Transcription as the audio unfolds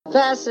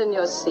Fasten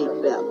your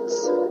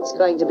seatbelts. It's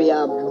going to be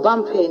a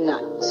bumpy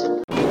night.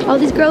 All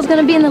these girls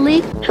gonna be in the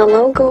league?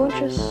 Hello,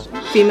 gorgeous.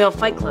 Female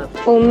Fight Club.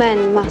 All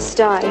men must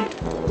die,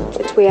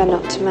 but we are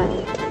not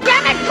men.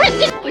 Damn it,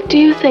 Kristen! What do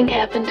you think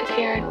happened to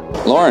Karen?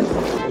 Lauren.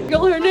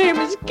 Girl, her name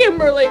is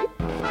Kimberly.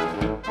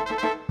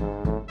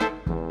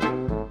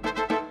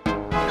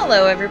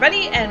 Hello,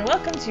 everybody, and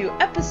welcome to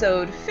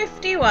episode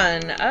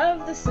 51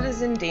 of the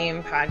Citizen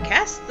Dame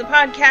podcast, the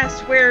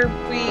podcast where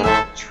we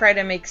try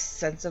to make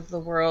sense of the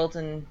world,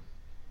 and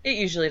it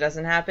usually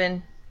doesn't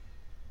happen,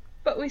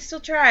 but we still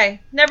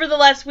try.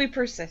 Nevertheless, we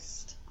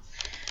persist.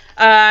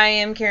 I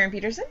am Karen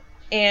Peterson,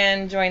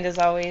 and joined as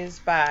always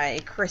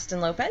by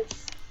Kristen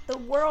Lopez. The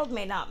world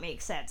may not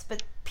make sense,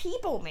 but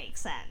people make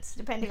sense,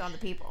 depending on the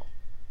people.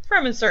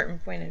 From a certain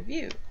point of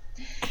view.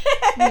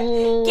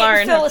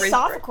 Getting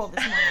philosophical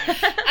this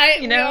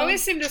morning. We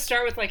always seem to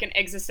start with like an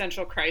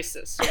existential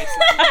crisis.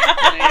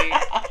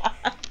 Hi.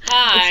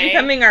 It's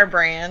becoming our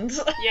brand.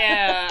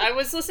 Yeah, I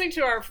was listening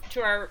to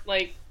our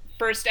like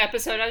first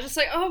episode. I was just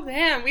like, oh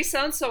man, we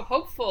sound so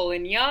hopeful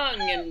and young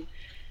and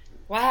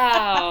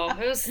wow,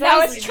 that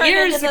was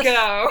years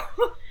ago.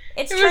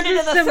 It's turned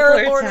into the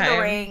third Lord of the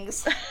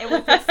Rings, and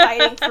we've been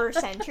fighting for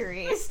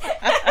centuries.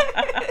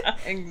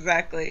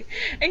 Exactly.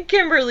 And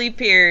Kimberly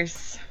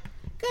Pierce.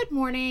 Good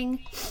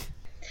morning.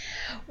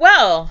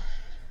 Well,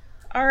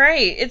 all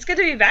right. It's good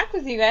to be back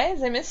with you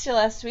guys. I missed you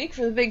last week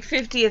for the big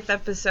 50th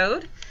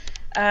episode.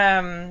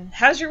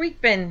 How's your week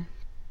been?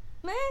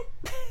 Meh.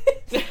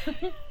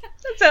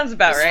 That sounds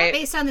about right.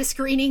 Based on the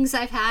screenings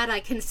I've had, I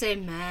can say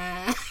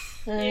meh.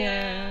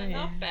 Yeah,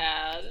 not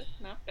bad.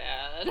 Not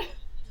bad.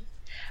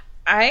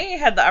 I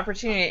had the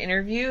opportunity to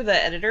interview the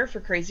editor for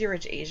Crazy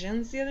Rich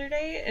Asians the other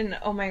day, and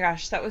oh my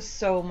gosh, that was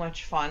so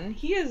much fun.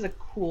 He is a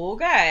cool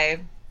guy.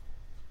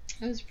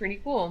 It was pretty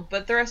cool,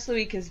 but the rest of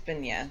the week has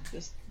been,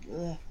 just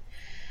ugh.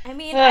 I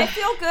mean, I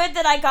feel good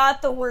that I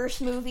got the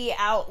worst movie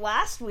out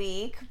last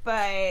week,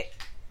 but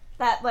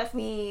that left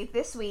me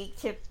this week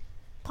to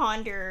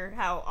ponder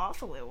how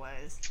awful it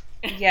was.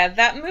 Yeah,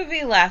 that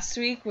movie last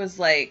week was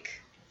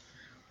like,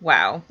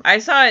 wow. I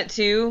saw it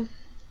too,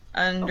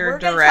 under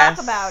duress. We're gonna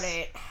talk about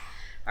it.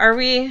 Are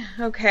we?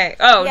 Okay.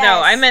 Oh, yes. No,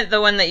 I meant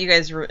the one that you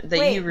guys you reviewed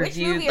last week. Which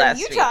movie are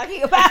you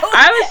talking about?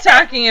 I was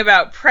talking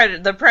about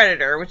The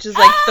Predator, which is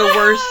like the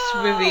worst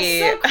movie.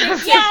 So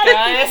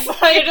guys.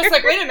 You're just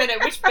like, wait a minute,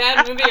 which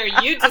bad movie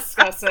are you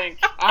discussing?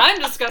 I'm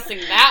discussing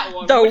that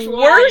one. The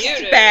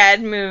worst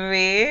bad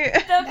movie.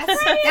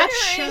 That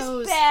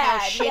shows how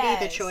shitty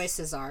yes. the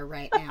choices are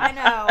right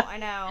now. I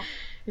know.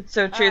 It's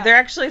so true. They're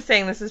actually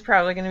saying this is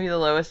probably going to be the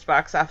lowest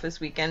box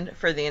office weekend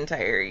for the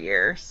entire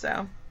year,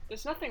 so...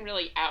 There's nothing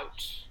really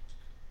out.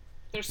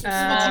 There's some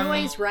The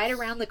joy's right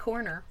around the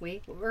corner.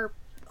 We're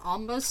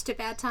almost to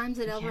Bad Times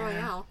at El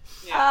Royale.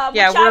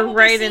 Yeah, we're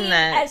right in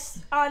that.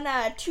 On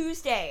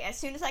Tuesday, as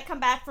soon as I come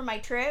back from my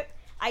trip,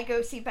 I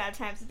go see Bad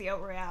Times at the El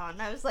Royale, and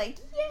I was like,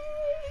 yay!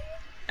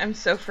 I'm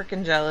so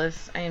freaking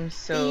jealous. I am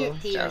so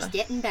The jealous. year's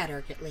getting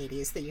better,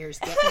 ladies. The year's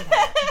getting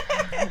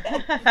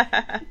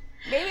better.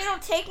 Maybe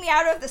don't take me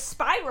out of the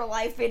spiral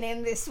I've been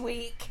in this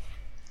week.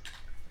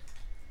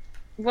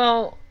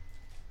 Well...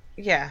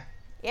 Yeah.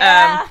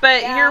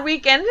 But your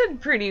week ended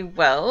pretty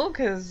well,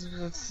 because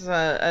it's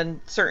a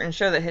certain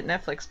show that hit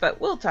Netflix, but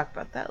we'll talk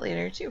about that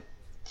later, too.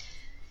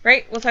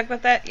 Right? We'll talk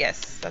about that?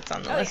 Yes, that's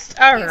on the list.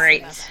 Yeah. All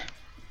right.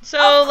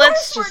 So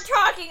let's we're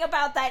talking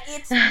about that.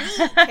 It's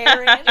me,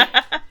 Karen.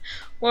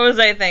 What was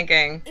I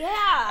thinking?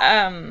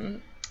 Yeah.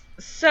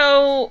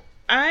 So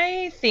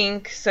I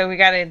think, we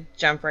gotta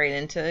jump right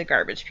into the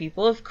garbage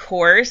people, of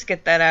course.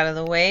 Get that out of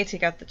the way.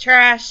 Take out the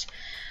trash.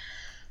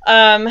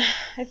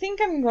 I think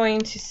I'm going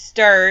to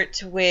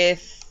start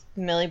with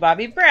Millie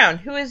Bobby Brown,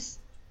 who is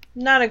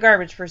not a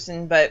garbage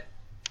person, but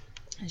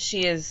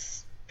she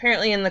is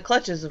apparently in the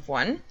clutches of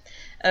one.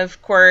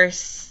 Of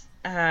course,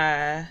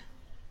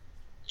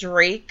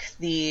 Drake,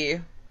 the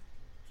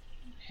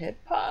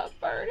hip-hop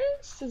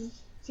artist?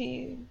 Is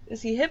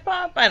he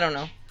hip-hop? I don't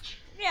know.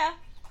 Yeah.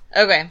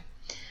 Okay.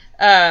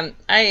 How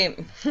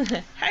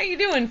you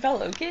doing,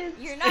 fellow kids?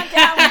 You're not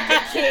down with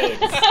the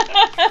kids.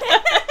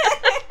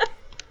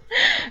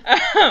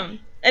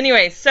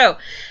 Anyway, so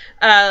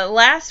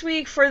last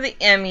week for the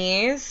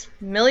Emmys,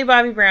 Millie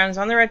Bobby Brown's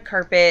on the red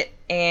carpet,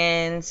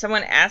 and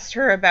someone asked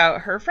her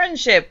about her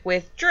friendship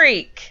with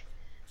Drake,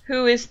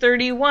 who is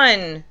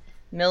 31.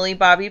 Millie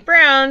Bobby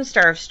Brown,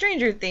 star of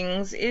Stranger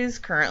Things, is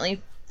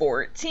currently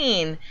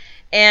 14.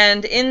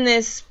 And in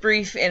this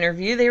brief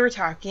interview, they were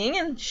talking,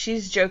 and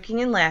she's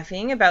joking and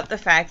laughing about the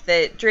fact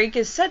that Drake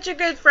is such a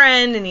good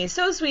friend, and he's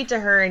so sweet to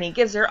her, and he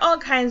gives her all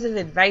kinds of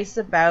advice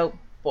about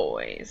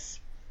boys.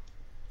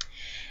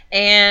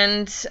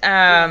 And,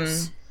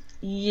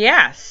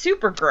 yeah,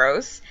 super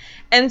gross.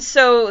 And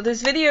so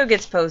this video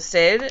gets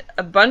posted.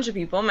 A bunch of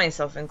people,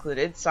 myself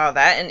included, saw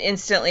that and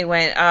instantly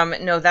went,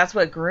 no, that's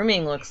what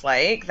grooming looks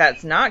like.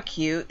 That's not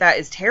cute. That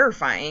is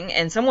terrifying.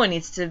 And someone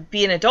needs to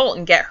be an adult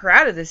and get her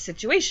out of this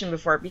situation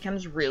before it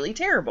becomes really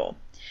terrible.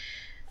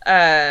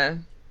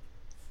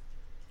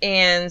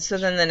 And so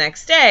then the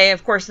next day,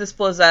 of course, this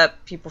blows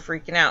up, people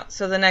freaking out.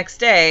 So the next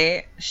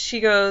day, she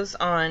goes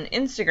on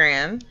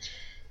Instagram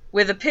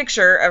with a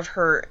picture of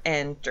her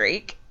and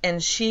Drake,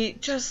 and she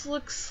just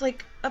looks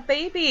like a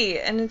baby.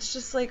 And it's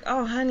just like,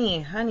 oh,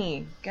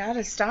 honey,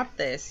 gotta stop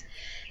this.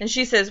 And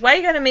she says, why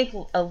you gotta make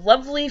a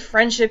lovely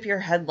friendship your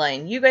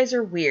headline? You guys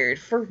are weird,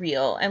 for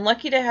real. I'm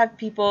lucky to have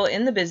people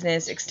in the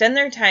business extend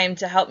their time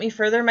to help me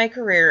further my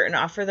career and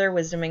offer their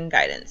wisdom and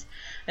guidance.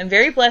 I'm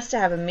very blessed to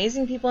have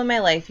amazing people in my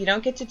life. You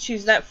don't get to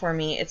choose that for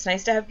me. It's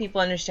nice to have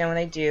people understand what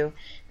I do.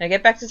 Now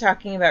get back to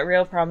talking about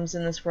real problems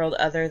in this world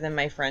other than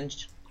my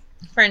friendships.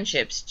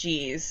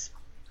 Jeez.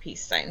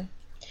 Peace sign.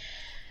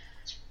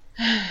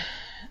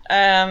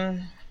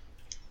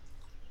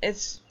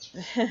 It's...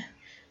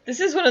 This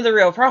is one of the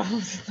real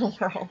problems in the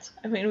world.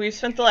 I mean, we've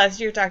spent the last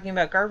year talking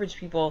about garbage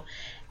people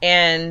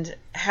and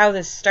how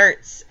this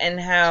starts and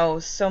how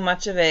so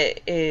much of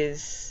it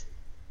is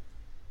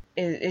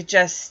it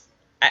just...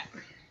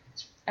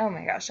 oh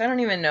my gosh, I don't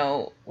even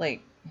know,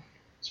 like,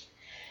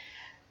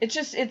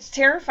 it's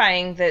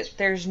terrifying that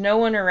there's no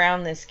one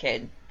around this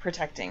kid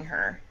protecting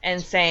her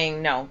and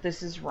saying, no,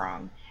 this is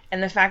wrong.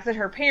 And the fact that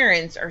her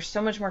parents are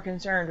so much more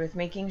concerned with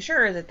making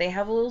sure that they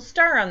have a little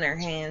star on their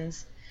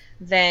hands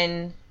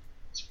than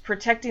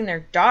protecting their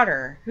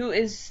daughter, who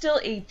is still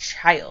a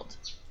child.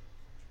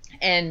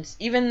 And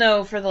even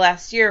though for the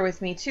last year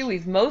with Me Too,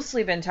 we've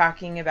mostly been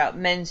talking about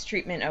men's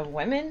treatment of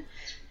women,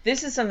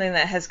 this is something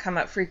that has come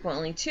up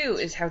frequently too,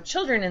 is how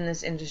children in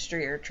this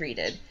industry are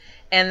treated.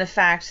 And the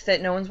fact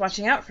that no one's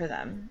watching out for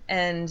them.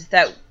 And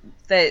that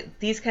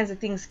these kinds of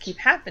things keep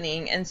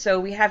happening. And so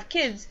we have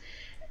kids,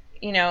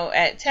 you know,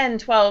 at 10,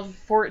 12,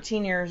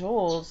 14 years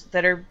old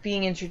that are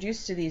being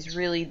introduced to these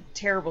really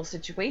terrible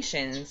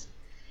situations.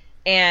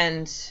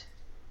 And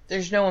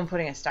there's no one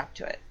putting a stop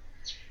to it.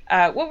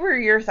 What were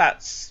your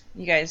thoughts,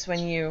 you guys,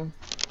 when you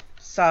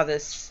saw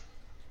this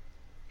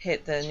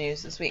hit the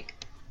news this week?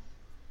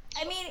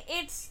 I mean,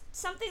 it's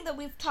something that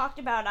we've talked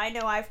about. I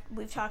know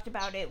we've talked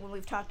about it when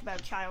we've talked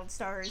about child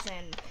stars,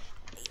 and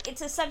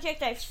it's a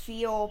subject I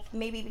feel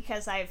maybe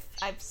because I've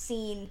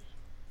seen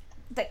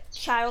that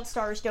child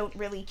stars don't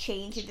really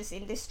change in this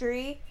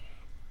industry,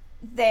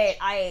 that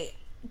I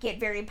get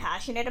very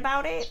passionate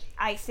about it.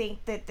 I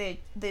think that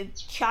the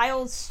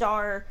child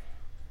star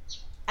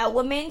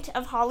element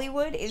of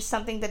Hollywood is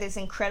something that is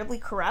incredibly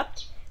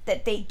corrupt,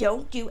 that they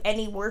don't do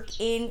any work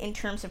in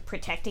terms of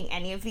protecting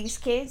any of these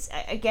kids.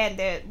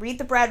 Again, read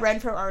the Brad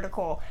Renfro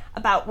article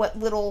about what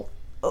little,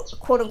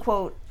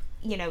 quote-unquote,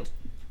 you know,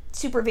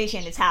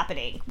 supervision is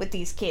happening with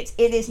these kids.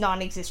 It is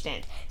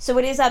non-existent. So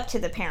it is up to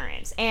the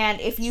parents.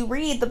 And if you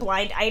read the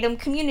blind item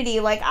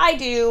community like I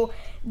do,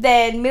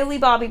 then Millie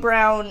Bobby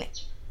Brown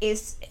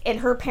is, and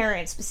her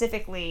parents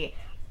specifically,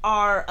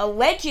 are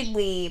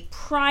allegedly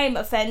prime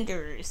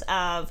offenders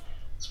of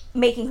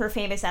making her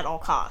famous at all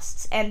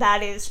costs. And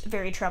that is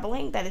very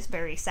troubling. That is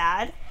very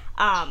sad.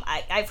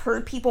 I've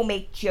heard people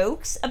make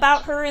jokes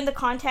about her in the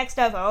context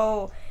of,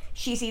 oh,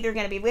 she's either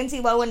going to be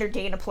Lindsay Lohan or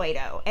Dana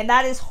Plato. And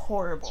that is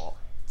horrible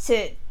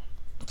to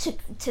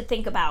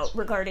think about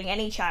regarding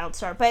any child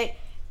star. But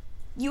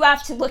you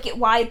have to look at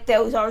why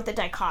those are the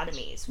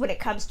dichotomies when it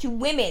comes to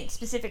women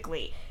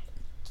specifically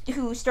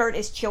who start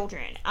as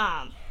children.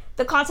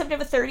 The concept of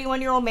a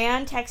 31-year-old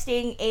man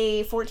texting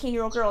a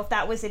 14-year-old girl, if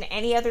that was in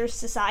any other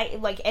society,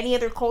 like any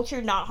other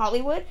culture, not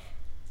Hollywood,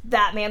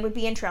 that man would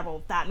be in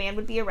trouble. That man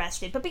would be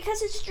arrested. But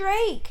because it's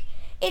Drake,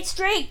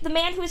 the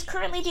man who is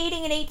currently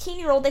dating an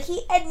 18-year-old that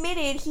he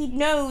admitted he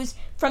knew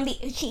from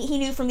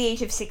the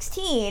age of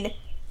 16,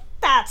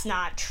 that's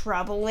not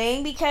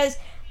troubling, because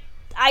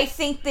I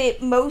think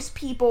that most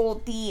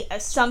people, the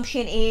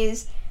assumption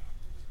is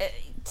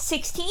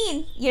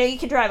 16, you know, you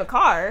can drive a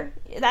car.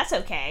 That's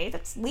okay.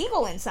 That's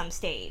legal in some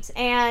states.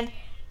 And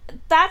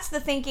that's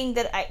the thinking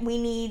that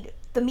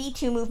the Me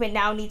Too movement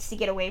now needs to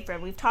get away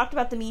from. We've talked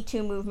about the Me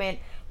Too movement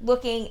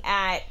looking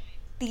at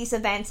these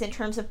events in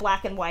terms of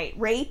black and white,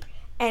 rape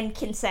and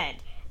consent.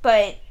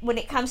 But when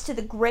it comes to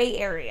the gray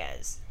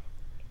areas,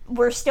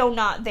 we're still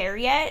not there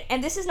yet.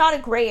 And this is not a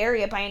gray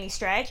area by any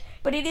stretch,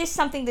 but it is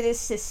something that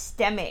is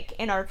systemic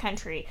in our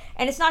country.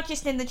 And it's not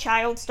just in the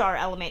child star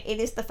element.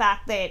 It is the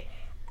fact that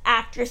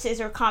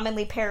actresses are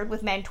commonly paired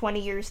with men 20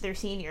 years their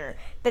senior,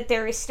 that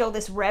there is still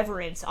this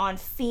reverence on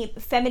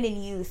feminine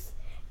youth,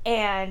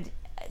 and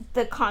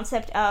the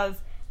concept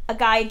of a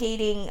guy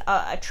dating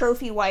a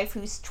trophy wife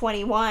who's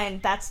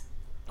 21, that's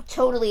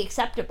totally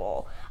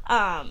acceptable.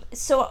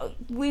 So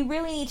we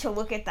really need to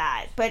look at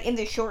that. But in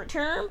the short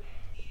term,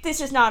 this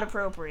is not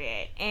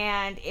appropriate.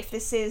 And if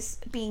this is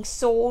being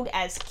sold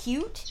as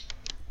cute,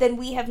 then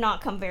we have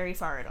not come very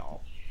far at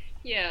all.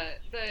 Yeah,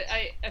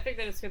 I think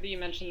that it's good that you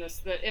mentioned this,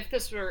 that if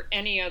this were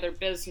any other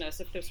business,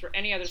 if this were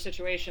any other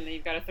situation, that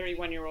you've got a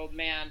 31-year-old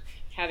man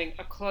having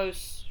a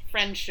close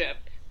friendship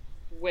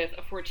with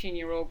a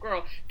 14-year-old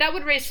girl, that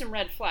would raise some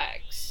red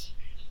flags.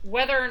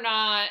 Whether or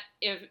not,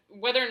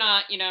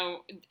 you know,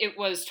 it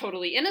was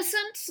totally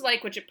innocent,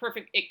 like, which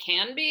it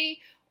can be,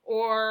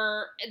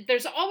 Or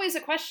there's always a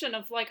question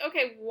of like,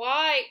 okay,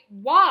 why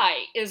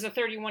is a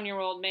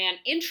 31-year-old man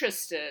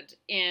interested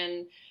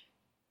in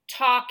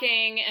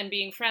talking and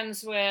being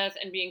friends with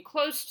and being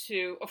close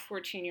to a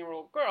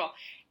 14-year-old girl?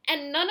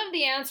 And none of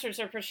the answers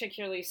are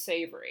particularly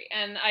savory.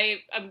 And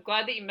I'm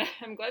glad that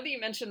you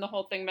mentioned the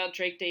whole thing about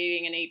Drake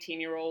dating an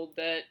 18-year-old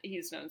that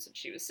he's known since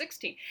she was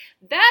 16.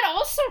 That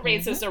also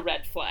raises a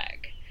red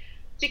flag.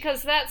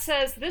 Because that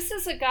says this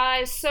is a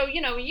guy, so,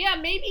 yeah,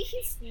 maybe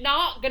he's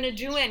not going to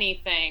do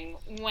anything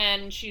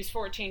when she's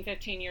 14,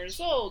 15 years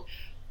old,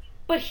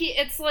 but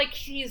it's like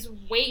he's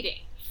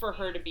waiting for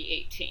her to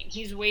be 18.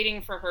 He's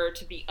waiting for her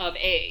to be of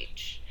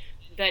age,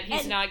 that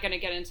he's not going to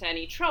get into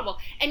any trouble.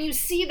 And you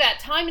see that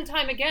time and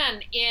time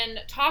again in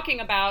talking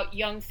about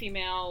young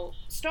female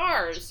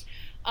stars.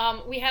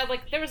 We had,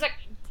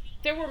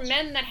 there were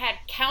men that had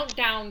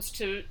countdowns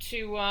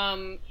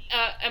to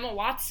Emma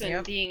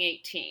Watson being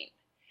 18.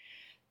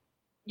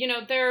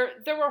 There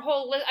were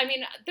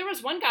there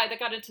was one guy that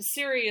got into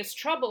serious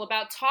trouble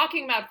about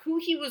talking about who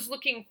he was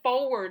looking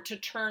forward to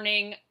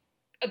turning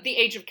the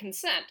age of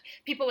consent.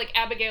 People like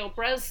Abigail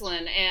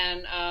Breslin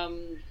and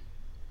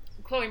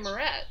Chloe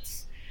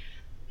Moretz.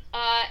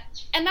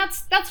 And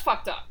that's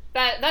fucked up.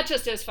 That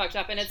just is fucked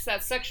up. And it's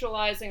that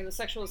sexualizing and the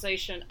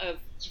sexualization of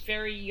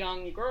very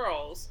young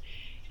girls.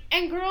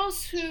 And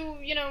girls who,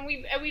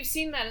 we've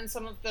seen that in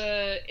some of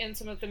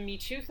the Me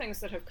Too things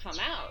that have come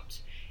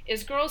out.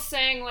 Is girls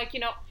saying, like,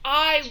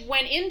 I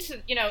went into,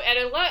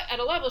 at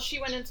a level, she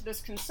went into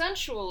this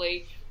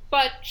consensually,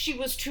 but she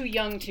was too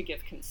young to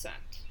give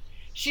consent.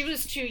 She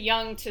was too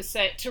young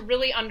to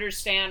really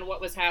understand what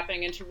was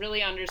happening and to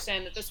really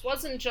understand that this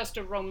wasn't just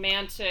a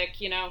romantic,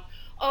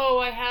 oh,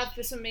 I have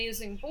this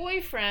amazing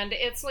boyfriend.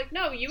 It's like,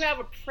 no, you have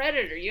a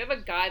predator. You have a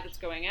guy that's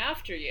going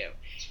after you.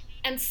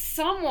 And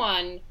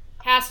someone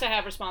has to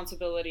have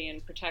responsibility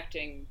in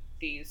protecting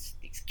these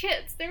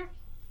kids. They're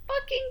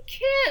fucking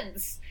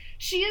kids.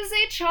 She is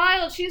a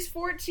child. She's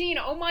 14.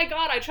 Oh my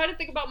God. I try to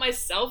think about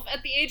myself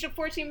at the age of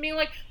 14 being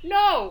like,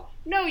 no,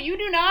 you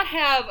do not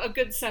have a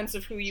good sense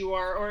of who you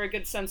are or a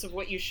good sense of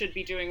what you should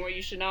be doing, what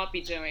you should not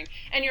be doing.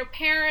 And your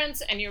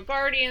parents and your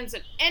guardians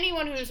and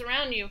anyone who's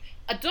around you,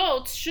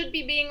 adults, should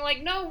be being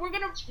like, no, we're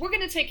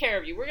gonna take care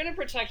of you. We're gonna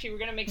protect you. We're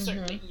gonna make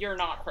certain that you're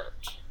not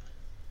hurt.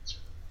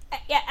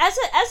 Yeah, as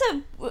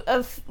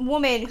a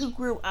woman who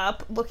grew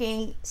up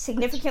looking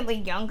significantly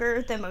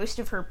younger than most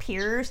of her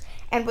peers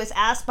and was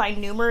asked by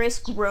numerous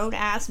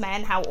grown-ass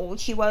men how old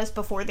she was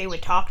before they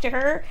would talk to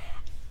her,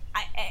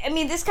 I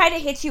mean, this kind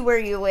of hits you where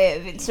you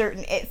live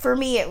for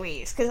me at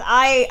least, because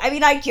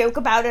I joke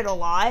about it a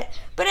lot,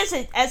 but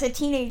as a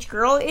teenage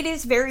girl, it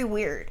is very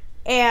weird.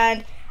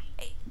 And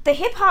the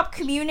hip-hop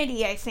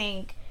community, I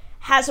think,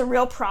 has a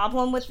real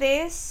problem with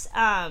this,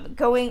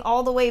 going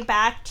all the way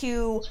back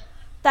to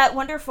that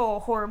wonderful,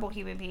 horrible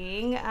human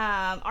being,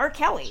 R.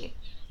 Kelly.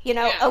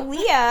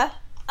 Aaliyah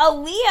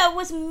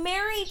was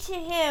married to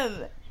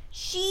him.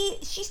 She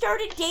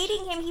started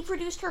dating him. He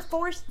produced her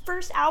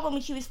first album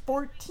when she was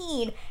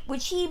 14,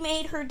 which he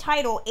made her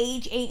title,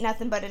 Age Ain't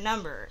Nothing But a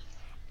Number.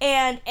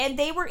 And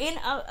they were in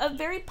a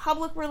very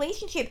public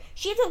relationship.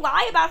 She had to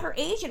lie about her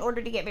age in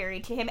order to get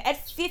married to him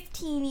at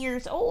 15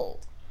 years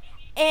old.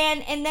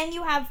 And then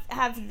you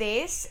have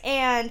this,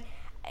 and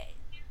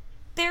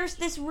there's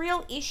this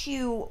real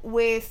issue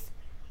with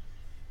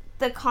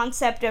the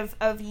concept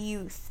of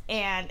youth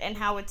and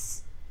how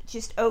it's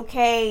just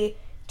okay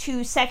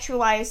to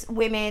sexualize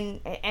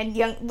women and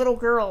young little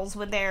girls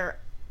when they're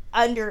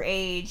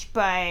underage,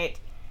 but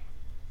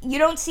you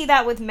don't see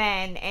that with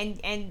men,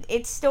 and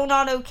it's still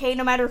not okay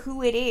no matter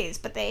who it is.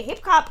 But the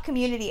hip-hop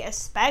community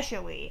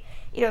especially,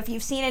 if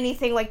you've seen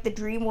anything like the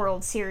Dream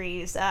World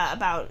series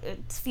about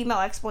female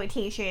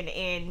exploitation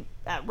in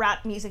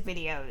rap music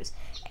videos,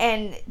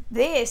 and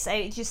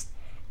it just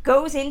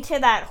goes into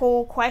that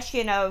whole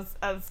question of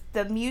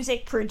the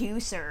music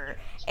producer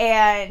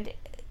and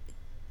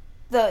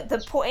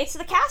it's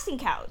the casting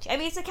couch. I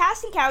mean, it's a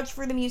casting couch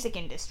for the music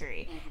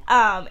industry,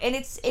 and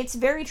it's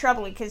very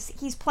troubling because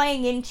he's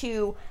playing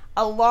into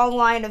a long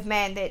line of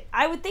men that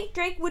I would think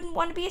Drake wouldn't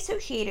want to be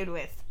associated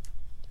with.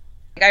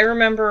 I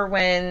remember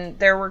when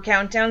there were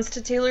countdowns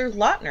to Taylor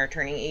Lautner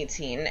turning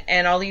 18,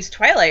 and all these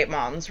Twilight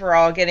moms were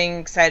all getting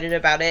excited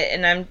about it,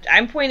 and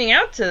I'm pointing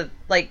out to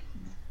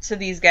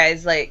these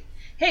guys, like,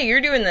 hey,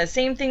 you're doing the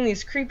same thing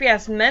these creepy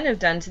ass men have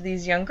done to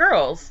these young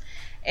girls,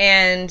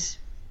 and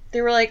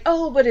they were like,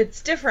 oh, but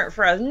it's different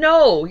for us.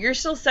 No, you're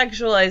still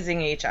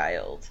sexualizing a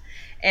child,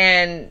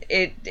 and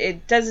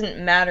it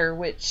doesn't matter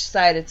which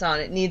side it's on.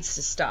 It needs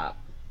to stop.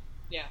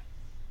 Yeah.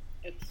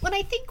 Well,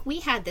 I think we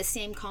had the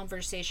same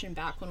conversation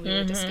back when we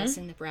were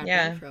discussing the Brad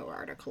Renfro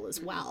article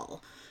as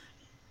well.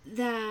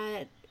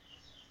 That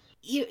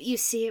you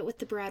see it with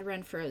the Brad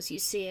Renfros. You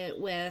see it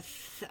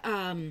with,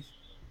 God,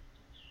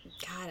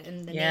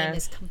 and the name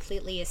is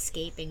completely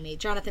escaping me.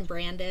 Jonathan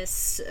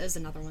Brandis is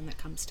another one that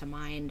comes to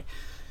mind.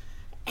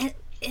 And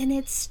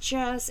it's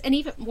just, and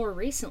even more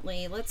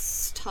recently,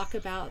 let's talk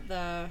about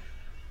the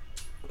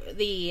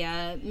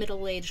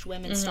middle-aged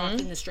women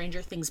stalking the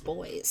Stranger Things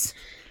boys.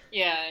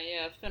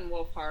 Yeah, Finn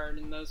Wolfhard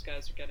and those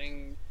guys are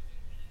getting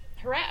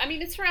harassed. I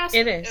mean, it's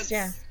harassment. It is,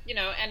 yeah. You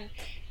know,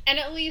 and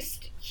at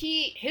least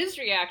his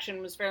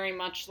reaction was very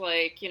much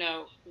like, you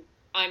know,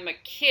 I'm a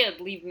kid,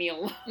 leave me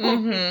alone.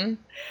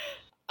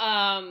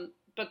 Mm-hmm.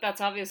 But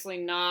that's obviously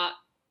not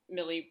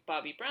Millie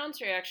Bobby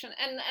Brown's reaction.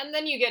 And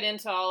then you get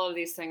into all of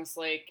these things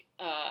like,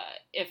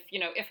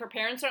 if her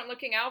parents aren't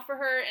looking out for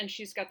her and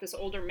she's got this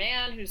older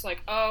man who's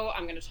like, oh,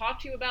 I'm going to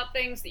talk to you about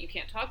things that you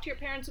can't talk to your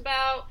parents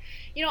about.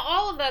 You know,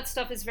 all of that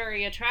stuff is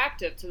very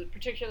attractive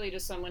particularly to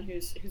someone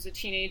who's a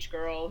teenage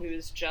girl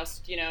who's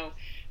just, you know,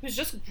 who's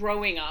just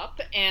growing up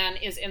and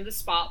is in the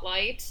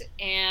spotlight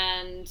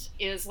and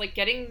is like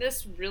getting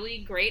this really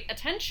great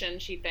attention,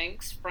 she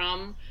thinks,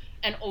 from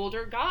an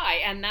older guy,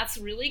 and that's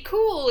really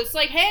cool. It's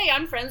like, hey,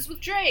 I'm friends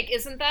with Drake.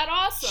 Isn't that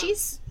awesome?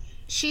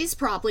 She's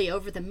probably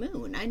over the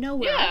moon. I know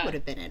where I would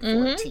have been at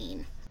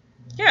 14.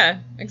 Yeah,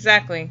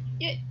 exactly.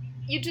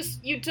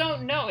 You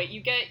don't know it. You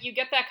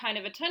get that kind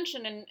of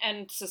attention,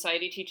 and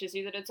society teaches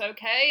you that it's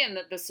okay and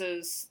that this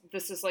is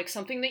like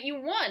something that you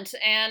want,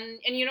 and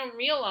you don't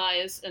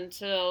realize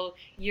until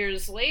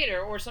years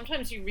later, or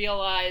sometimes you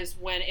realize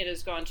when it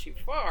has gone too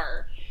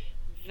far,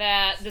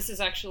 that this is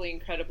actually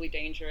incredibly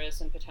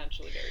dangerous and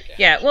potentially very dangerous.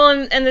 Yeah, well,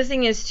 and the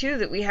thing is, too,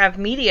 that we have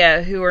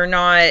media who are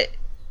not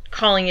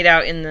calling it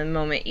out in the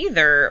moment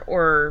either,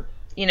 or,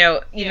 you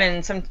know,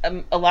 even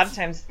a lot of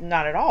times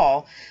not at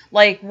all.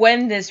 Like,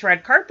 when this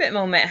red carpet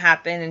moment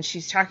happened and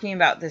she's talking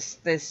about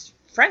this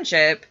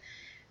friendship,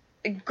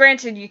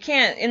 granted, you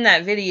can't, in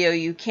that video,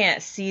 you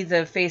can't see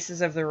the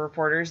faces of the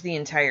reporters the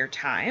entire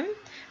time,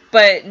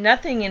 but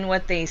nothing in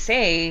what they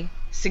say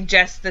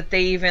suggests that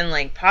they even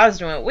like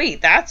paused and went,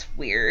 wait, that's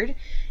weird,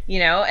 you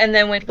know. And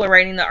then when people are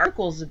writing the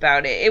articles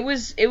about it, it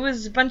was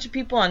a bunch of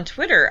people on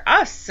Twitter,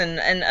 us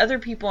and other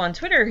people on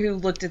Twitter, who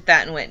looked at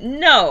that and went,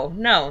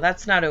 no,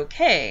 that's not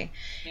okay.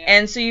 Yeah.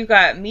 And so you've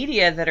got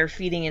media that are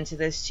feeding into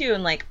this too,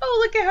 and like,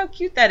 oh, look at how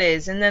cute that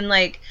is. And then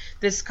like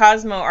this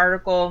Cosmo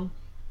article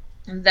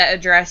that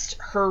addressed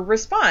her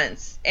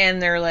response, and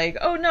they're like,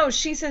 oh no,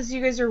 she says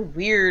you guys are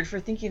weird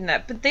for thinking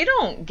that, but they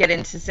don't get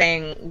into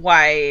saying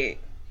why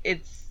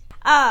it's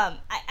I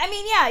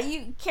mean,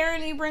 yeah,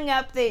 Karen, you bring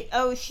up that,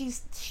 oh,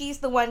 she's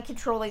the one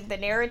controlling the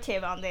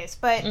narrative on this,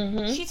 but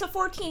she's a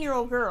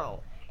 14-year-old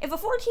girl. If a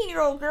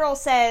 14-year-old girl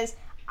says,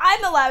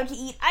 I'm allowed to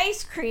eat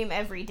ice cream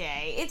every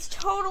day, it's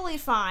totally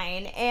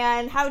fine,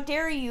 and how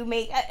dare you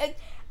make,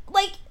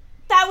 like,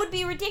 that would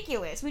be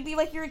ridiculous. We'd be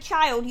like, you're a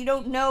child, you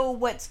don't know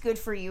what's good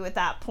for you at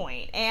that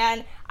point.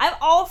 And I'm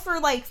all for,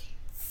 like,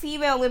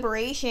 female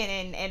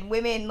liberation and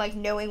women, like,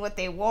 knowing what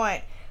they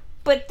want,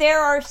 but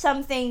there are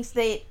some things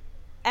that,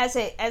 as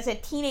a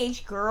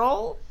teenage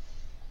girl,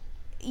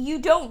 you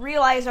don't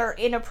realize are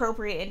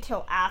inappropriate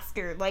until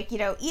after. Like, you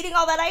know, eating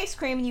all that ice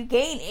cream and you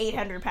gain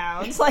 800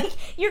 pounds. Like,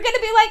 you're gonna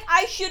be like,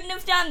 I shouldn't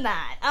have done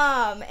that.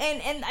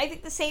 And I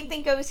think the same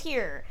thing goes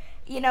here.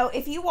 You know,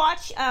 if you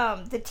watch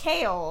The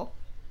Tale,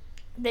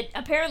 that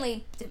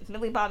apparently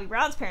Millie Bobby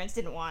Brown's parents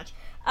didn't watch,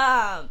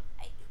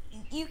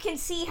 you can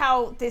see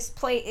how it's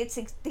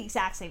the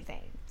exact same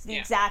thing. The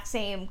exact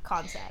same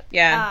concept.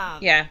 Yeah,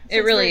 so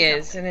it really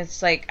is. And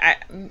it's like,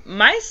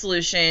 my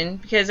solution,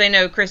 because I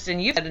know,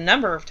 Kristen, you've said a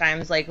number of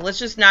times, like, let's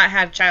just not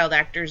have child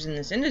actors in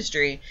this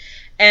industry.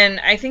 And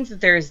I think that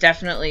there is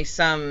definitely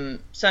some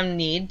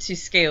need to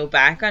scale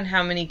back on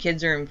how many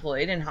kids are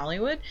employed in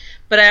Hollywood.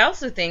 But I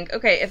also think,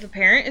 okay, if a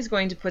parent is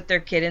going to put their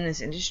kid in this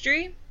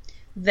industry,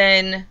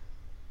 then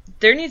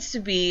there needs to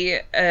be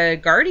a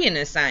guardian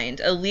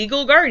assigned, a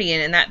legal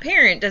guardian, and that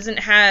parent doesn't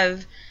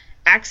have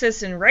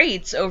access and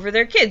rights over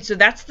their kid. So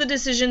that's the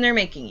decision they're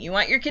making. You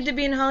want your kid to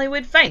be in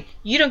Hollywood? Fine.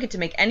 You don't get to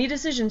make any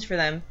decisions for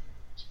them.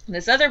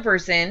 This other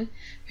person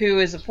who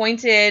is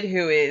appointed,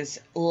 who is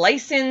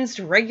licensed,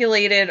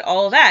 regulated,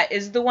 all of that,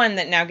 is the one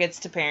that now gets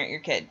to parent your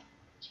kid.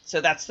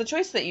 So that's the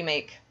choice that you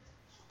make.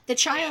 The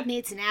child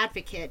needs an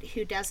advocate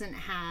who doesn't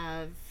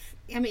have,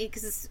 I mean,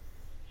 because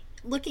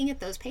looking at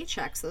those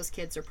paychecks those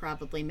kids are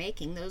probably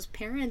making, those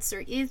parents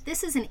are,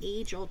 this is an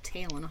age-old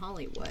tale in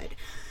Hollywood.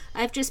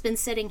 I've just been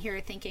sitting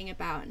here thinking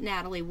about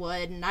Natalie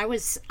Wood, and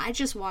I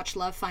just watched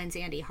Love Finds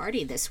Andy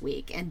Hardy this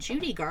week, and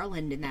Judy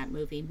Garland in that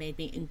movie made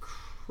me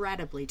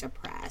incredibly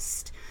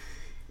depressed.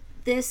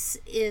 This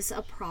is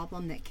a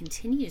problem that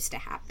continues to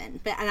happen.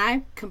 And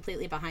I'm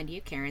completely behind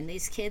you, Karen.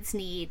 These kids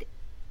need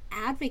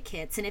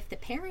advocates, and if the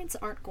parents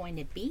aren't going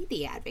to be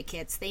the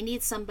advocates, they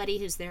need somebody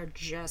who's there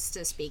just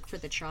to speak for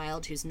the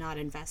child, who's not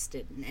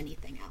invested in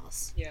anything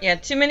else. Yeah,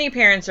 too many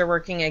parents are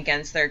working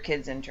against their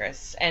kids'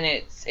 interests, and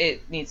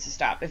it needs to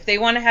stop. If they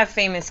want to have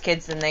famous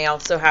kids, then they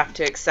also have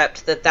to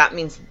accept that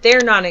means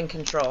they're not in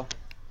control.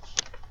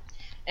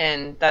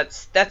 And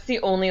that's the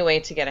only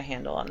way to get a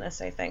handle on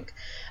this, I think.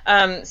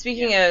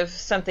 Speaking of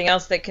something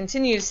else that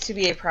continues to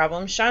be a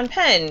problem, Sean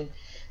Penn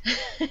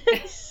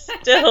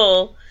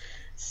still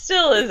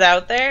is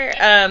out there.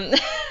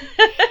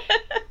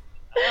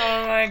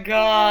 Oh my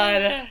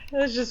god.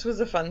 That just was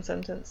a fun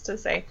sentence to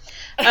say.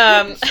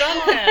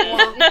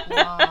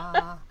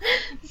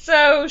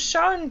 So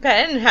Sean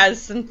Penn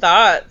has some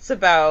thoughts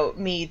about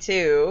Me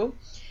Too.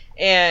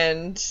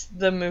 and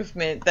the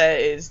movement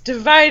that is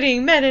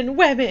dividing men and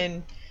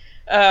women.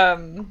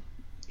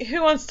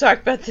 Who wants to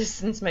talk about this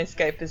since my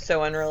Skype is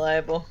so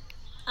unreliable?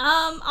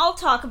 I'll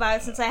talk about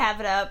it since I have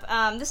it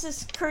up. This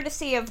is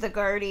courtesy of The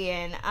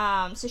Guardian.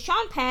 So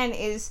Sean Penn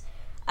is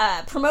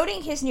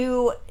promoting his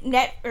new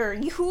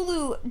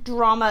Hulu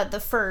drama,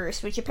 The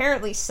First, which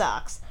apparently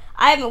sucks.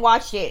 I haven't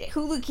watched it.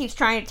 Hulu keeps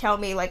trying to tell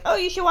me, like, oh,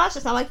 you should watch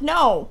this. I'm like,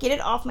 no, get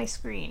it off my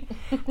screen.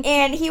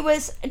 And he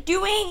was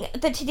doing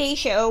the Today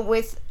Show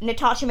with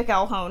Natasha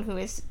McElhone, who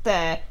is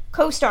the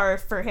co-star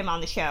for him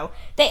on the show.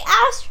 They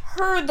asked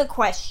her the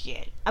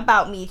question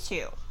about Me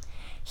Too.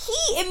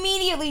 He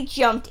immediately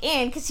jumped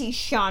in, because he's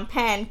Sean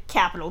Penn,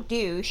 capital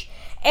douche,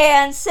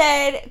 and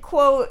said,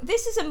 quote,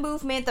 "This is a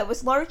movement that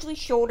was largely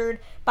shouldered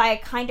by a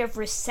kind of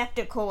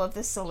receptacle of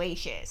the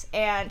salacious."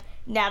 And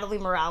Natalie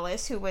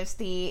Morales, who was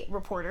the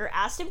reporter,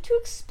 asked him to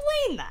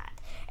explain that.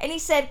 And he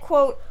said,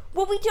 quote,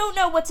 "Well, we don't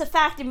know what's a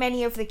fact in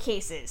many of the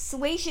cases.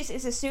 Salacious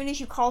is as soon as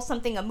you call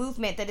something a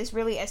movement that is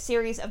really a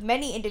series of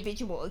many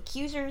individual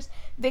accusers,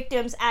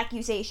 victims,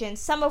 accusations,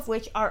 some of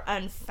which are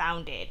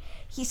unfounded."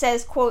 He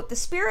says, quote, "The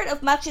spirit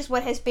of much as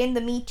what has been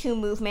the Me Too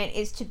movement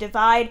is to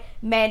divide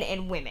men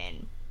and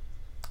women."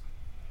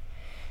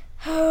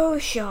 Oh,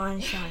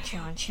 Sean.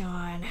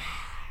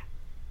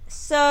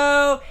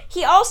 So,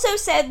 he also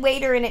said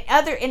later in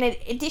an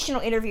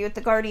additional interview with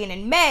The Guardian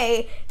in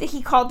May that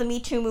he called the Me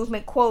Too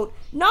movement, quote,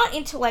 "not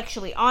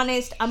intellectually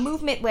honest, a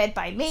movement led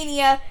by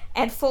mania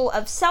and full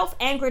of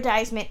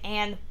self-aggrandizement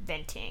and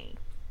venting."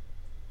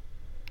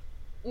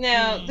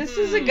 Now, this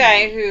is a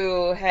guy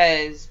who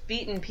has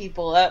beaten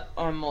people up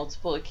on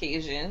multiple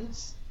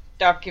occasions.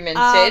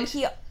 Documented.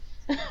 He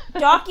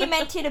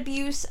documented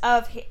abuse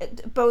of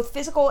both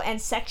physical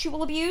and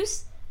sexual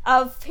abuse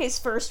of his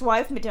first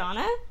wife,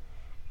 Madonna.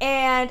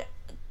 And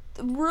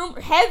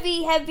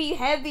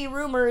heavy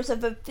rumors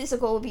of a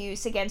physical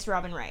abuse against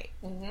Robin Wright.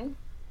 Mm-hmm.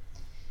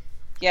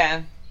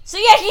 Yeah. So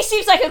yeah, he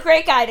seems like a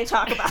great guy to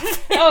talk about.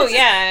 Oh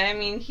yeah, I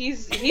mean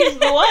he's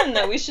the one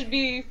that we should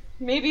be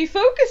maybe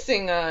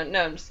focusing on.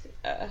 No, I'm just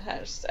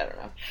I don't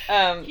know.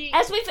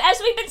 As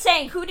we've been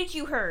saying, who did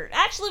you hurt?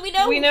 Actually, we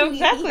know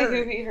exactly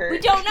who he hurt. We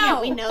don't know.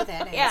 Yeah, we know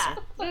that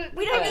answer. Yeah,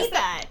 we don't need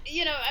that.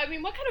 You know, I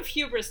mean, what kind of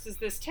hubris does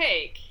this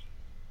take?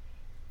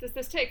 For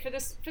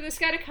this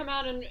guy to come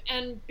out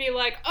and be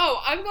like,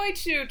 oh, I'm going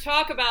to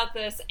talk about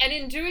this, and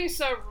in doing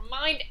so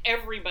remind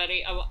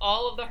everybody of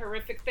all of the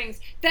horrific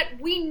things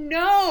that we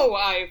know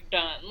I've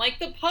done. Like,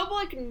 the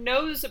public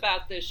knows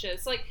about this shit.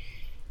 It's like,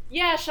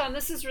 yeah, Sean,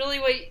 this is really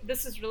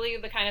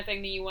the kind of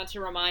thing that you want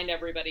to remind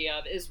everybody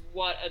of, is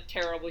what a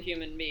terrible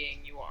human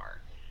being you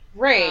are.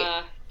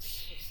 Right.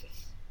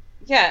 Jesus.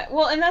 Yeah,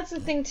 well, and that's the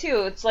thing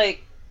too. It's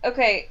like,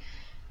 okay,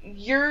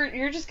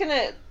 you're just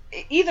gonna,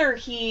 either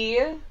he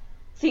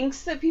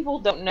thinks that people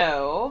don't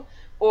know,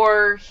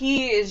 or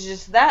he is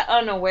just that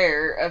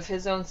unaware of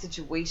his own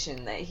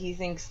situation that he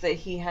thinks that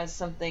he has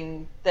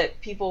something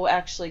that people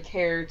actually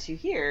care to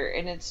hear,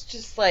 and it's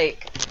just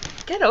like,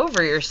 get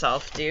over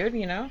yourself, dude,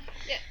 you know?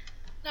 Yeah.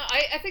 No,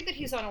 I think that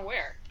he's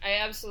unaware.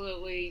 I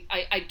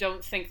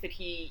don't think that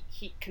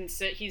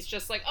he's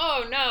just like,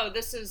 oh no,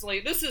 this is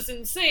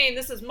insane,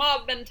 this is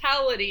mob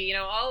mentality, you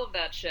know, all of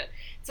that shit.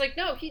 It's like,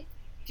 no,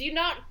 do you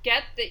not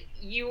get that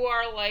you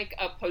are, like,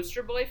 a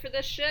poster boy for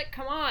this shit?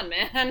 Come on,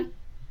 man.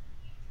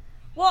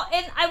 Well,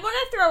 and I want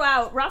to throw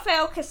out,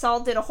 Rafael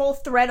Casal did a whole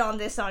thread on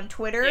this on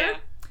Twitter. Yeah.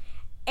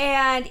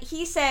 And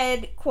he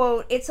said,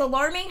 quote, "It's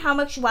alarming how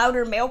much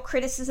louder male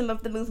criticism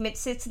of the movement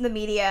sits in the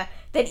media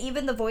than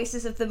even the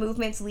voices of the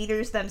movement's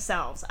leaders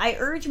themselves. I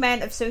urge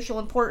men of social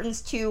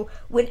importance to,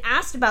 when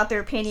asked about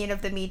their opinion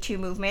of the Me Too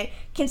movement,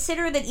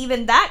 consider that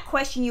even that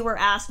question you are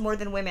asked more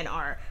than women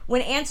are.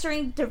 When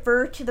answering,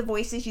 defer to the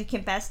voices you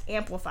can best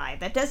amplify.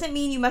 That doesn't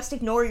mean you must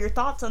ignore your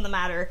thoughts on the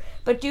matter,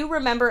 but do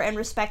remember and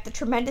respect the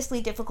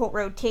tremendously difficult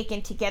road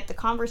taken to get the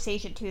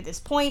conversation to this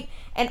point,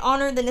 and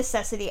honor the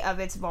necessity of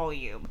its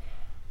volume."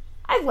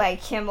 I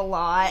like him a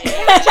lot.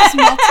 It just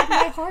melted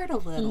my heart a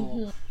little.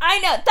 Mm-hmm. I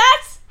know.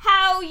 That's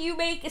how you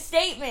make a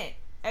statement,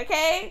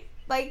 okay?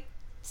 Like,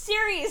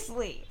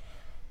 seriously.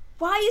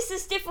 Why is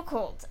this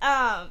difficult?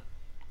 Oh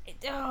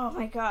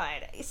my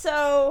god.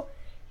 So,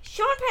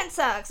 Sean Penn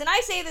sucks. And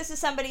I say this as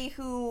somebody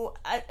who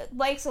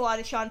likes a lot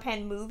of Sean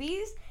Penn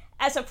movies.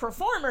 As a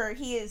performer,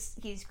 he's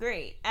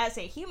great. As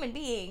a human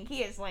being,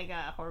 he is like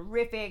a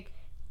horrific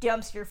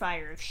dumpster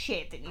fire of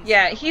shit that needs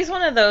to he's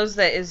one of those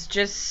that is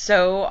just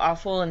so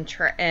awful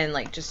and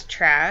like just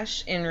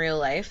trash in real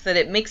life that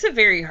it makes it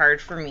very hard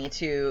for me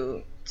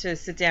to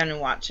sit down and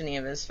watch any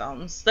of his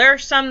films. There are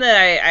some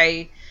that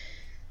I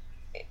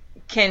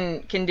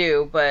can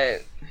do,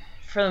 but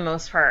for the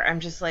most part I'm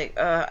just like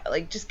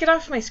just get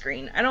off my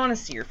screen. I don't want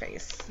to see your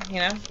face, you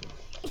know?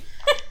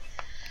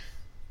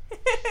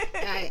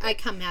 I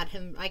come at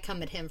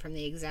him from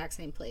the exact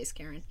same place,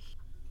 Karen.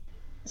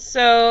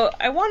 So,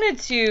 I wanted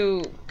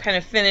to kind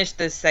of finish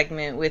this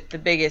segment with the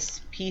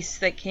biggest piece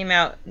that came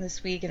out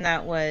this week, and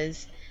that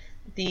was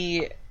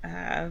the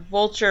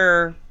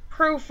Vulture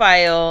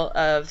profile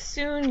of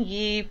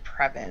Soon-Yi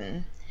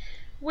Previn,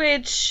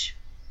 which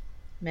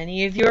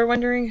many of you are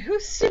wondering,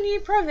 who's Soon-Yi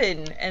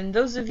Previn? And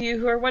those of you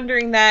who are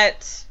wondering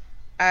that,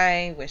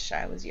 I wish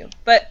I was you.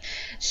 But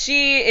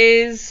she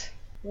is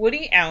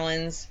Woody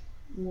Allen's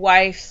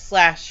wife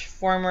 /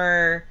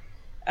 former,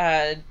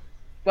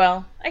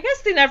 well, I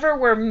guess they never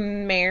were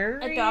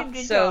married.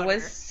 Adopted so daughter.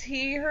 Was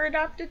he her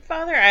adopted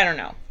father? I don't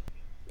know.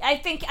 I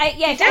think,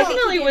 he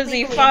definitely was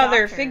a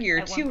father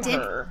figure to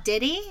her.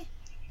 Did he?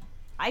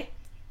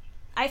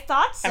 I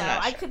thought so. I'm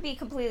not sure. I could be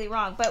completely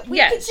wrong, but we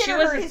Yes, consider she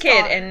was her his his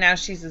kid, daughter. and now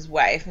she's his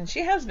wife, and she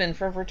has been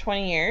for over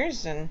 20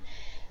 years. And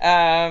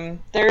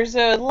there's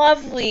a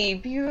lovely,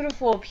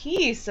 beautiful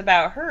piece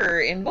about her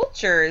in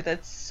Vulture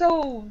that's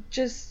so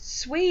just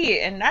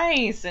sweet and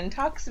nice, and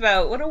talks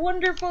about what a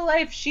wonderful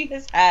life she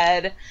has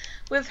had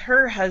with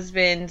her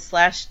husband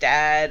 /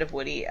 dad,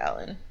 Woody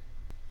Allen.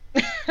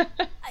 So,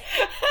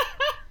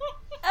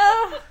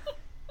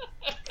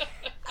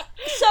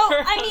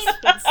 I mean...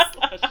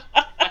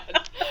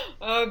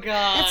 Oh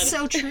God, that's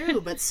so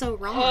true, but so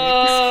wrong.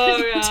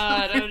 Oh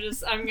God,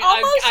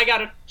 I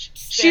gotta.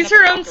 She's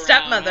her own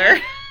stepmother.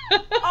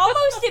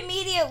 Almost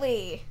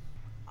immediately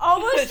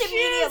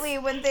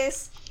when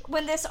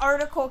this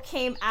article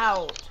came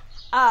out,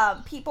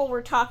 people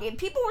were talking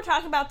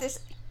about this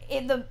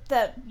in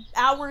the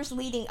hours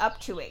leading up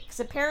to it,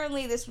 because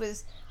apparently this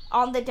was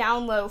on the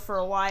down low for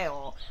a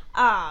while.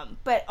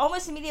 But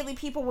almost immediately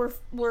people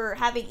were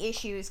having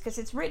issues because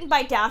it's written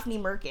by Daphne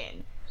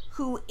Merkin,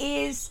 who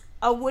is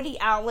a Woody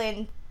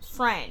Allen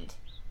friend.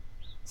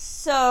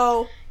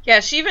 So... Yeah,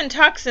 she even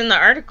talks in the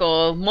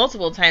article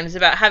multiple times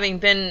about having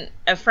been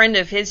a friend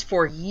of his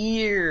for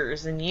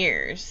years and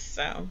years,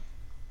 so...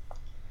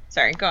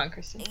 Sorry, go on,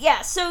 Kristen.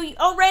 Yeah, so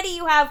already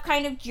you have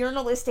kind of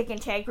journalistic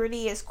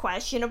integrity is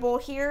questionable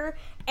here,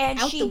 and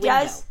she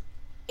does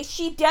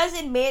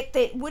admit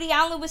that Woody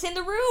Allen was in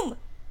the room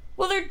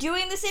while they're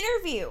doing this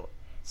interview.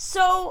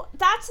 So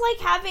that's like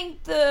having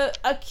the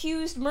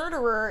accused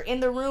murderer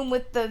in the room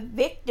with the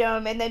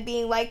victim and then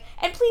being like,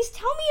 and please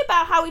tell me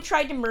about how he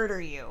tried to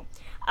murder you.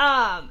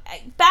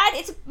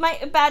 It's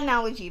a bad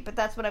analogy, but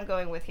that's what I'm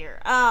going with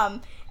here.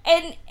 And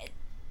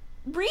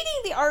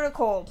reading the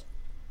article,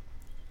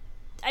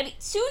 I mean,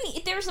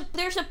 there's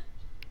a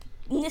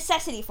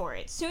necessity for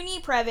it. Soon-Yi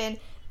Previn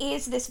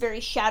is this very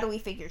shadowy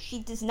figure.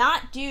 She does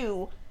not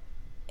do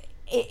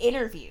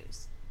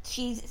interviews.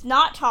 She's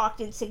not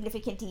talked in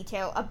significant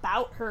detail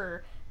about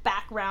her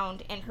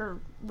background and her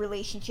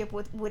relationship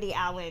with Woody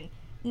Allen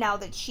now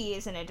that she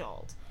is an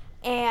adult.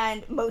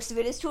 And most of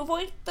it is to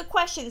avoid the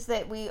questions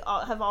that we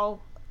have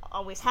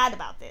always had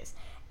about this.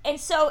 And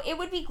so it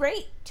would be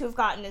great to have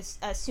gotten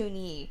a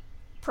Soon-Yi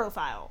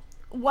profile.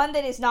 One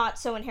that is not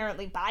so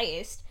inherently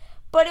biased,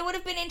 but it would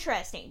have been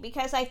interesting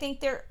because I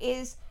think there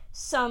is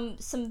some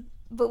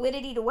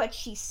validity to what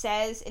she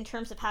says in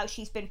terms of how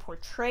she's been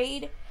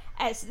portrayed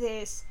as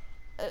this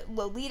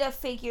Lolita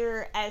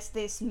figure, as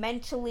this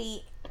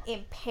mentally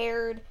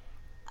impaired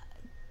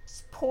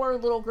poor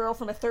little girl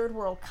from a third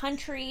world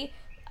country.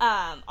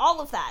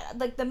 All of that.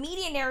 Like, the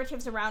media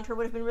narratives around her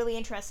would have been really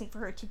interesting for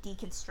her to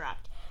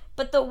deconstruct.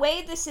 But the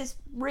way this is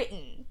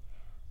written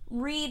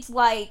reads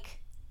like,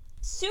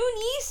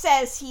 Soon-Yi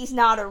says he's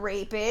not a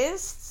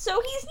rapist,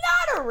 so he's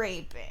not a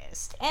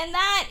rapist. And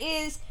that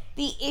is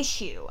the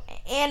issue.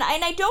 And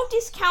I don't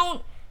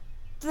discount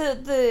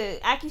the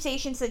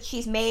accusations that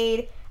she's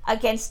made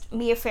against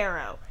Mia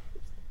Farrow.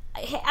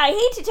 I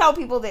hate to tell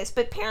people this,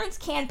 but parents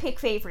can pick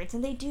favorites,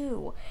 and they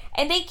do.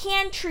 And they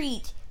can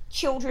treat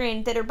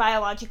children that are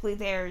biologically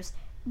theirs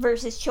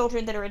versus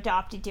children that are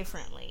adopted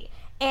differently.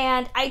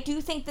 And I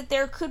do think that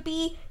there could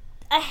be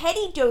a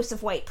heady dose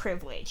of white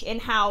privilege in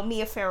how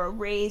Mia Farrow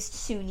raised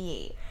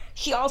Soon-Yi.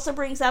 She also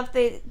brings up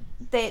that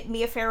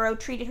Mia Farrow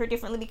treated her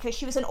differently because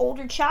she was an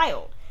older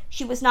child.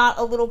 She was not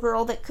a little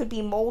girl that could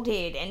be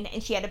molded,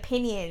 and she had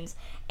opinions.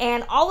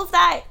 And all of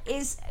that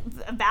is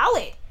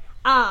valid.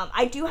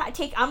 I do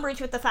take umbrage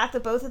with the fact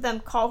that both of them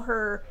call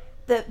her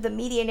the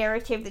media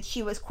narrative that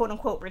she was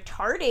quote-unquote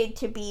retarded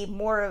to be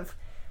more of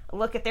a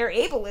look at their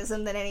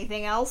ableism than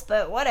anything else,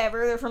 but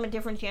whatever, they're from a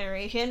different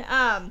generation.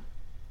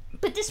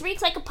 But this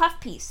reads like a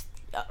puff piece,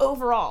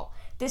 overall.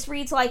 This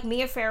reads like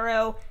Mia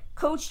Farrow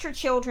coached her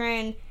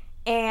children,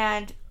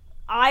 and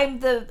I'm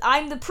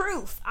the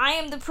proof. I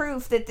am the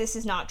proof that this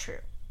is not true.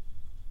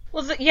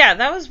 Well,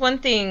 that was one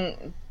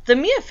thing. The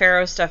Mia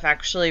Farrow stuff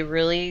actually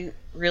really,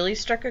 really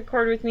struck a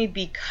chord with me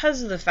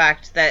because of the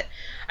fact that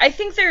I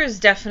think there is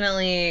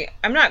definitely...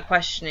 I'm not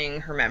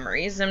questioning her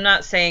memories. I'm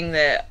not saying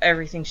that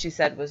everything she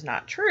said was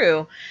not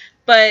true.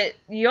 But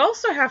you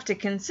also have to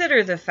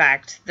consider the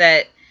fact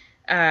that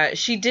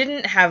she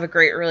didn't have a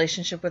great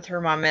relationship with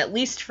her mom, at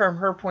least from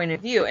her point of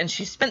view. And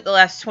she spent the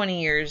last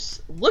 20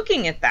 years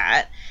looking at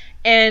that.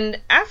 And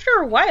after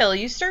a while,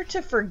 you start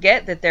to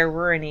forget that there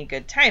were any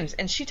good times.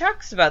 And she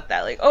talks about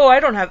that, like, oh,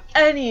 I don't have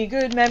any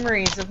good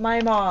memories of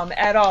my mom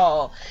at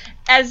all.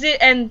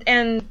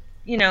 And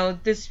you know,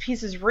 this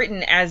piece is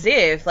written as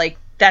if, like,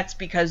 that's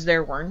because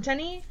there weren't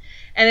any.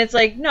 And it's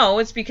like, no,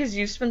 it's because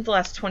you spent the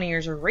last 20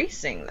 years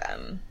erasing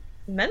them.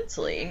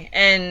 mentally.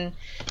 And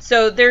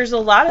so there's a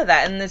lot of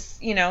that, and this,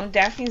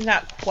 Daphne's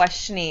not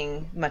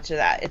questioning much of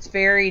that. It's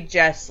very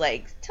just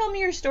like, tell me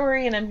your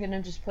story and I'm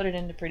gonna just put it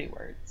into pretty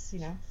words.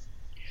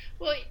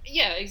 Well,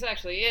 yeah,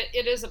 exactly.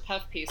 It is a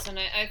puff piece, and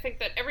I think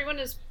that everyone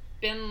has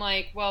been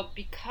like, well,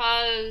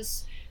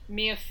 because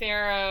Mia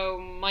Farrow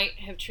might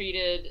have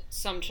treated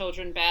some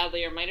children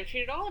badly or might have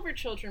treated all of her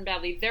children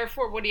badly,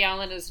 therefore Woody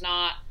Allen is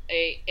not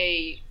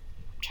a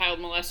child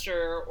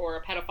molester or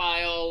a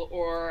pedophile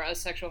or a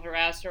sexual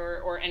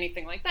harasser or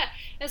anything like that.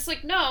 And it's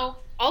like, no,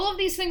 all of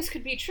these things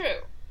could be true.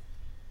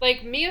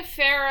 Like, Mia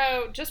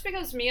Farrow, just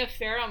because Mia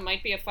Farrow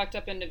might be a fucked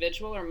up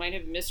individual or might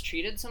have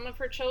mistreated some of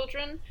her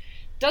children,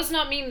 does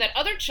not mean that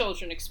other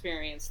children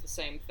experience the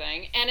same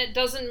thing, and it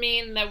doesn't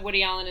mean that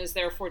Woody Allen is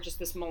therefore just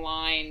this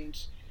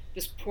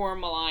poor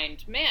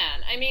maligned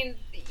man. I mean,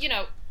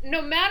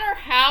 no matter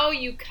how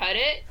you cut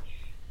it,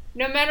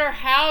 no matter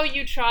how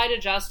you try to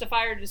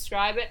justify or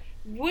describe it,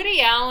 Woody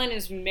Allen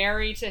is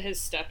married to his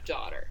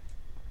stepdaughter.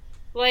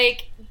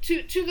 Like,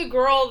 to the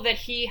girl that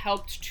he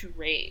helped to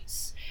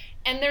raise.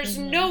 And there's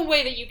no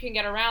way that you can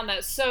get around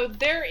that. So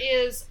there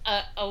is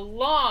a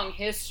long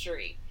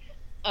history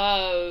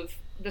of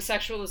the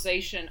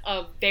sexualization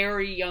of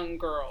very young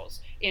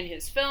girls in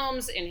his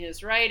films, in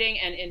his writing,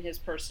 and in his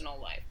personal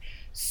life.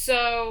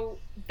 So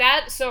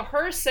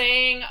her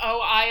saying, oh,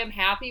 I am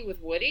happy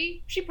with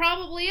Woody, she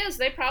probably is.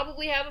 They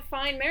probably have a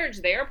fine marriage.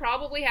 They are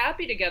probably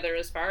happy together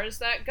as far as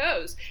that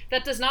goes.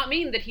 That does not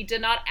mean that he did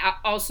not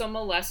also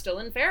molest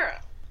Dylan Farrow.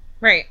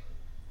 Right.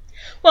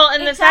 Well,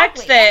 and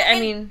exactly. The fact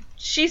that,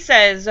 she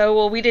says, oh,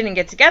 well, we didn't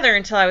get together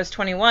until I was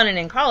 21 and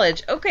in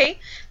college. Okay,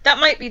 that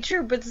might be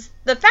true, but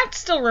the fact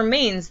still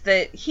remains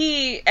that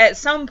he, at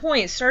some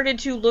point, started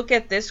to look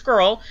at this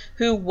girl,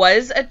 who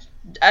was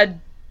a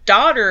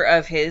daughter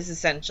of his,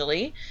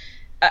 essentially,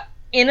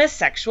 in a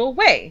sexual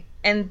way.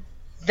 And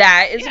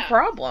that is a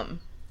problem.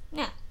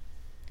 Yeah.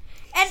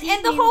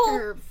 And the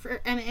whole...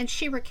 and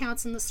she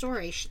recounts in the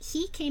story,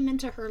 he came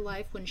into her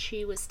life when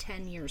she was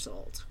 10 years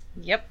old.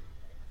 Yep.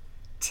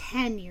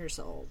 10 years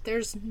old.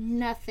 There's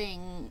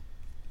nothing.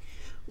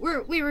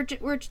 We're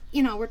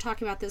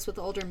talking about this with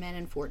older men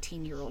and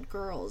 14-year-old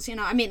girls.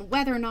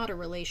 Whether or not a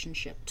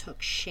relationship took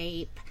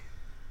shape,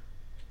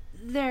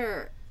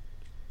 I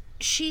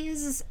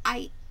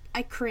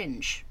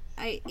cringe.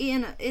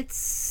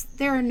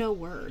 There are no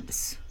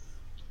words.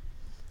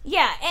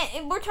 Yeah,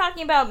 and we're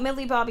talking about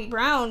Millie Bobby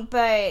Brown,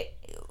 but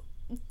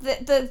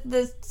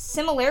the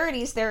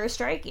similarities there are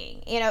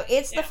striking.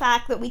 It's the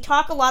fact that we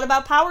talk a lot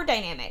about power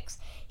dynamics.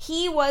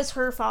 He was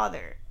her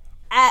father.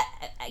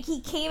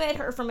 He came at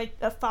her from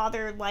a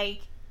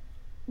father-like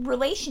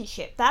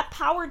relationship. That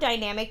power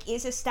dynamic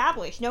is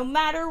established, no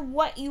matter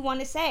what you want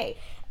to say.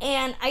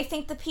 And I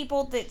think the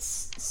people that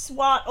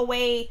swat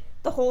away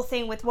the whole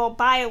thing with, well,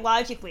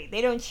 biologically, they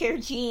don't share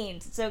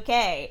genes, it's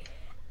okay.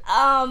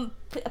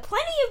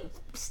 Plenty of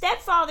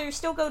stepfathers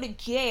still go to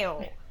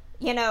jail.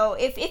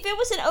 If it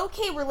was an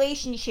okay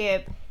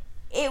relationship,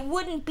 it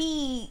wouldn't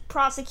be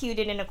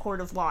prosecuted in a court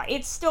of law.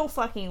 It's still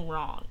fucking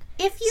wrong.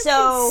 If you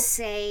can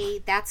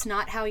say that's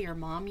not how your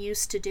mom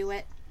used to do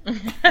it.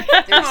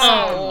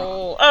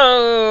 Oh,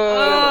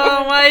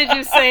 why did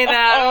you say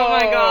that? Oh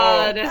my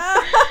god.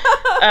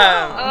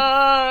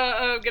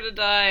 I'm gonna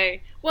die.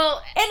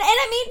 Well,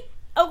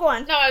 oh, go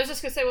on. No, I was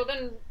just gonna say, well,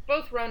 then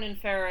both Ronan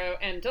Farrow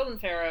and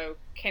Dylan Farrow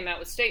came out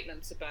with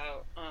statements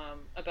about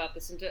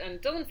this, and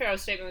Dylan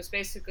Farrow's statement was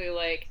basically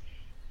like,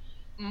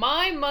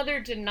 my mother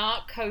did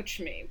not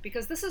coach me,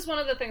 because this is one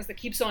of the things that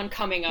keeps on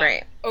coming up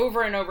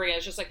over and over again.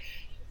 It's just like,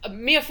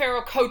 Mia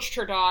Farrow coached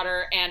her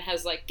daughter and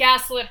has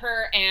gaslit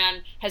her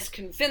and has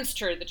convinced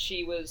her that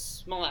she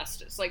was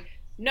molested. It's like,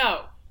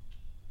 no.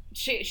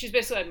 She's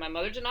basically like, my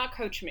mother did not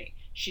coach me.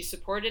 She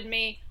supported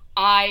me.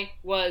 I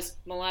was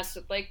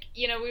molested.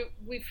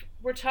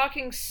 We're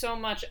talking so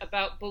much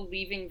about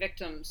believing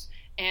victims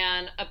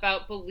and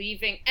about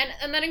believing,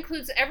 and that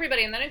includes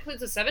everybody, and that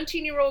includes a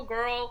 17-year-old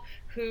girl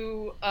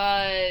who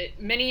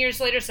many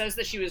years later says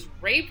that she was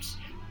raped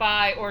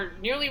or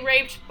nearly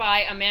raped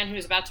by a man who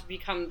is about to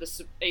become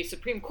a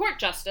Supreme Court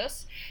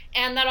justice,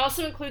 and that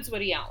also includes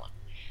Woody Allen.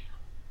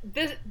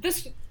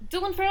 This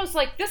Dylan Farrow's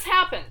like, this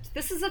happened.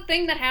 This is a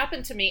thing that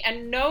happened to me,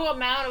 and no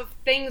amount of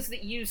things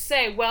that you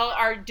say,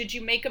 did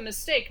you make a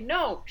mistake?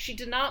 No, she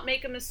did not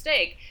make a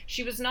mistake.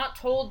 She was not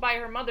told by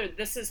her mother,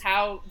 this is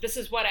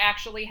what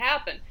actually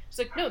happened. It's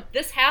like, no,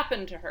 this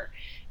happened to her.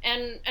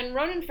 And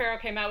Ronan Farrow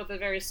came out with a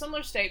very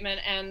similar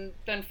statement, and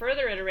then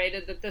further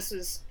iterated that this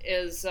is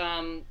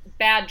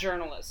bad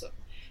journalism.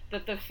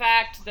 That the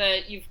fact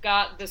that you've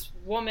got this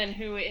woman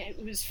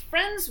who's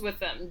friends with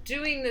them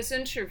doing this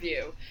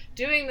interview,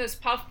 doing this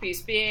puff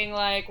piece, being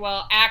like,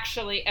 well,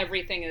 actually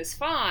everything is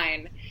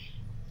fine,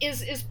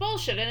 is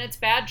bullshit, and it's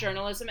bad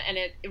journalism, and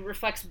it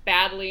reflects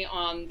badly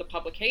on the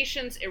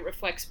publications, it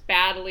reflects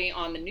badly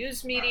on the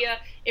news media,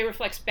 it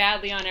reflects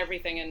badly on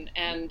everything,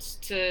 and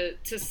to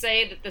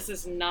say that this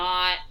is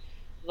not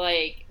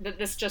that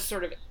this just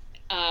sort of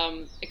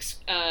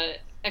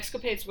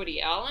exculpates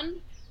Woody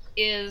Allen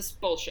is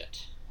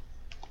bullshit.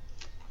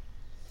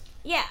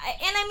 Yeah,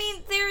 and I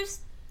mean,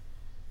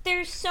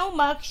 there's so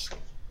much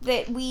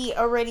that we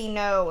already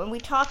know, and we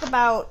talk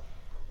about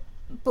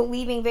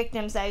believing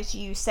victims, as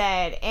you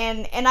said,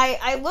 and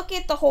I look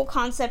at the whole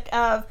concept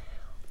of,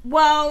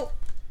 well,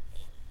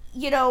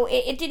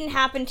 it didn't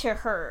happen to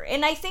her,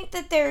 and I think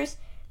that there's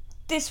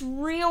this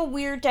real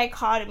weird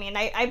dichotomy, and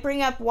I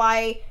bring up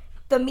why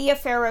the Mia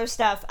Farrow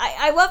stuff.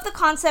 I love the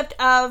concept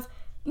of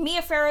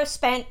Mia Farrow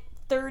spent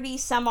 30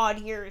 some odd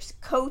years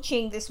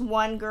coaching this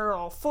one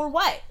girl for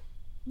what?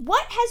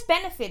 What has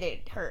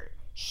benefited her?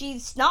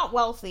 She's not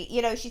wealthy,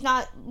 she's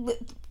not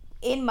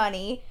in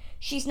money,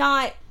 she's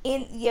not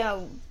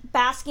in,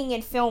 basking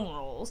in film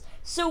roles.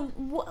 So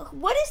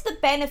what is the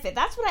benefit?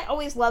 That's what I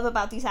always love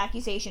about these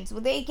accusations.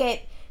 When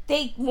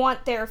they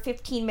want their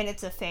 15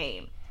 minutes of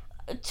fame.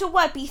 To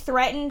what, be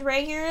threatened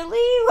regularly?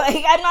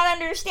 Like, I'm not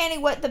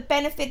understanding what the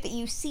benefit that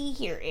you see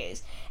here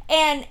is.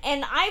 And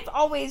I've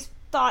always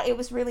thought it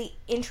was really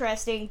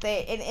interesting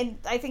that, and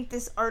I think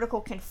this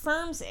article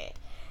confirms it,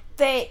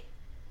 that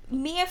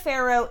Mia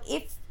Farrow,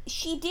 if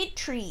she did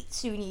treat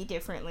Soon-Yi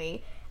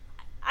differently,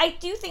 I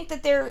do think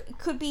that there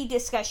could be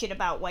discussion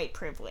about white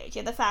privilege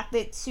and the fact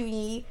that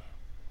Soon-Yi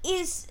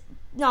is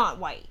not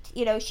white.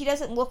 She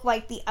doesn't look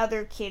like the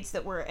other kids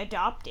that were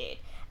adopted.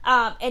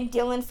 And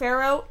Dylan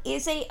Farrow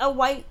is a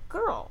white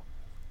girl.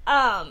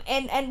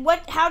 And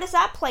how does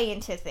that play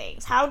into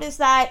things? How does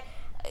that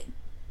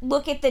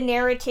look at the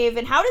narrative,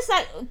 and how does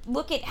that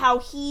look at how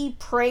he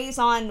preys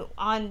on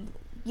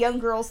young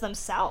girls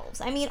themselves?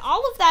 I mean,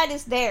 all of that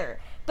is there,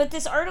 but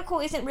this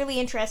article isn't really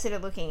interested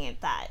in looking at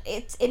that.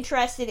 It's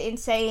interested in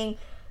saying,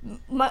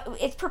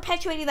 it's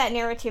perpetuating that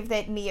narrative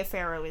that Mia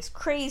Farrow is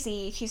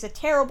crazy, she's a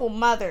terrible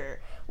mother,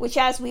 which,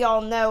 as we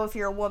all know, if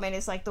you're a woman,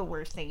 is like the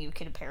worst thing you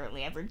can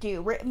apparently ever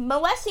do.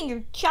 Molesting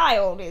your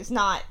child is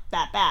not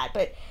that bad,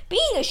 but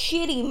being a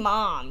shitty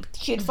mom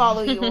should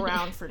follow you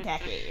around for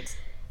decades.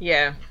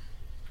 Yeah.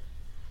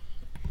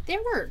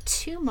 There were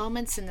two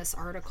moments in this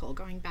article,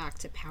 going back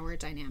to power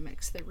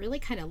dynamics, that really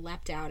kind of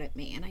leapt out at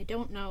me, and I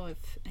don't know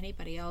if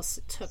anybody else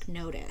took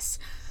notice.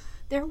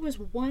 There was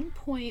one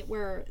point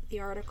where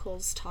the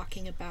article's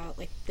talking about,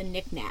 like, the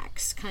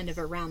knickknacks kind of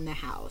around the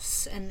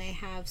house, and they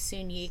have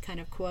Soon-Yi kind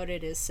of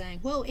quoted as saying,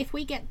 well, if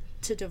we get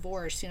to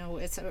divorce,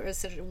 it's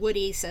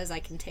Woody says I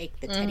can take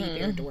the teddy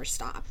bear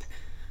doorstop.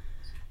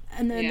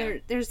 And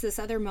then there's this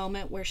other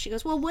moment where she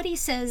goes, well, Woody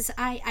says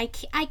I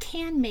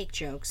can make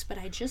jokes, but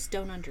I just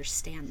don't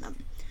understand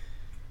them.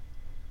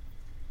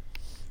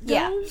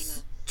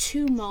 Those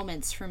two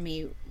moments for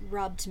me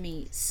rubbed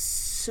me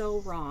so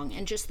wrong,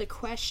 and just the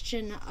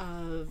question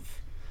of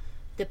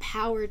the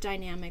power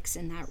dynamics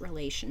in that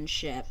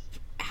relationship,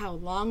 how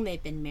long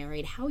they've been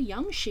married, how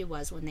young she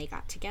was when they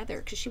got together,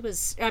 because she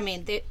was,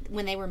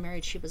 when they were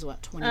married, she was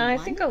what, 21? I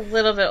think a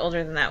little bit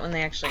older than that when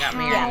they actually got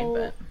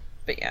married,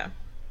 but yeah.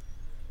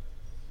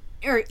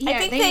 I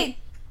think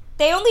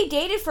they only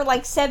dated for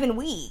like 7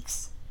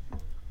 weeks.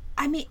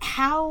 I mean,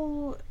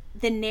 how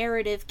the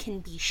narrative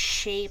can be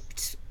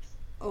shaped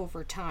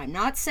over time.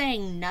 Not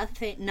saying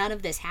none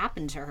of this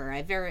happened to her.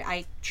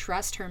 I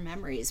trust her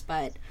memories,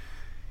 but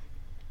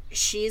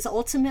she's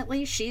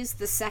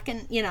the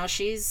second,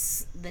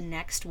 she's the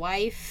next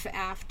wife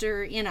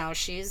after,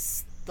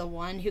 she's the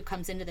one who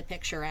comes into the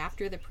picture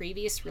after the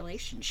previous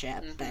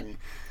relationship. And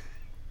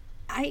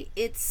I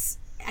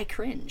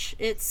cringe.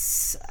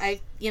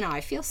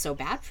 I feel so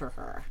bad for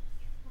her.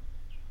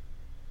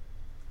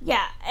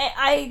 Yeah,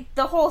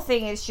 the whole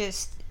thing is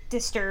just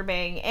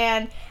disturbing,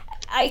 and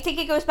I think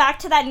it goes back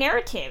to that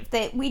narrative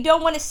that we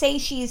don't want to say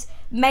she's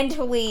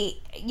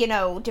mentally,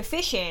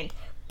 deficient,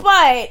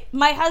 but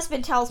my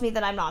husband tells me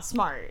that I'm not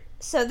smart.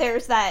 So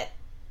there's that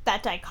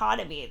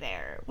dichotomy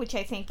there, which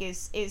I think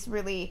is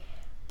really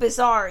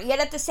bizarre. Yet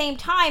at the same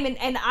time,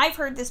 and I've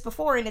heard this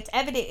before, and it's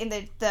evident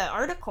in the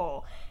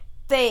article,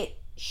 that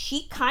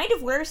she kind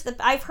of wears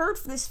I've heard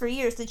this for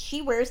years, that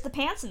she wears the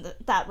pants in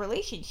that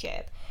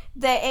relationship.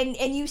 And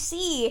you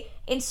see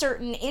in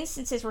certain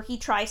instances where he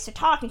tries to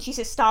talk and she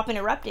says, stop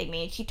interrupting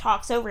me, and she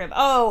talks over him.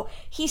 Oh,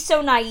 he's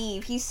so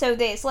naive, he's so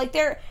this. Like,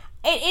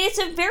 it's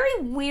a very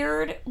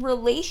weird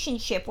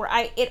relationship where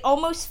it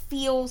almost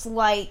feels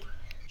like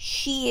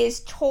she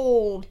is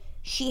told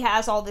she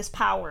has all this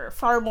power,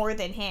 far more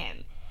than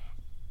him.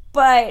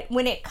 But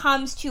when it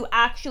comes to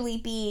actually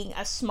being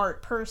a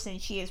smart person,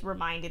 she is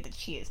reminded that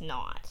she is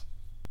not.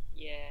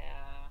 Yeah.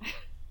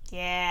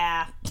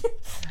 It's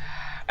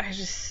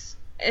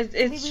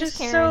just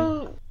Karen.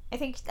 So... I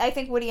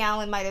think Woody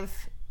Allen might have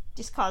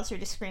just caused her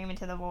to scream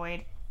into the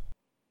void.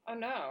 Oh,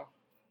 no.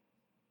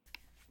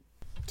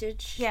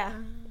 Did she? Yeah.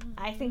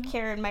 I think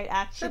Karen might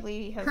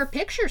actually have... Her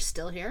picture's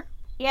still here.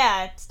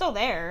 Yeah, it's still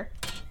there.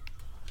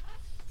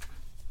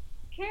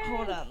 Karen.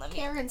 Hold on, let me...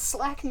 Karen,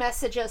 Slack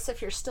message us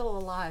if you're still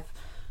alive.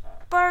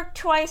 Bark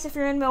twice if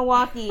you're in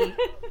Milwaukee.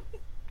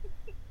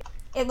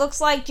 It looks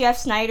like Jeff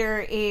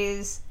Snyder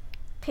is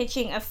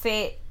pitching a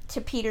fit to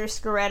Peter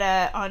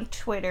Sciretta on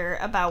Twitter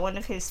about one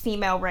of his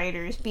female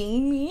writers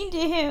being mean to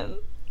him.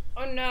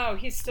 Oh no,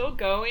 he's still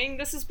going?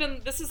 This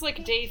is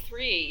like day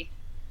 3.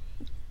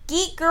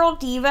 Geek Girl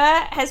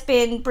Diva has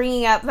been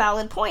bringing up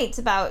valid points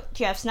about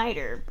Jeff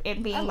Snyder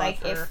and being like,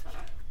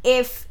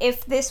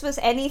 if this was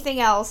anything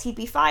else, he'd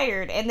be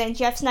fired. And then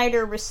Jeff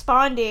Snyder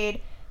responded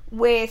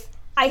with,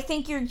 I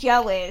think you're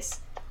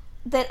jealous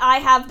that I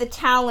have the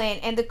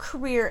talent and the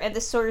career and the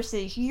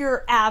sources.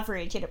 You're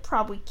average and it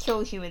probably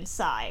kills you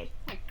inside.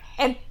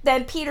 And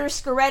then Peter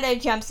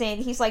Sciretta jumps in.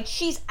 He's like,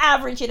 she's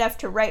average enough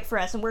to write for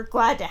us, and we're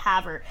glad to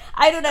have her.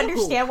 I don't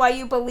understand why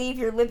you believe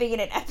you're living in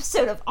an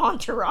episode of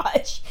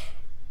Entourage.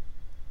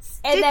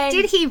 And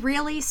did he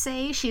really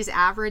say she's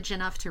average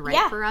enough to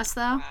write for us,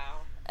 though? Wow.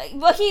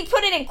 Well, he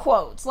put it in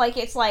quotes. Like,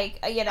 it's like,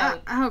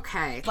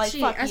 okay. Like,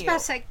 fuck I was you. about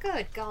to say,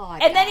 good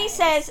God. And then he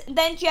says,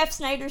 then Jeff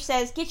Snyder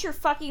says, get your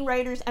fucking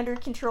writers under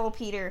control,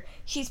 Peter.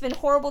 She's been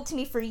horrible to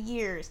me for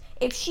years.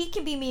 If she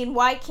can be mean,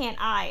 why can't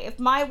I? If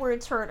my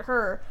words hurt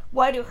her,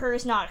 why do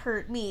hers not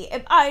hurt me?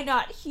 Am I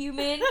not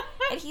human?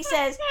 And he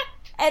says,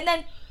 and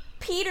then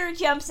Peter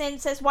jumps in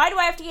and says, why do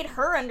I have to get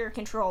her under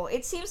control?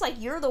 It seems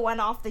like you're the one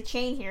off the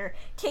chain here.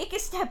 Take a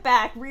step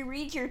back,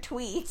 reread your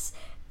tweets.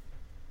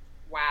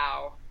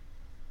 Wow.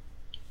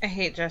 I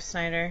hate Jeff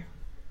Snyder.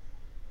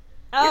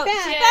 Oh,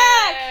 she's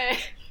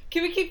back!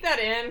 Can we keep that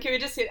in? Can we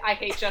just say, I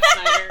hate Jeff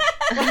Snyder?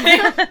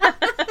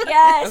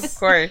 Yes. Of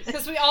course.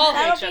 Because we all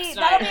hate Jeff Snyder.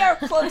 That'll be our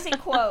closing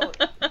quote.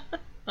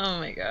 Oh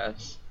my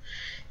gosh.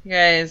 You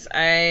guys,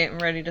 I am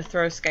ready to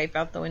throw Skype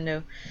out the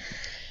window.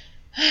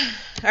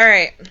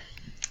 Alright.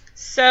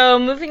 So,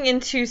 moving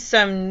into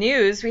some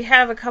news, we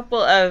have a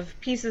couple of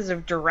pieces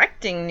of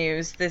directing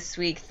news this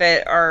week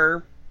that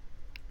are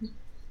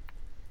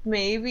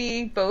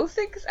maybe both,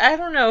 I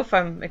don't know if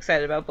I'm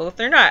excited about both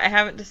or not. I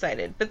haven't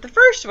decided. But the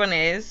first one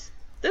is,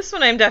 this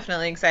one I'm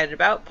definitely excited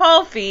about.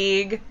 Paul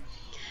Feig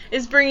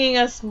is bringing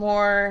us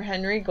more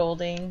Henry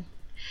Golding.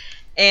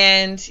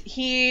 And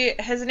he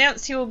has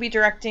announced he will be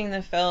directing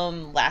the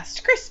film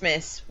Last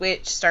Christmas,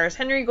 which stars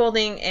Henry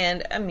Golding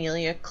and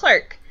Emilia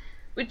Clarke,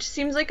 which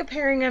seems like a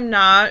pairing I'm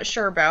not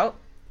sure about,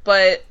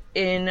 but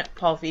in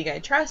Paul Feig I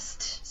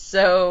trust.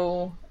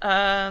 So,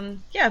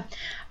 yeah.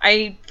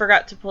 I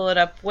forgot to pull it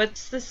up.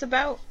 What's this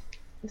about?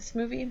 This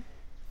movie?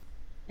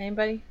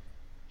 Anybody?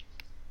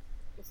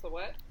 What's the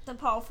what? The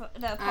Paul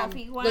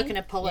Feig one? Looking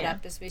to pull it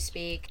up as we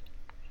speak.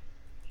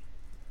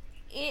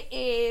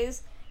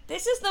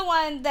 This is the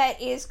one that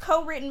is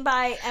co-written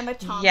by Emma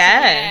Thompson.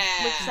 Yes.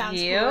 Which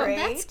sounds great.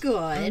 That's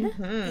good.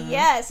 Mm-hmm.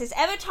 Yes, it's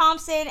Emma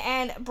Thompson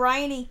and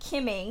Brian E.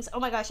 Kimmings. Oh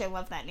my gosh, I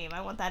love that name.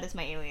 I want that as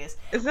my alias.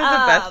 Isn't that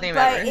the best name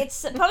ever? But it's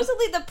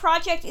supposedly the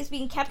project is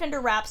being kept under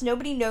wraps.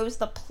 Nobody knows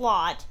the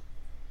plot.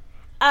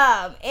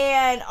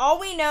 And all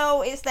we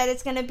know is that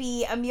it's going to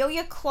be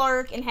Emilia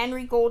Clarke and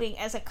Henry Golding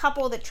as a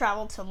couple that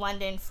travel to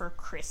London for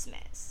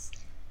Christmas.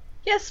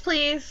 Yes,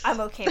 please. I'm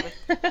okay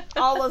with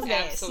all of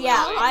this. Absolutely,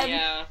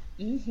 yeah.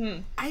 Mm-hmm.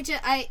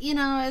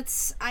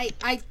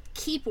 I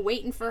keep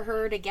waiting for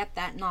her to get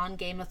that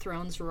non-Game of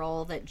Thrones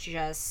role that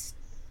just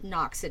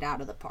knocks it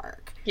out of the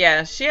park.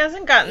 Yeah, she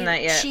hasn't gotten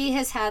that yet. She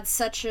has had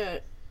such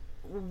a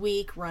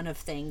weak run of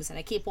things, and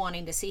I keep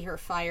wanting to see her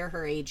fire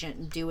her agent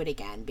and do it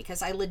again,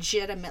 because I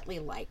legitimately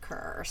like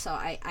her. So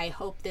I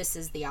hope this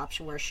is the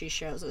option where she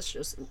shows us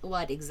just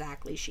what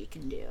exactly she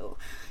can do.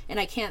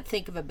 And I can't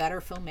think of a better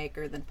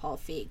filmmaker than Paul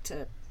Feig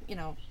to,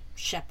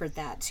 shepherd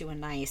that to a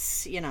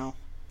nice,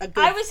 a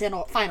good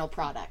final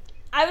product.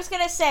 I was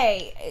going to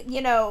say,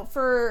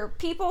 for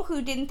people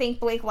who didn't think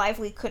Blake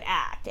Lively could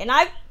act, and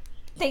I've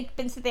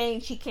been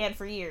saying she can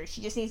for years,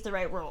 she just needs the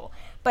right role.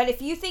 But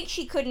if you think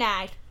she couldn't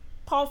act,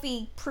 Paul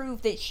Feig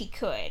proved that she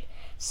could.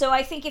 So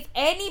I think if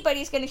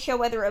anybody's going to show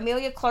whether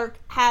Emilia Clarke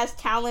has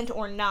talent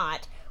or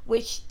not,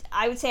 which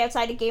I would say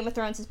outside of Game of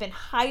Thrones has been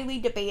highly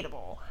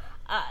debatable,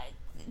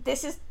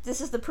 this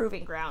is the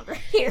proving ground right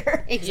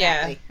here.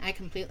 Exactly. Yeah. I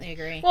completely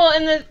agree. Well,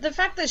 and the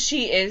fact that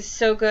she is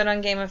so good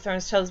on Game of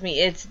Thrones tells me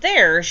it's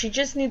there. She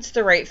just needs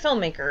the right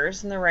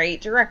filmmakers and the right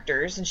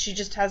directors, and she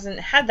just hasn't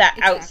had that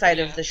outside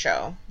of the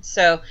show.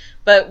 So,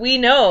 but we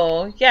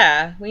know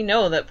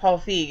that Paul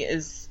Feig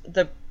is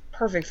the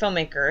perfect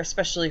filmmaker,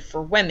 especially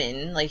for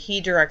women. Like, he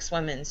directs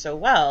women so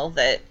well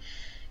that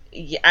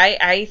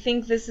I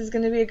think this is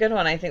going to be a good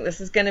one. I think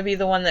this is going to be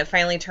the one that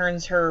finally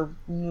turns her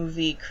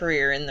movie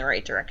career in the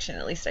right direction.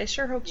 At least I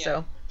sure hope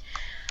so.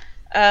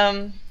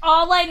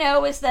 All I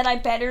know is that I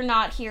better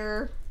not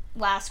hear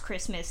Last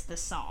Christmas, the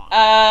song.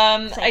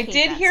 I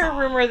did hear a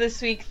rumor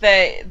this week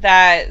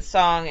that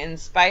song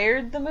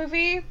inspired the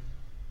movie.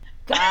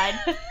 God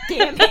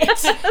damn it.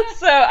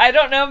 So I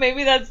don't know,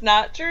 maybe that's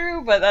not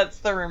true, but that's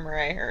the rumor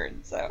I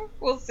heard, so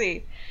we'll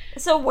see.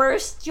 It's the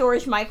worst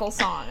George Michael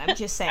song, I'm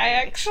just saying. I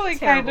actually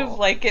kind of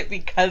like it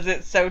because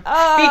it's so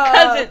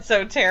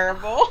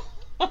terrible.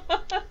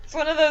 It's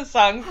one of those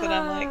songs that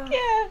I'm like,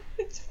 yeah,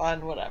 it's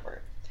fun,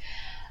 whatever.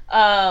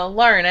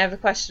 Lauren, I have a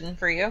question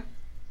for you.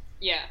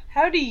 Yeah.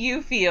 How do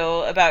you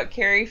feel about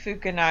Cary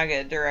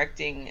Fukunaga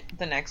directing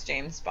the next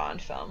James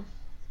Bond film?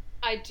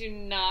 I do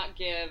not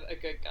give a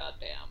good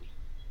goddamn.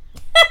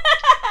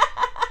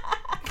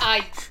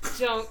 I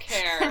don't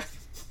care.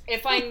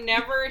 If I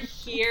never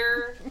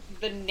hear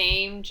the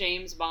name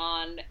James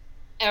Bond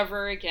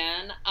ever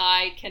again,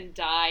 I can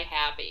die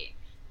happy.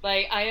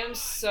 Like, I am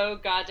so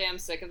goddamn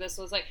sick of this.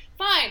 I was like,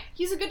 fine,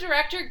 he's a good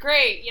director,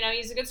 great. You know,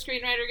 he's a good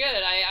screenwriter,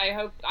 good.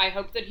 I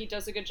hope that he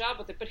does a good job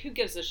with it, but who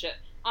gives a shit?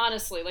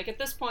 Honestly, like, at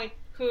this point,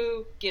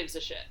 who gives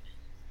a shit?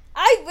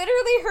 I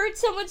literally heard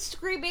someone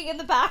screaming in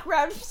the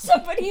background of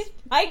somebody's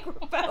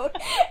microphone,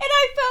 and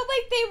I felt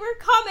like they were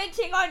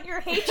commenting on your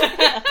hatred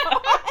of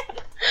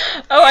Bond.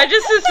 Oh, I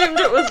just assumed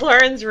it was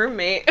Lauren's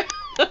roommate.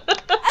 That's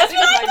what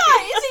I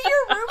thought. Is it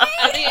your roommate?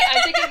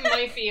 I think it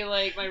might be,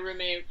 like, my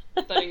roommate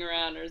thudding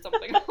around or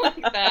something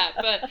like that.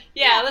 But,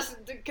 yeah, let's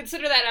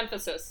consider that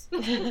emphasis.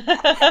 Oh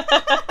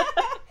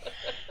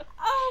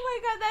my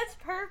god, that's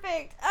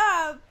perfect.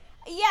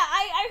 Yeah,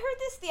 I heard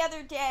this the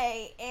other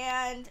day,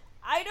 and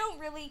I don't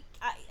really,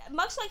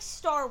 much like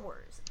Star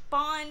Wars,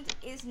 Bond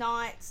is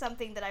not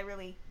something that I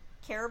really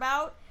care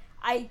about.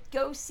 I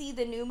go see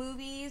the new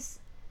movies,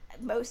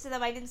 most of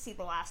them. I didn't see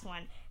the last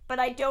one, but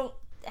I don't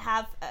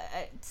have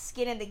a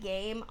skin in the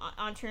game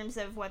on terms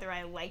of whether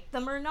I like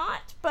them or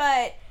not.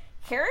 But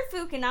Cary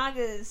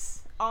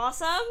Fukunaga's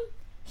awesome.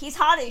 He's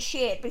hot as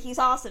shit, but he's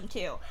awesome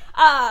too.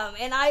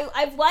 And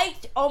I've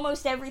liked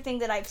almost everything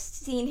that I've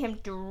seen him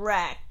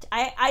direct.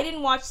 I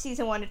didn't watch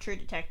season 1 of True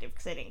Detective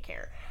because I didn't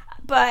care.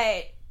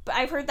 But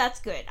I've heard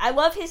that's good. I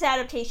love his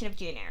adaptation of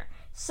Jane Eyre.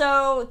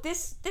 So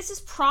this is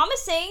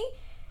promising.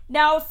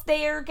 Now, if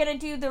they are going to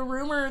do the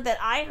rumor that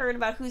I heard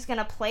about who's going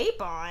to play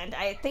Bond,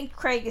 I think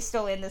Craig is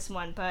still in this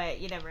one, but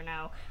you never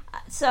know.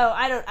 So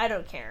I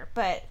don't care.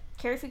 But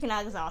Cary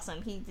Fukunaga is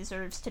awesome. He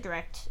deserves to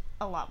direct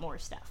a lot more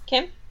stuff.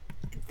 Kim?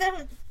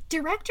 The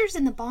directors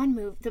in the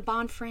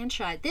Bond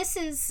franchise, this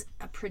is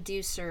a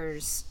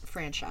producer's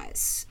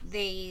franchise.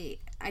 I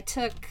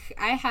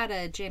had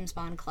a James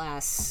Bond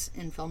class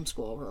in film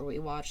school where we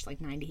watched like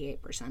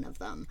 98% of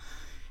them.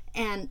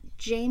 And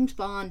James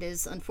Bond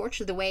is,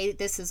 unfortunately, the way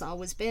this has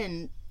always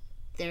been,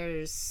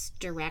 the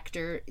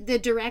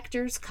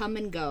directors come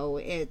and go.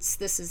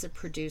 This is a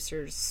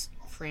producer's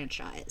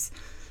franchise.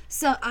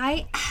 So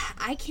I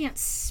can't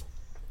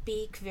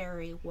speak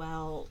very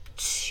well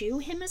to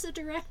him as a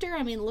director.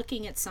 I mean,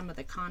 looking at some of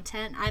the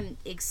content, I'm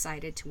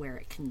excited to where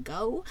it can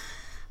go.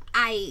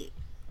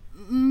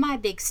 My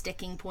big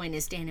sticking point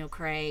is Daniel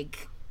Craig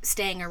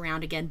staying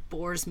around again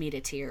bores me to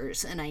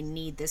tears, and I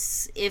need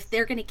this. If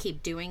they're going to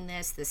keep doing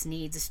this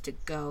needs to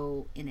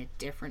go in a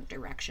different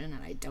direction,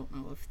 and I don't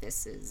know if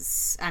this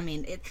is, I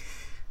mean,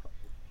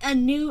 a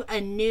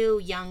new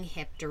young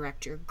hip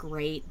director,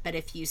 great, but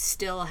if you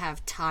still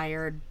have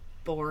tired,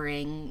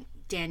 boring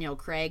Daniel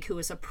Craig, who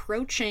is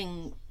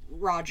approaching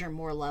Roger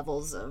Moore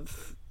levels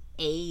of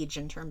age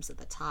in terms of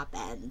the top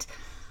end,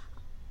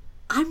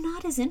 I'm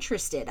not as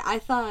interested.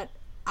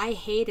 I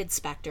hated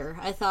Spectre.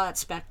 I thought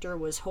Spectre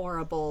was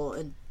horrible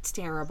and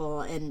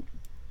terrible, and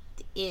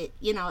it,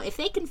 you know, if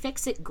they can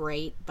fix it,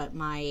 great, but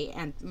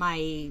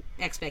my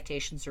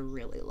expectations are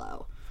really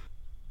low.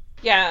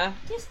 Yeah.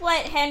 Just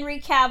let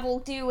Henry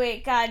Cavill do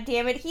it, god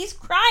damn it. He's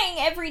crying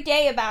every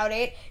day about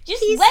it.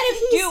 Just let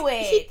him do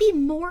it. He'd be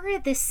more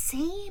of the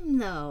same,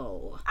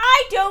 though.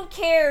 I don't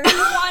care. He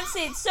wants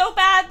it so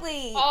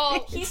badly.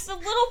 He's the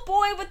little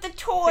boy with the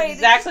toy. That's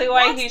exactly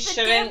why he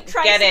shouldn't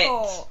get it.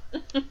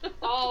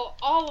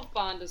 all of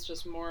Bond is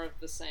just more of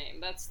the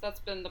same. That's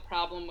been the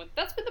problem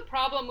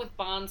with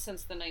Bond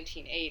since the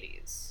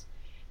 1980s.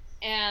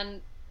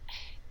 And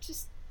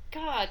just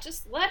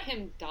let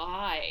him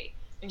die.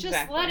 Exactly.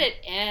 Just let it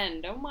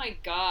end. Oh my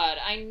god.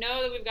 I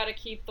know that we've got to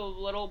keep the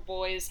little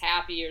boys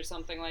happy or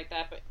something like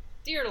that, but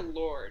dear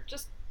Lord,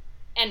 just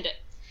end it.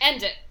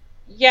 End it.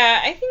 Yeah,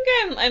 I think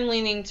I'm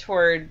leaning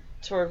toward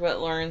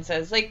what Lauren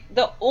says. Like,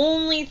 the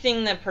only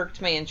thing that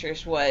perked my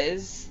interest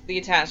was the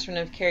attachment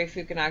of Cary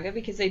Fukunaga,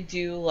 because I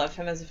do love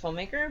him as a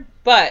filmmaker,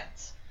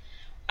 but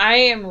I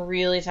am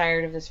really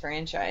tired of this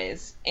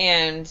franchise,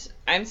 and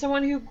I'm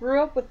someone who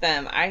grew up with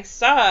them. I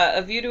saw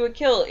A View to a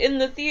Kill in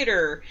the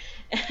theater,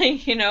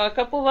 you know, a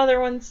couple of other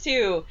ones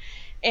too.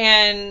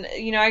 And,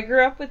 you know, I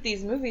grew up with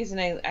these movies,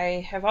 and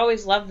I have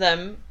always loved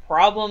them,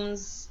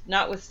 problems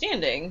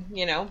notwithstanding,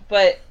 you know,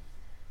 but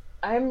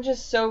I'm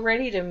just so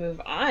ready to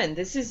move on.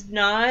 This is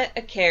not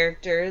a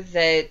character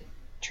that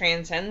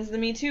transcends the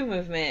Me Too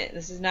movement.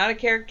 This is not a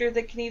character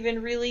that can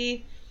even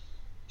really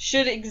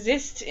should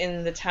exist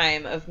in the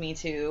time of Me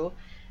Too,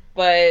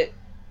 but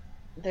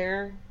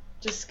they're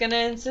just gonna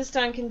insist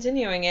on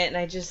continuing it, and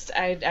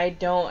I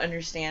don't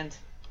understand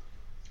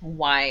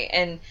why.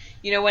 And,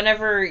 you know,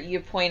 whenever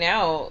you point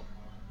out,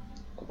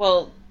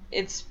 well,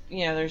 it's,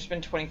 you know, there's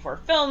been 24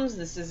 films,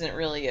 this isn't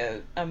really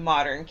a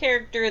modern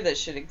character that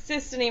should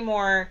exist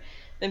anymore,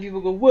 then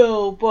people go,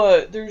 well,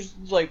 but there's,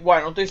 like, why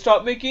don't they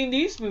stop making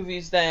these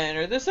movies then,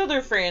 or this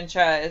other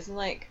franchise? And,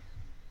 like,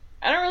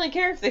 I don't really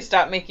care if they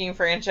stop making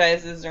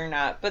franchises or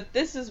not, but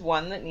this is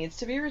one that needs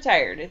to be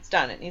retired. It's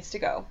done. It needs to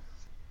go.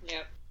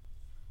 Yep.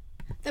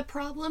 The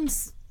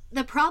problems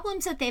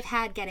that they've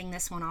had getting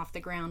this one off the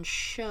ground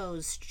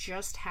shows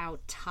just how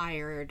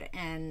tired,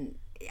 and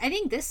I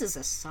think this is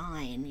a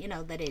sign, you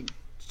know, that it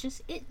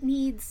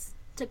needs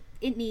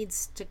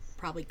needs to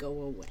probably go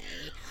away.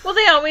 Well,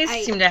 they always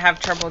seem to have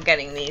trouble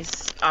getting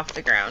these off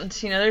the ground.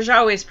 There's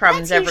always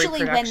problems every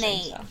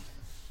production.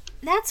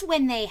 That's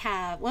when they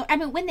have,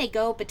 when they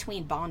go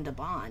between Bond to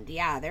Bond,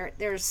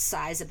 there's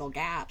sizable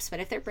gaps.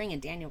 But if they're bringing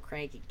Daniel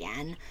Craig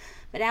again,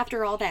 but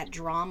after all that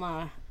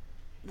drama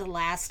the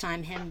last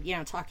time, him,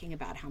 talking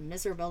about how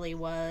miserable he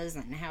was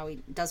and how he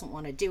doesn't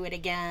want to do it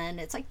again,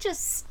 it's like,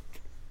 just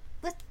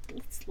let's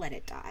let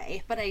it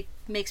die. But it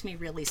makes me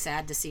really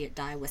sad to see it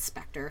die with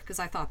Spectre, because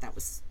I thought that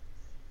was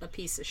a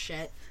piece of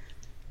shit.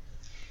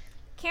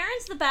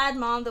 Karen's the bad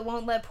mom that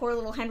won't let poor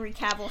little Henry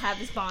Cavill have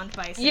his Bond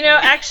bicycle.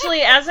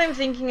 Actually, as I'm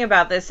thinking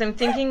about this, I'm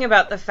thinking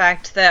about the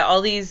fact that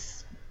all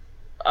these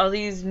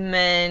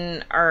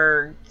men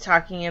are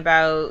talking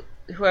about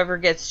whoever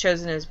gets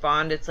chosen as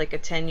Bond, it's like a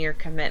 10-year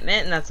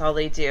commitment, and that's all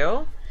they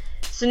do.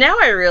 So now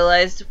I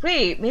realized,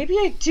 wait, maybe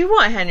I do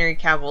want Henry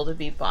Cavill to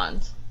be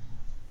Bond.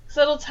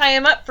 So it'll tie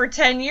him up for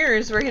 10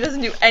 years where he doesn't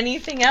do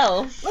anything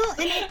else. Well,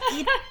 and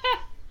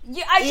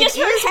I just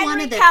heard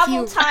Henry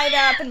Cavill tied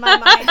up in my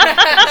mind.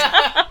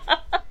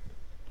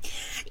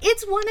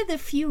 It's one of the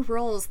few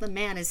roles the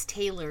man is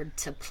tailored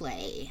to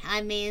play.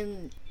 I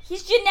mean,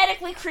 he's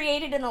genetically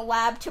created in a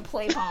lab to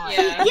play Bond.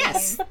 Yeah.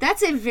 Yes,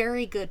 that's a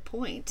very good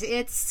point.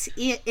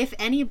 If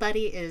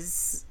anybody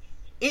is,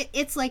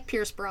 it's like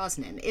Pierce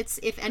Brosnan.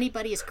 If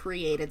anybody is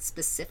created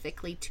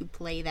specifically to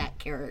play that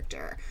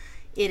character,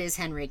 it is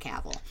Henry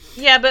Cavill.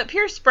 Yeah, but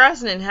Pierce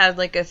Brosnan had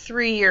like a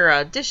 3-year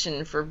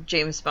audition for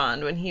James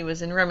Bond when he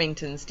was in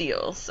Remington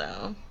Steele,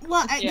 so...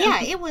 Well,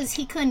 it was,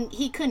 he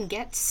couldn't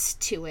get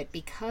to it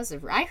because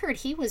of... I heard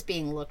he was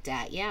being looked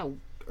at,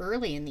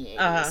 early in the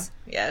 80s.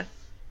 Yeah.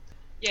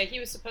 Yeah, he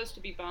was supposed to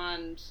be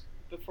Bond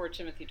before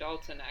Timothy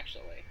Dalton,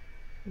 actually.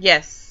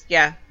 Yes,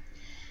 yeah.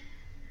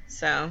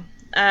 So,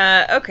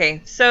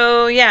 okay.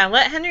 So,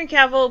 let Henry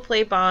Cavill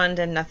play Bond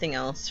and nothing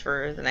else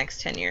for the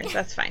next 10 years.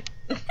 That's fine.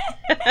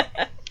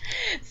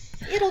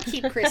 It'll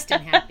keep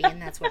Kristen happy, and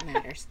that's what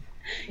matters.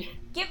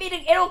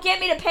 It'll get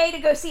me to pay to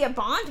go see a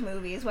Bond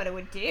movie is what it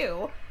would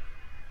do.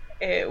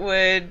 It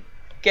would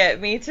get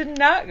me to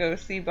not go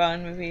see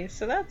Bond movies,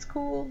 so that's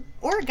cool.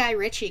 Or Guy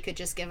Ritchie could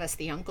just give us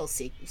the Uncle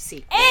sequel.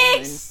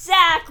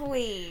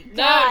 Exactly!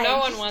 No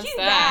one wants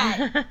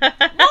that.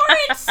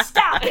 Lawrence,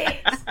 stop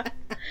it!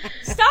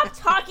 Stop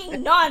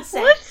talking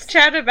nonsense! Let's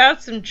chat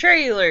about some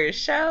trailers,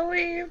 shall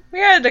we? We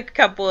had a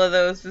couple of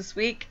those this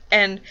week,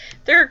 and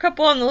there are a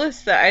couple on the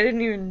list that I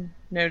didn't even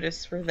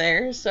notice were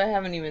there, so I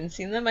haven't even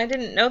seen them. I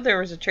didn't know there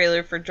was a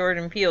trailer for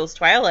Jordan Peele's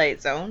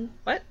Twilight Zone.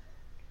 What?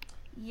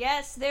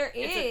 Yes, there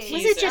is.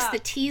 Was it just the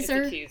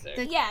teaser? It's a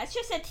teaser. Yeah, it's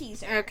just a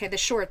teaser. Okay, the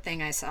short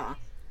thing I saw.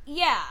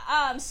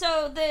 Yeah,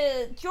 so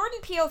the Jordan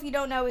Peele, if you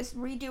don't know, is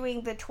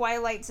redoing the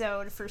Twilight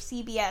Zone for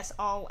CBS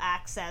All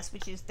Access,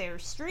 which is their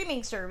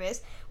streaming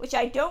service, which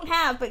I don't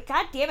have, but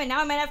god damn it, now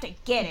I might have to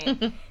get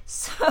it.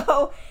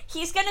 So,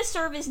 he's going to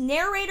serve as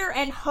narrator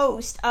and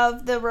host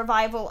of the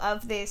revival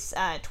of this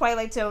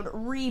Twilight Zone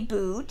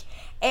reboot,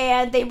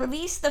 and they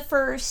released the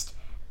first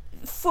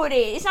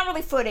footage. It's not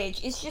really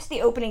footage, it's just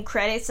the opening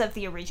credits of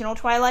the original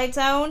Twilight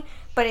Zone,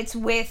 but it's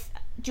with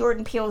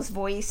Jordan Peele's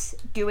voice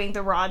doing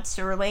the Rod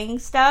Serling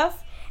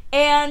stuff,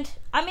 and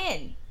I'm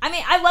in. I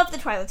mean, I love the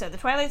Twilight Zone. The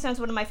Twilight Zone is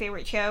one of my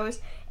favorite shows,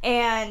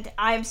 and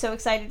I'm so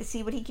excited to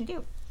see what he can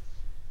do.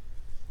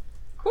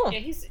 Cool. Yeah,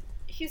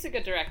 he's a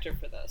good director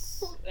for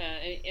this,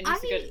 and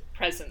he's a good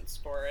presence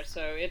for it,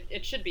 so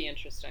it should be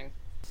interesting.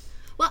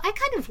 Well, I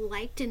kind of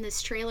liked in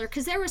this trailer,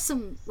 because there was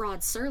some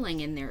Rod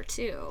Serling in there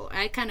too.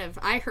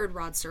 I heard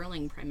Rod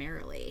Serling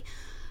primarily.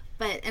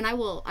 But, and I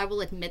will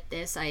admit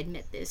this, I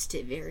admit this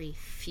to very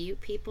few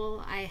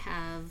people. I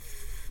have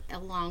a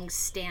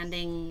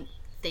long-standing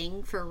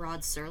thing for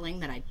Rod Serling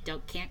that I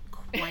can't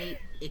quite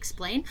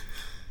explain.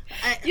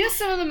 You have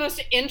some of the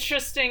most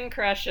interesting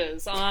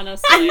crushes,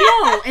 honestly. I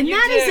know, and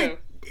that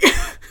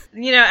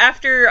is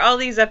after all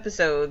these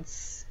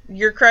episodes,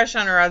 your crush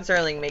on Rod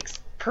Serling makes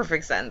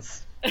perfect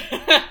sense.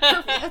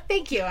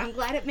 Thank you. I'm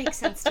glad it makes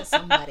sense to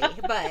somebody,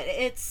 but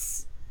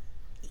it's...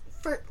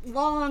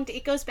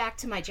 it goes back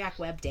to my Jack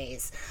Webb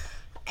days,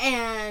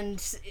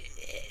 and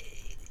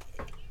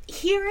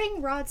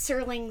hearing Rod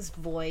Serling's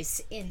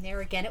voice in there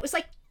again, it was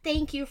like,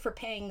 thank you for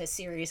paying the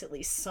series at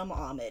least some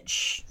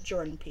homage,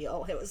 Jordan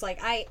Peele. It was like,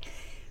 I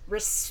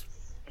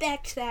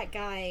respect that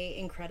guy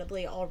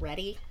incredibly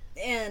already,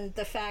 and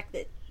the fact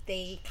that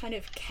they kind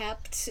of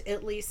kept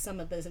at least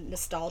some of the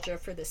nostalgia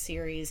for the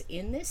series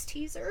in this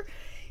teaser,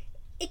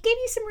 it gave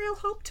me some real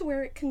hope to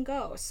where it can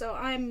go, so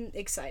I'm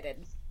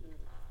excited.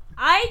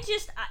 I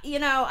just,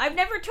 I've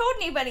never told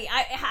anybody,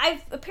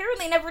 I've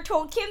apparently never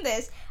told Kim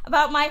this,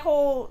 about my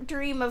whole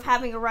dream of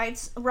having a Rod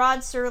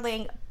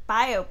Serling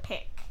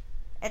biopic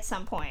at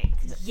some point.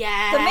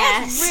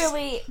 Yes!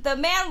 The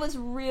man was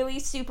really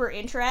super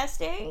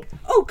interesting.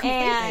 Oh,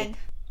 completely. And,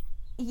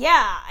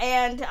 yeah,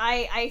 and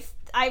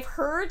I've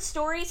heard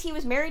stories, he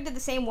was married to the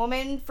same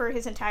woman for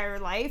his entire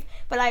life,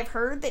 but I've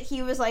heard that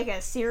he was like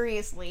a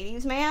serious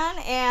ladies' man,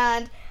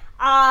 and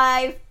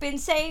I've been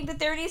saying that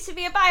there needs to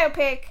be a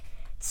biopic.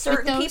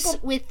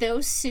 With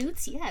those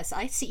suits, yes,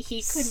 I see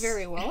he could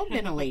very well have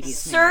been a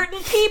ladies' man.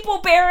 Certain people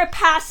bear a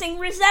passing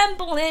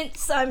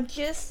resemblance. I'm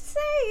just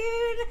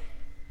saying.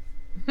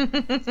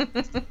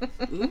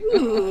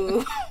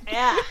 Ooh.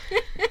 Yeah.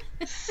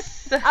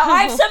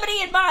 I have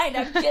somebody in mind.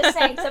 I'm just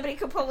saying somebody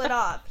could pull it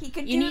off. He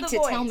could do the voice. You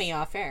need to tell me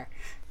off air.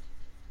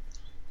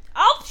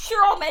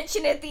 I'll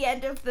mention it at the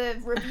end of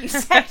the review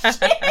section.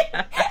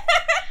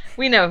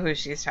 We know who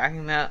she's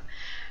talking about.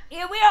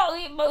 Yeah,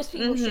 most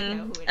people should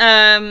know who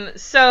it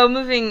is. So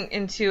moving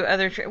into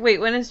other... Wait,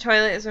 when is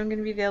Twilight Zone going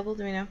to be available?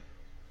 Do we know?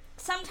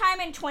 Sometime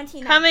in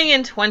 2019. Coming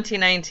in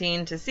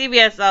 2019 to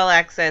CBS All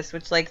Access,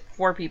 which,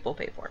 4 people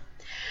pay for.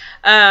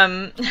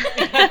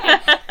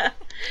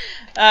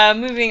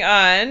 Moving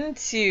on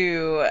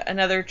to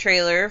another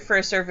trailer for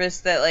a service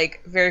that,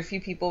 very few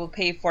people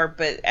pay for,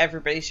 but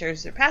everybody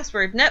shares their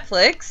password.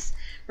 Netflix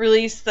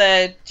released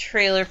the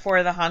trailer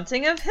for The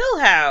Haunting of Hill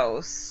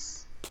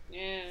House.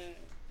 Yeah.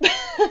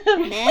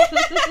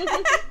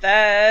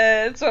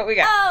 That's what we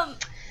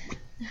got.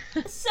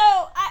 So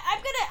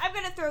I'm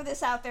gonna throw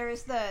this out there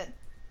as the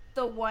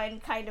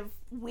one kind of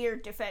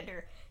weird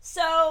defender.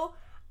 So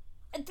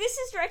this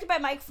is directed by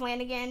Mike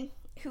Flanagan,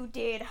 who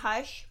did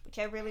Hush, which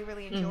I really,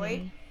 really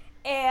enjoyed.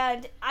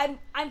 And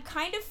I'm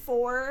kind of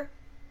for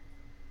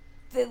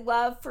the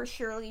love for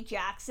Shirley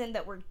Jackson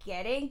that we're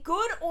getting,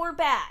 good or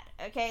bad.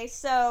 Okay,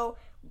 so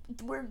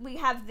we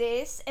have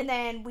this, and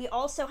then we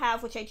also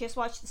have, which I just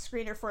watched the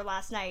screener for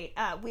last night,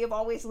 We Have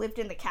Always Lived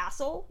in the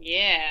Castle.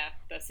 Yeah,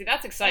 that's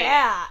exciting.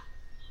 Yeah.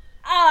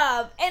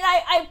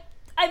 And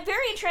I'm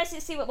very interested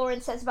to see what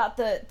Lauren says about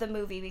the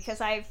movie, because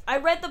I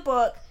read the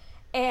book,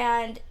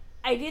 and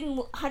I didn't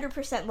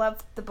 100%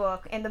 love the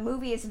book, and the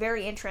movie is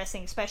very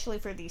interesting, especially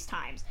for these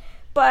times.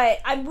 But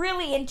I'm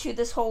really into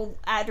this whole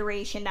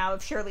adoration now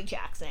of Shirley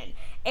Jackson.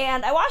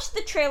 And I watched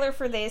the trailer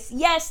for this.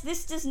 Yes,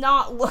 this does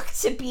not look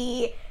to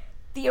be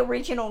the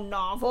original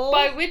novel.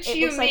 By which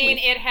you mean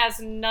it has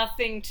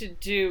nothing to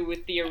do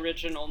with the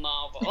original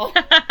novel.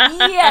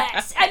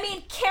 Yes. I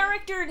mean,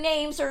 character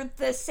names are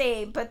the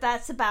same, but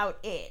that's about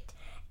it.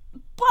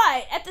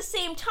 But at the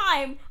same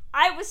time,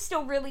 I was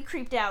still really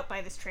creeped out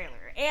by this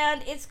trailer.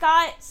 And it's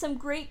got some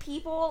great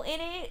people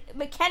in it.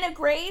 McKenna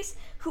Grace,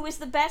 who is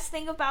the best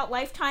thing about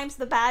Lifetime's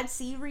The Bad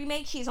Seed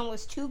remake. She's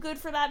almost too good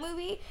for that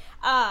movie.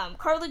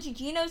 Carla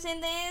Gugino's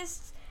in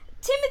this.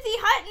 Timothy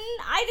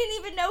Hutton, I didn't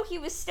even know he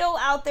was still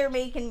out there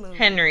making movies.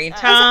 Henry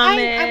Thomas.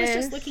 I was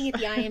just looking at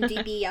the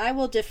IMDb. I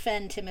will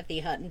defend Timothy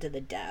Hutton to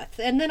the death.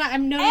 And then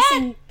I'm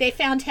noticing they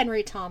found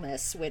Henry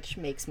Thomas, which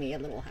makes me a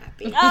little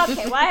happy.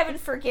 Okay, well, I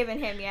haven't forgiven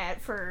him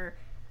yet for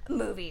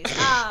movies.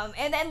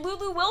 And then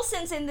Lulu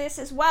Wilson's in this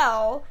as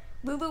well.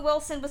 Lulu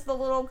Wilson was the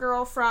little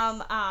girl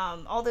from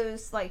all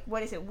those,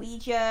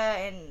 Ouija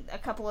and a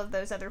couple of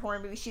those other horror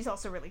movies. She's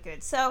also really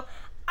good. So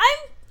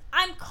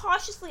I'm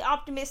cautiously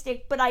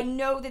optimistic, but I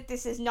know that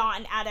this is not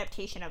an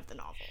adaptation of the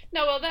novel.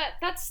 No, well,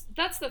 that's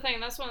the thing.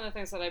 That's one of the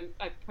things that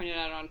I pointed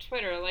out on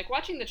Twitter.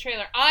 Watching the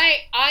trailer,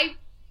 I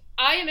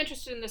am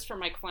interested in this for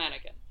Mike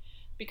Flanagan,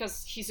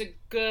 because he's a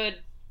good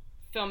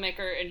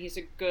filmmaker and he's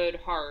a good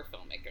horror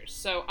filmmaker.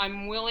 So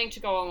I'm willing to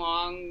go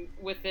along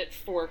with it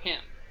for him.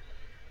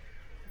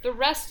 The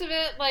rest of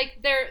it,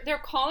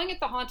 they're calling it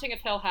The Haunting of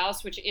Hill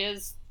House, which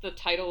is the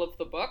title of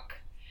the book,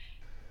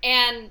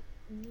 and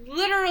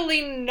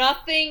literally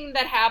nothing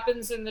that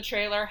happens in the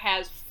trailer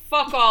has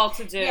fuck all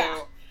to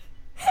do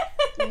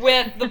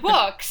with the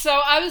book. So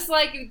I was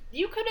like,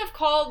 you could have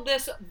called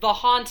this The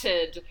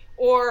Haunted,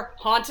 or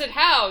Haunted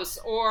House,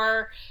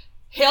 or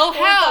Hill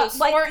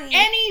House, or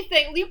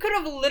anything. You could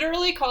have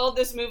literally called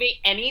this movie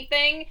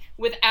anything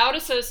without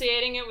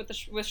associating it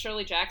with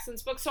Shirley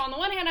Jackson's book. So on the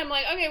one hand, I'm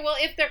like, okay, well,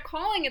 if they're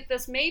calling it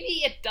this,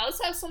 maybe it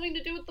does have something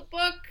to do with the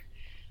book.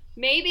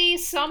 Maybe,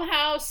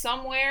 somehow,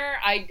 somewhere,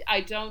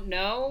 I don't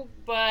know,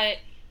 but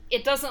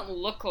it doesn't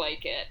look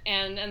like it,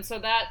 and so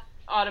that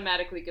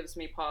automatically gives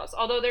me pause.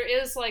 Although there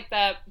is,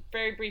 that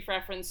very brief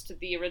reference to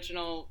the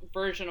original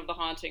version of The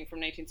Haunting from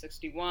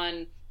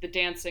 1961, the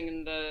dancing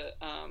in the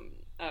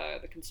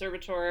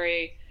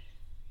conservatory.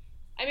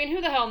 I mean,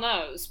 who the hell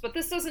knows? But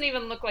this doesn't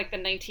even look like the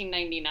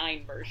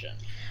 1999 version.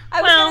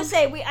 I was going to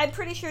say, I'm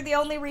pretty sure the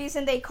only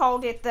reason they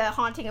called it The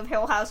Haunting of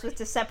Hill House was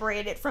to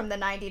separate it from the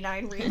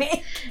 99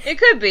 remake. It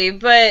could be,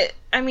 but,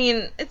 I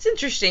mean, it's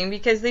interesting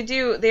because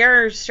they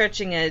are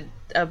stretching a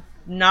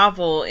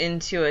novel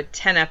into a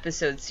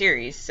 10-episode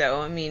series,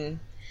 so, I mean,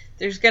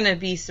 there's going to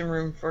be some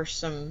room for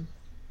some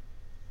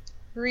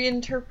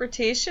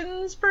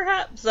reinterpretations,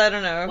 perhaps? I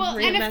don't know. Well,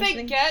 and if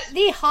they get...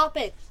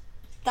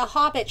 The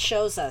Hobbit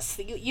shows us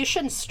you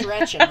shouldn't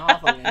stretch a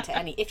novel into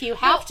any. If you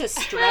have to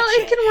stretch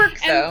it can work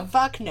though.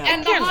 Fuck no.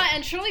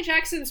 And Shirley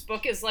Jackson's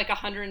book is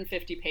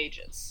 150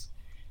 pages.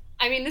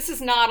 I mean, this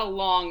is not a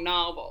long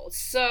novel.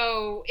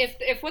 So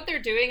if what they're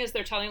doing is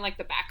they're telling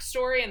the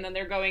backstory and then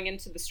they're going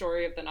into the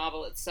story of the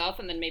novel itself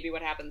and then maybe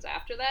what happens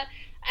after that,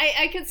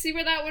 I could see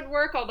where that would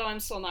work. Although I'm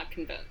still not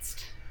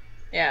convinced.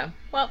 Yeah.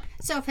 Well,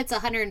 so if it's a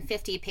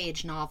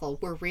 150-page novel,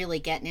 we're really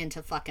getting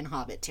into fucking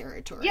Hobbit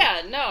territory.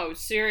 Yeah, no,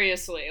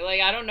 seriously. Like,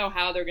 I don't know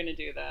how they're going to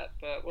do that,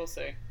 but we'll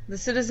see. The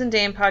Citizen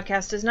Dame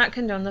podcast does not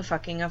condone the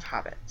fucking of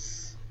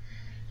hobbits.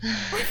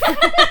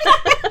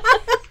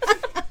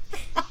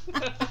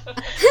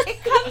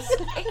 It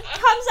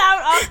comes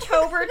out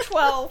October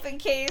 12th, in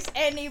case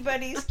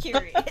anybody's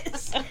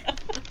curious.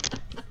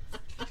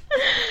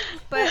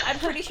 But I'm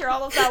pretty sure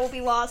all of that will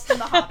be lost in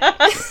the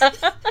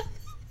Hobbit.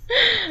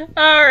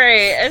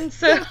 Alright, and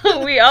so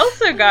we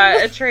also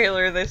got a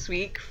trailer this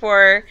week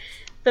for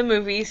the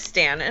movie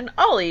Stan and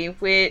Ollie,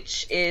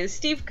 which is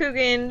Steve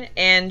Coogan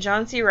and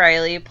John C.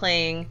 Reilly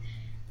playing,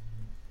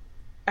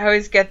 I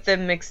always get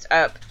them mixed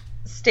up,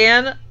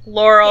 Stan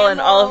Laurel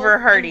and Oliver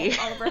Hardy.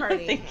 Oliver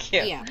Hardy. Thank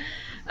you.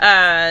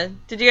 Yeah.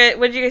 What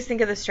did you guys think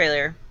of this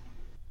trailer?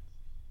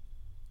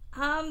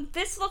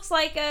 This looks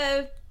like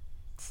a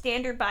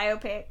standard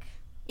biopic.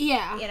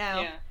 Yeah. You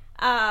know. Yeah.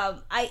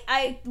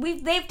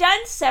 They've done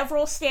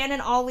several Stan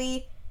and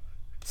Ollie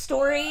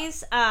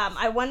stories.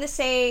 I want to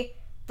say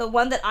the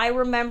one that I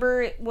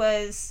remember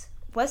was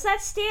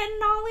that Stan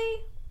and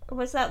Ollie? Or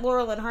was that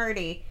Laurel and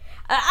Hardy?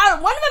 One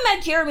of them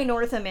had Jeremy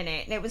Northam in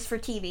it, and it was for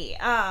TV.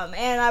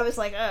 And I was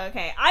like, oh,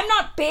 okay. I'm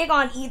not big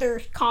on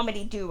either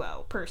comedy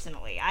duo,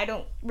 personally. I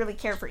don't really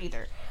care for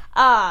either.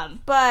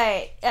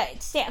 But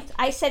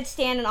I said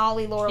Stan and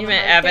Ollie, Laurel You and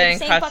meant Hardy.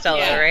 Abbott and Costello,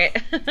 right?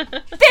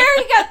 There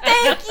you go.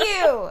 Thank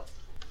you.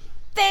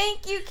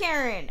 Thank you,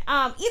 Karen.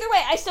 Either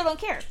way, I still don't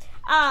care.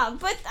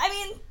 But,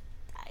 I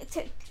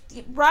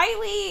mean,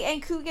 Reilly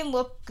and Coogan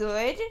look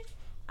good.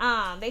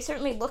 They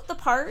certainly look the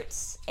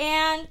parts.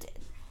 And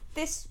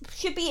this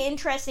should be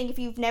interesting if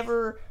you've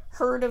never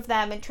heard of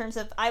them in terms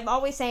of... I'm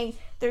always saying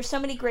there's so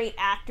many great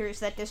actors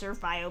that deserve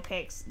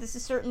biopics. This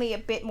is certainly a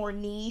bit more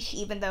niche,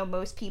 even though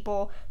most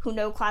people who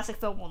know classic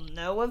film will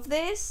know of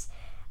this.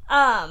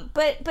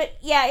 But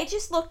yeah, it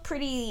just looked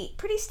pretty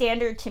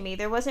standard to me.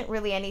 There wasn't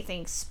really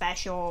anything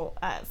special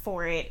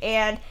for it.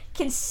 And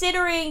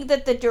considering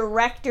that the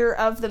director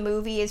of the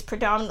movie is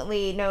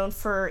predominantly known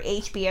for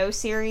HBO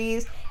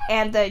series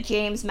and the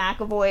James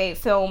McAvoy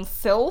film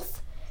Filth,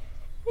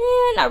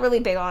 not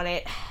really big on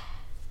it.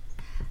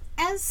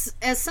 As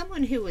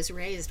someone who was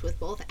raised with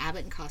both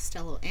Abbott and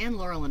Costello and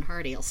Laurel and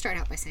Hardy, I'll start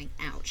out by saying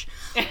ouch.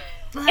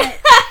 But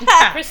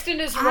Kristen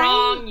is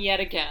wrong yet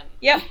again.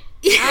 Yep.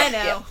 I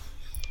know.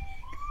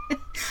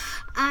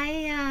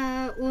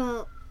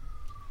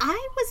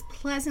 I was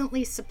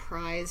pleasantly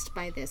surprised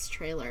by this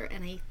trailer,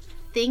 and I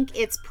think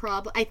it's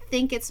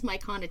my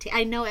connotation.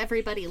 I know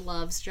everybody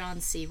loves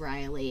John C.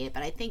 Reilly,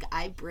 but I think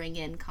I bring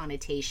in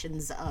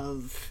connotations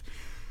of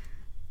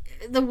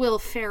the Will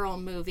Ferrell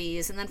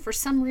movies, and then for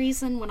some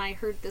reason when I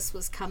heard this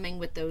was coming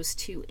with those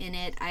two in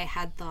it, I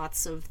had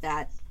thoughts of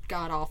that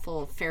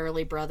god-awful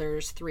Farrelly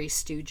Brothers Three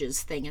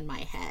Stooges thing in my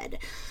head.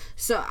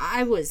 So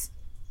I was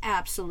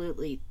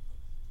absolutely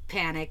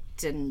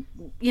panicked, and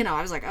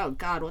I was like, oh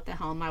god, what the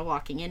hell am I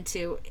walking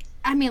into?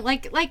 I mean,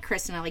 like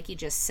Kristen, like you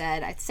just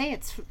said, I'd say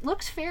it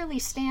looks fairly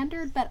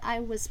standard, but I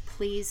was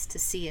pleased to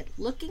see it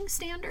looking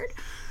standard.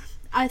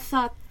 I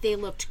thought they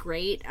looked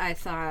great. I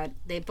thought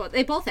they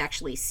both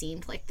actually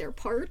seemed like their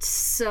parts.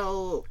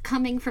 So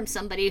coming from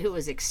somebody who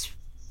was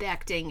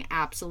expecting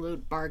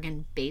absolute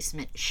bargain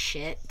basement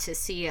shit, to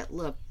see it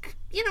look,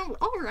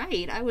 all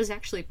right, I was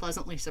actually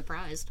pleasantly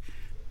surprised.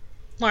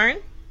 Lauren?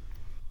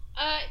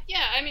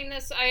 Yeah, I mean,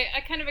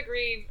 I kind of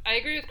agree. I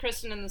agree with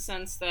Kristen in the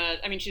sense that,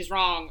 I mean, she's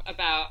wrong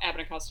about Abbott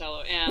and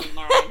Costello and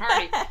Laurel and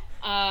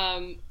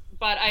Hardy.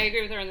 But I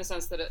agree with her in the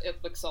sense that it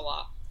looks a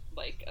lot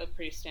like a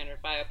pretty standard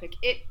biopic.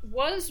 It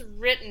was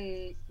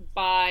written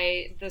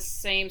by the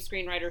same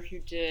screenwriter who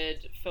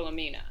did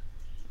Philomena,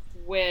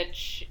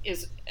 which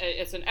it's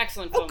an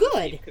excellent film. Oh, good.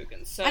 With Steve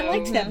Coogan. So, I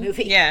liked that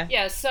movie.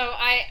 Yeah. So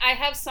I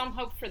have some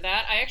hope for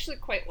that. I actually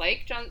quite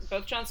like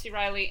both John C.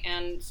 Reilly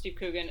and Steve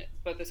Coogan,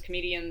 both as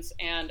comedians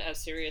and as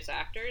serious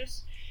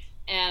actors.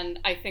 And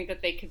I think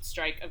that they could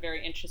strike a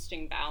very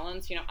interesting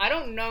balance. I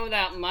don't know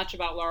that much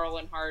about Laurel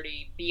and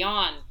Hardy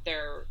beyond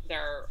their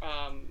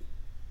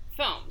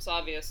films,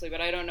 obviously,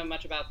 but I don't know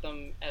much about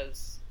them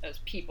as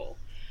people.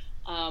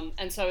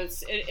 And so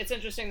it's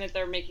interesting that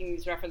they're making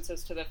these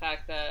references to the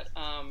fact that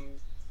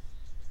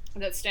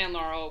that Stan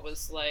Laurel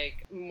was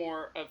like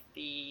more of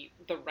the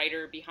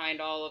writer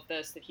behind all of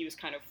this, that he was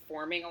kind of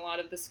forming a lot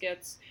of the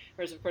skits.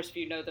 Whereas, of course, if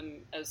you know them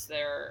as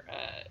their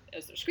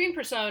screen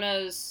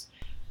personas,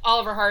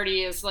 Oliver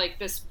Hardy is like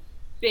this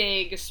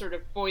big, sort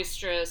of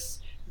boisterous,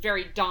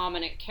 very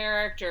dominant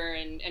character,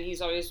 and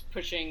he's always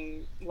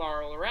pushing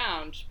Laurel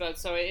around. But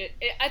so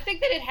I think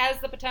that it has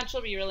the potential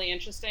to be really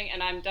interesting,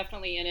 and I'm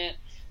definitely in it,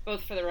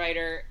 both for the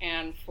writer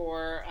and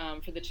for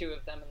the two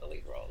of them in the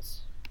lead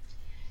roles.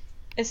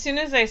 As soon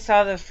as I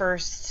saw the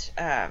first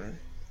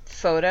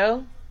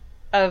photo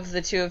of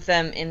the two of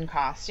them in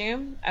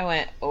costume, I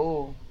went,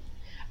 oh,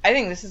 I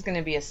think this is going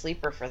to be a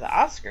sleeper for the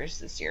Oscars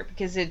this year,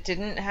 because it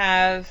didn't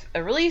have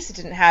a release, it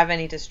didn't have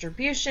any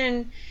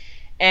distribution,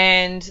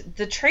 And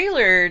the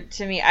trailer,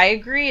 to me, I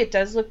agree, it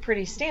does look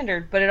pretty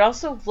standard, but it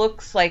also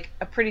looks like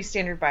a pretty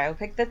standard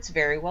biopic that's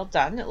very well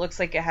done. It looks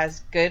like it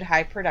has good,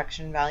 high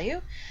production value.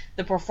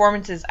 The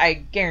performances, I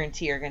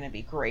guarantee, are going to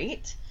be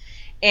great.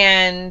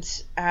 And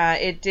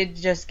it did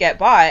just get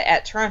bought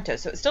at Toronto,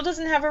 so it still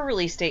doesn't have a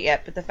release date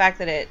yet, but the fact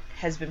that it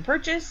has been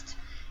purchased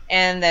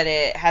and that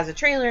it has a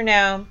trailer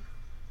now,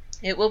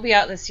 it will be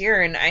out this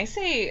year. And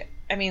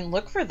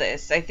look for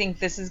this. I think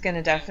this is going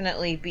to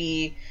definitely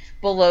be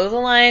below the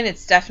line.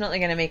 It's definitely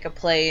going to make a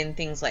play in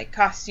things like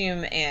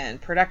costume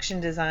and production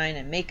design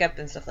and makeup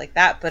and stuff like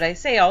that. But I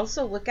say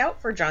also look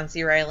out for John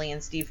C. Reilly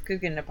and Steve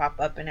Coogan to pop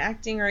up in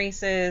acting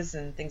races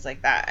and things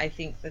like that. I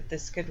think that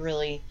this could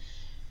really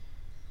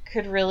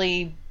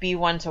be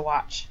one to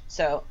watch.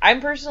 So I'm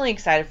personally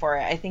excited for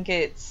it. I think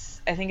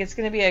it's going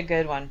to be a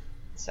good one.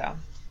 So,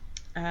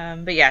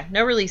 but yeah,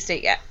 no release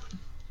date yet.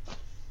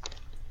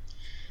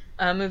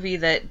 A movie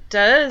that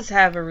does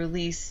have a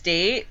release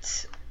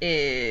date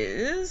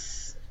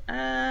is,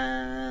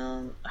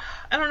 I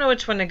don't know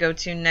which one to go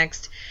to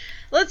next.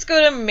 Let's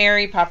go to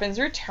Mary Poppins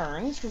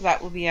Returns, because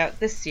that will be out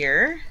this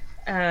year.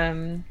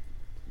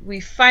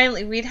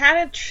 We'd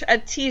had a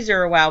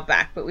teaser a while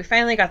back, but we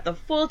finally got the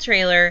full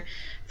trailer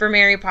for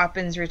Mary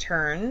Poppins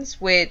Returns,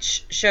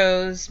 which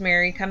shows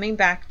Mary coming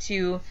back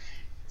to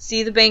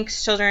see the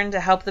Banks children, to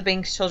help the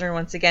Banks children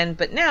once again.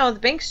 But now the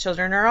Banks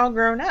children are all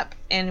grown up,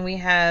 and we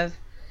have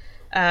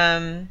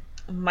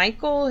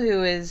Michael,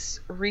 who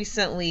is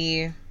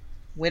recently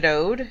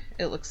widowed,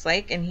 it looks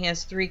like, and he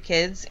has 3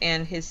 kids,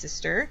 and his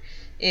sister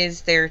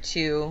is there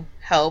to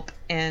help,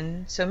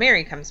 and so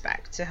Mary comes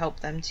back to help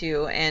them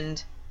too.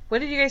 And what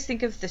did you guys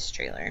think of this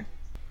trailer?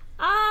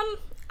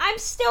 I'm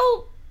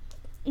still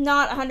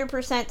not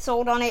 100%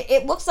 sold on it.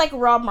 It looks like a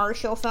Rob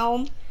Marshall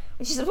film,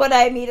 which is what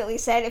I immediately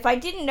said. If I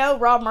didn't know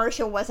Rob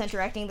Marshall wasn't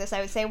directing this,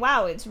 I would say,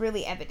 wow, it's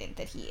really evident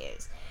that he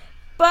is.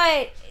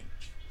 But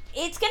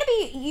it's going to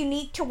be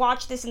unique to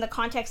watch this in the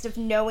context of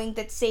knowing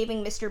that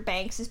Saving Mr.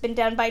 Banks has been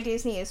done by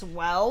Disney as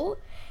well.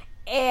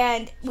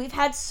 And we've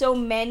had so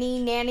many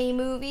Nanny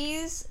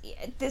movies.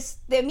 The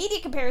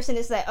immediate comparison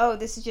is that, oh,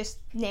 this is just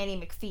Nanny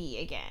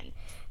McPhee again.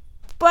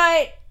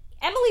 But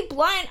Emily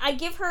Blunt, I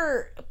give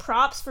her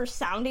props for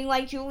sounding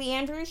like Julie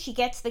Andrews. She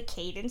gets the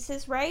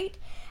cadences right.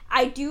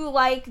 I do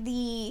like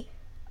the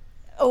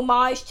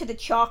homage to the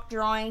chalk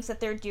drawings that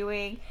they're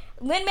doing.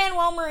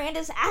 Lin-Manuel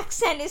Miranda's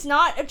accent is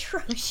not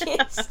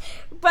atrocious,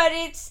 but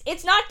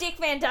it's not Dick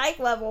Van Dyke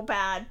level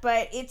bad,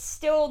 but it's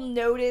still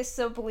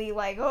noticeably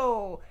like,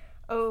 oh,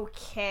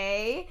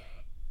 okay.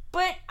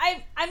 But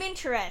I'm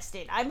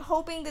interested. I'm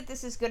hoping that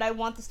this is good. I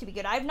want this to be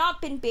good. I've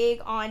not been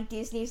big on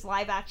Disney's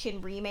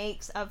live-action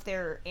remakes of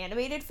their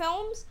animated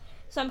films,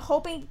 so I'm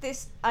hoping that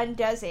this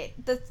undoes it.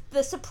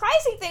 The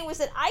surprising thing was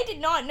that I did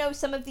not know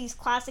some of these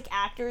classic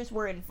actors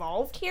were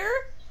involved here.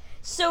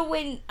 So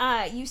when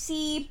you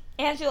see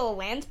Angela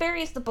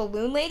Lansbury as the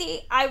balloon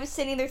lady, I was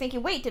sitting there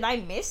thinking, wait, did I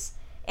miss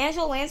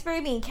Angela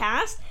Lansbury being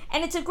cast?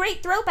 And it's a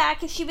great throwback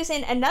because she was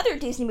in another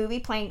Disney movie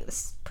playing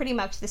pretty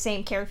much the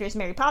same character as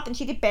Mary Poppins.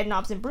 She did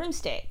Bedknobs and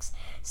Broomsticks.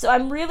 So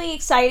I'm really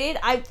excited.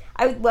 I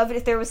would love it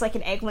if there was like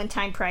an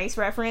Eglantine Price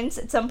reference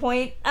at some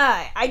point.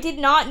 I did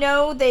not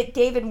know that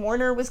David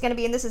Warner was going to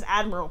be in this as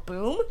Admiral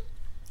Boom.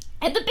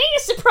 And the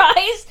biggest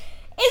surprise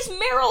is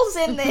Meryl's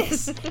in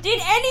this.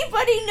 Did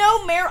anybody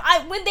know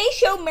Meryl? When they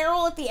show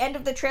Meryl at the end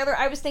of the trailer,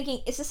 I was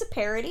thinking, is this a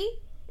parody?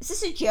 Is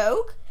this a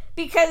joke?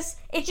 Because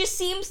it just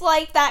seems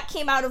like that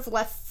came out of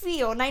left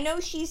field. And I know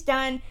she's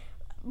done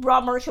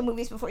Rob Marshall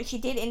movies before. She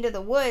did Into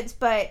the Woods,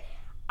 but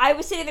I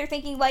was sitting there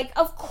thinking, like,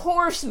 of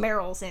course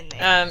Meryl's in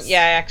this.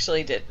 Yeah, I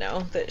actually did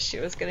know that she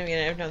was going to be in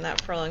it. I've known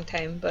that for a long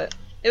time, but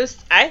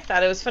I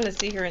thought it was fun to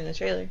see her in the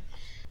trailer.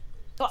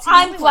 Well,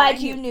 I'm glad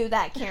you knew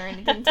that, Karen,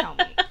 and didn't tell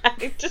me.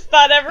 I just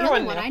thought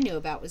everyone knew. The one I knew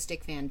about was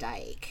Dick Van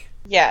Dyke.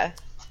 Yeah.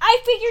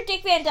 I figured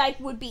Dick Van Dyke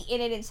would be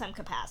in it in some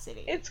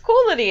capacity. It's cool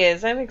that he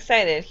is. I'm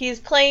excited. He's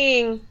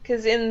playing,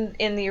 because in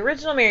the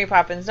original Mary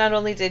Poppins, not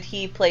only did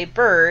he play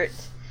Bert,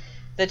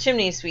 the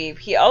chimney sweep,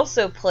 he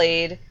also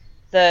played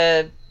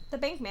the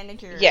bank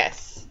manager.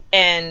 Yes.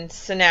 And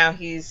so now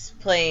he's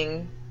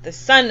playing the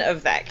son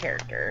of that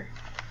character.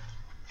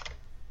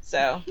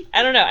 So,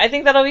 I don't know. I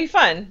think that'll be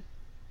fun.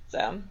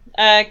 So,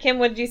 Kim,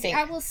 what did you think?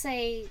 I will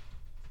say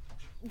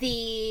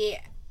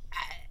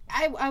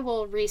I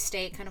will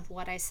restate kind of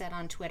what I said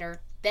on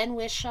Twitter. Ben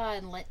Whishaw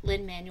and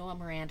Lin-Manuel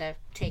Miranda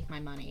take my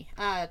money.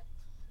 I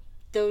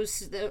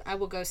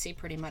will go see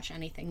pretty much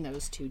anything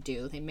those two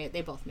do.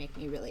 They both make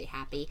me really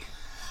happy.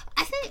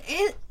 I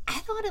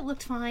thought it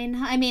looked fine.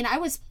 I mean, I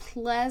was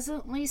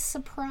pleasantly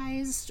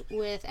surprised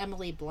with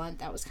Emily Blunt.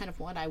 That was kind of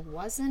what I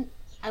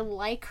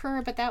like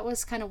her, but that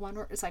was kind of one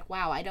where it's like,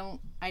 wow, I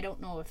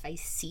don't know if I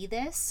see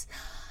this.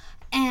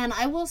 And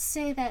I will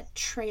say that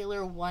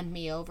trailer won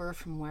me over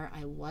from where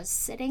I was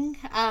sitting.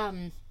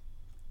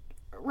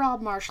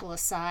 Rob Marshall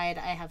aside,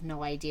 I have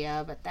no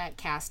idea, but that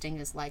casting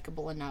is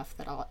likable enough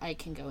that I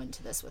can go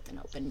into this with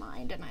an open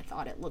mind, and I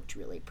thought it looked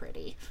really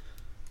pretty.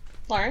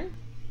 Lauren?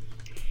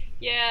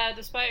 Yeah,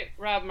 despite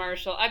Rob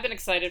Marshall, I've been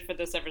excited for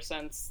this ever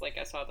since, like,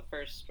 I saw the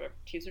first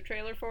teaser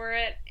trailer for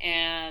it,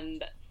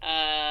 and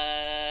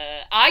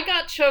I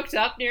got choked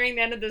up nearing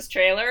the end of this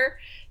trailer,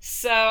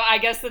 so I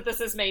guess that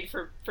this is made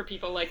for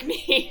people like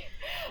me.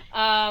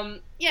 Yeah,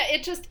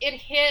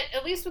 it hit,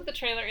 at least with the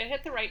trailer, it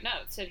hit the right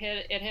notes. It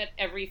hit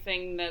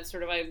everything that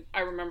sort of I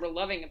remember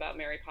loving about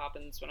Mary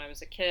Poppins when I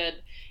was a kid.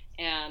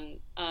 And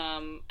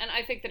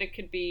I think that it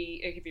could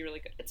be really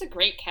good. It's a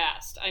great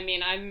cast. I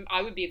mean,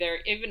 I would be there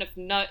even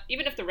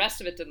if the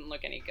rest of it didn't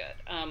look any good.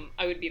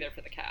 I would be there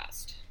for the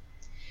cast.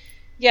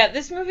 Yeah,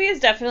 this movie is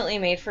definitely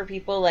made for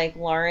people like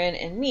Lauren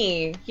and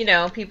me. You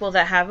know, people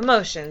that have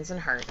emotions and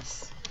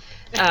hearts.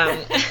 We're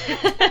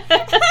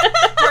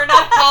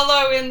not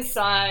hollow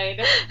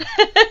inside.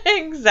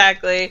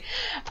 Exactly.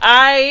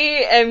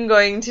 I am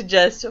going to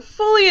just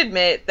fully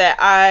admit that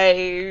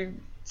I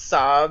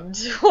sobbed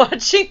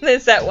watching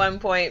this at one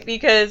point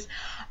because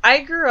I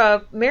grew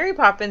up, Mary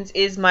Poppins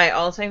is my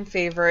all-time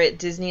favorite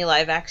Disney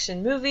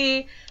live-action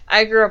movie.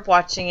 I grew up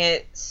watching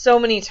it so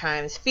many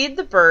times. Feed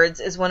the Birds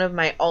is one of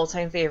my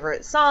all-time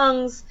favorite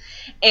songs,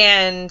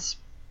 and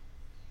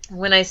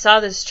when I saw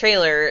this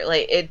trailer,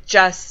 like, it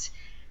just,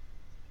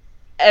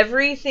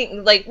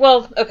 everything, like,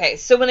 well, okay,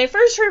 so when I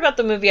first heard about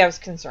the movie, I was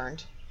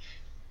concerned.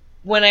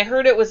 When I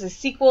heard it was a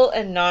sequel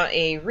and not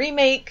a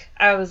remake,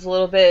 I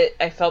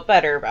felt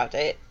better about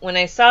it. When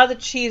I saw the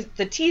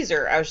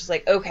teaser, I was just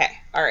like, okay,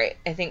 alright,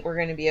 I think we're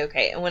going to be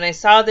okay. And when I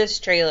saw this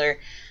trailer,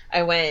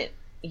 I went,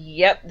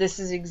 yep, this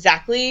is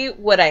exactly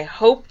what I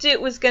hoped it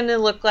was going to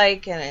look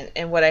like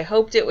and what I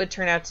hoped it would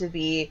turn out to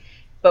be,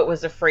 but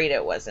was afraid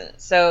it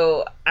wasn't.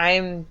 So I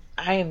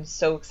am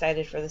so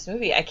excited for this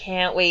movie. I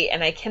can't wait,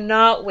 and I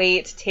cannot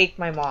wait to take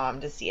my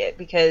mom to see it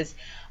because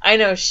I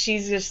know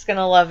she's just going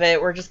to love it.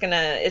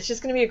 It's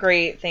just going to be a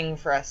great thing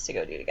for us to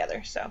go do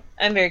together. So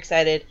I'm very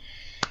excited.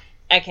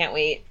 I can't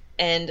wait.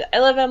 And I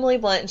love Emily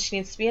Blunt, and she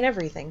needs to be in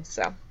everything.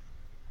 So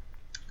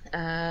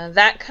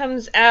that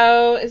comes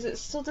out, is it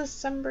still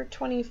December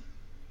 25th?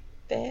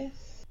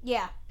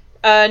 Yeah.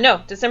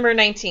 No, December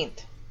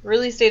 19th.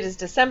 Release date is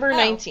December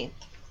 19th.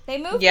 They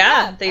moved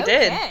Yeah, it up. they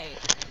Okay. did.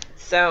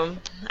 So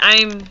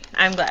I'm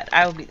glad.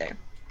 I will be there.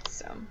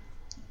 So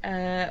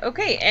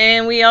okay,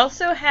 and we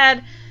also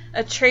had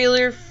a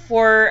trailer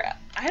for,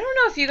 I don't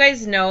know if you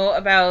guys know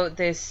about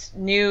this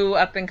new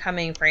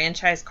up-and-coming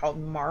franchise called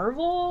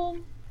Marvel.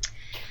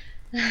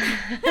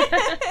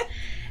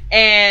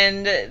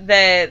 And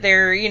that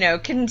they're,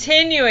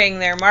 continuing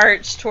their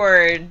march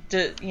toward,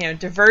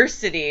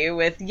 diversity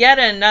with yet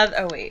another,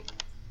 oh wait.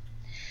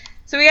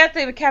 So we got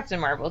the Captain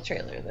Marvel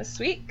trailer this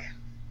week.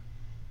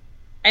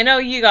 I know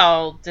you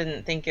all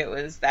didn't think it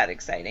was that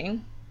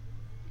exciting.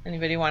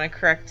 Anybody want to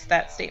correct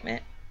that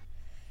statement?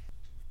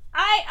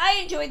 I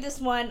enjoyed this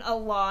one a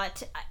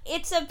lot.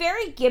 It's a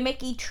very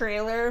gimmicky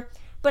trailer,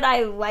 but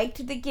I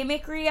liked the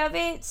gimmickry of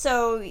it.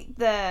 So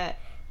the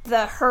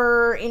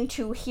her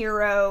into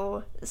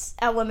hero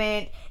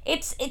element,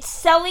 it's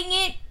selling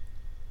it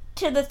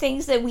to the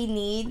things that we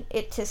need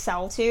it to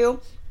sell to.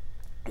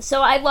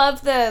 So I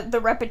love the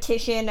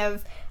repetition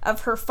of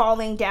her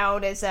falling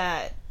down as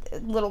a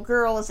little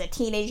girl, as a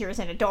teenager, as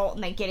an adult,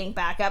 and then getting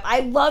back up.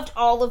 I loved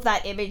all of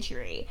that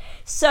imagery.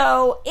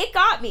 So it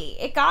got me.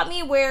 It got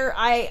me where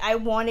I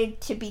wanted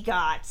to be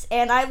got.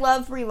 And I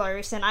love Brie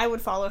Larson. I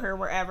would follow her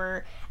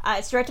wherever.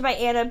 It's directed by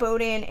Anna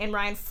Boden and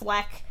Ryan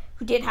Fleck,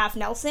 who did Half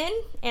Nelson,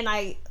 and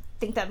I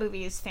think that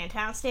movie is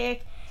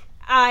fantastic.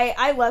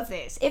 I love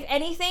this. If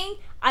anything,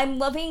 I'm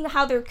loving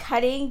how they're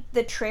cutting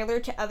the trailer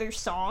to other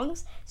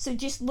songs. So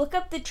just look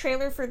up the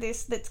trailer for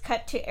this that's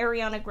cut to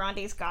Ariana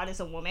Grande's God is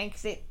a Woman,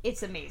 because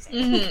it's amazing.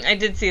 Mm-hmm. I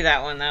did see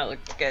that one. That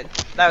looked good.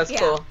 That was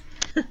cool.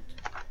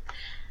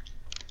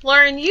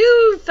 Lauren,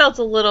 you felt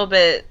a little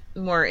bit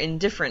more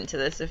indifferent to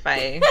this, if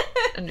I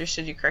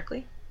understood you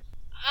correctly.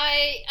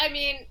 I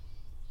mean,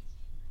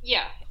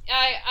 yeah.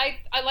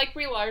 I like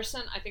Brie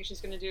Larson. I think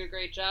she's going to do a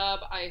great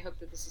job. I hope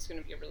that this is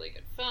going to be a really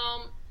good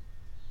film.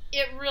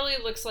 It really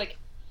looks like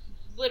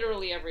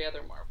literally every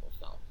other Marvel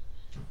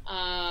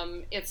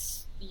film.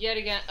 It's yet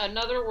again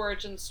another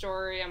origin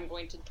story. I'm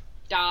going to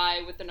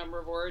die with the number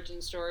of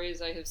origin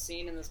stories I have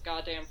seen in this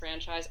goddamn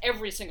franchise.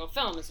 Every single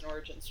film is an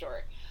origin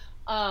story.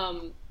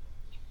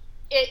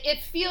 It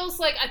feels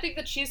like, I think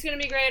that she's going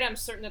to be great. I'm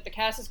certain that the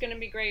cast is going to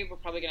be great. We're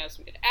probably going to have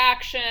some good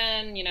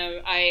action.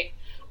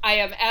 I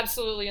am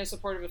absolutely in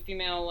support of a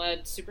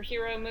female-led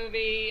superhero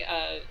movie.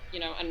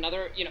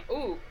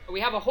 We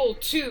have a whole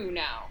 2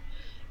 now.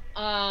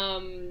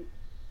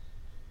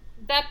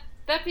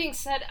 That being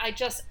said, I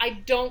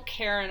don't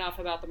care enough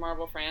about the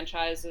Marvel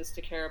franchises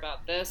to care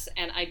about this,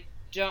 and I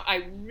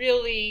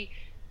really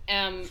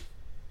am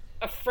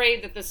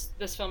afraid that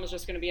this film is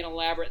just going to be an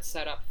elaborate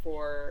setup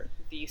for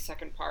the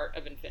second part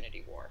of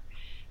Infinity War.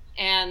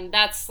 And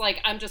that's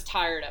I'm just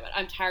tired of it.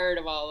 I'm tired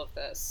of all of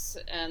this.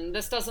 And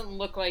this doesn't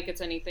look like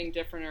it's anything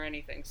different or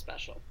anything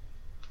special.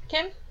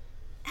 Kim?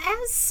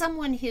 As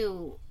someone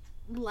who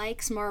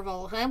likes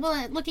Marvel,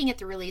 well, looking at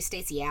the release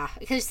dates, yeah.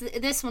 Because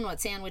this one,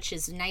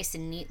 sandwiches nice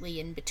and neatly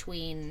in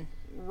between,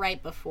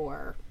 right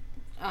before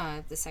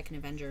the second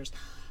Avengers.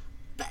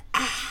 But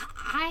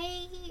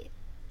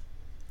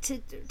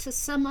to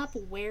sum up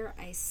where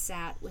I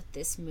sat with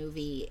this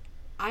movie,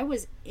 I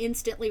was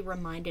instantly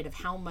reminded of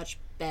how much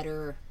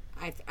better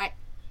I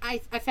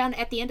found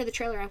at the end of the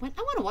trailer. I went,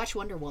 I want to watch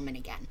Wonder Woman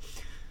again.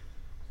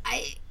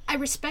 I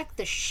respect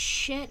the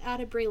shit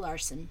out of Brie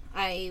Larson.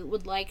 I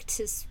would like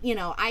to,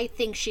 I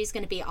think she's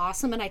going to be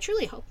awesome, and I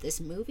truly hope this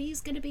movie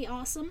is going to be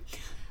awesome.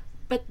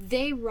 But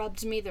they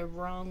rubbed me the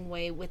wrong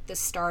way with the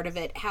start of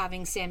it,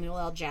 having Samuel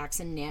L.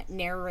 Jackson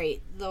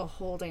narrate the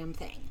whole damn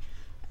thing.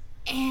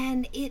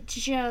 And it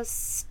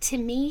just, to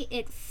me,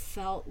 it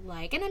felt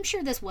like, and I'm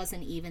sure this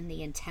wasn't even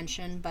the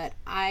intention, but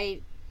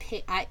I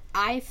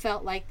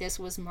felt like this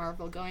was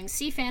Marvel going,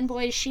 see,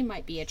 fanboys, she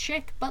might be a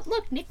chick, but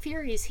look, Nick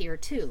Fury's here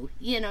too.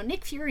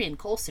 Nick Fury and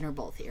Coulson are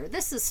both here.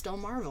 This is still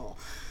Marvel.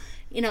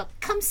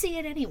 Come see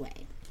it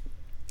anyway.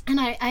 And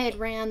I had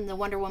ran the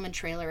Wonder Woman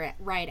trailer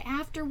right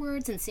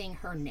afterwards, and seeing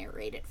her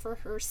narrate it for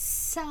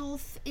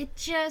herself, it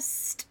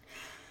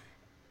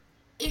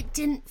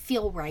didn't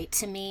feel right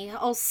to me.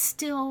 I'll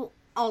still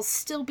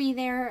be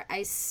there.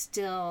 I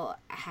still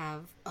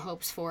have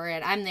hopes for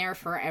it. I'm there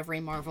for every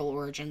Marvel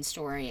origin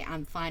story.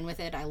 I'm fine with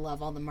it. I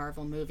love all the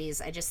Marvel movies.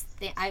 I just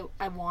think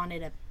I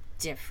wanted a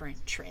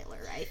different trailer,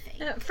 I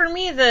think. For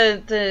me,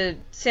 the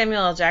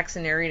Samuel L.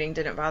 Jackson narrating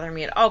didn't bother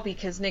me at all,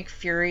 because Nick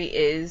Fury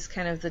is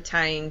kind of the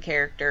tying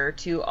character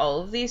to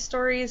all of these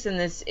stories, and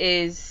this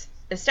is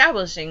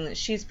establishing that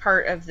she's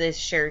part of this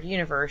shared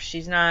universe.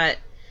 She's not,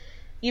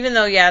 even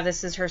though,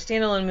 this is her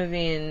standalone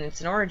movie and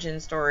it's an origin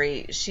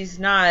story, she's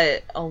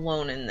not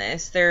alone in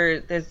this.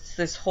 There's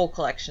this whole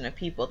collection of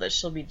people that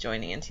she'll be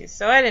joining into,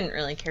 so I didn't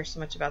really care so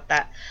much about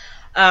that.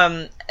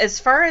 As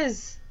far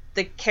as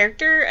the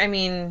character, I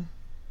mean,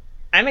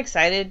 I'm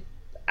excited.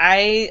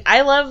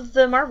 I love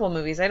the Marvel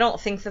movies. I don't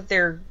think that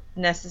they're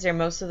necessary.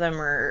 Most of them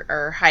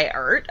are high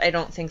art. I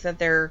don't think that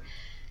they're,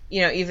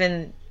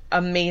 even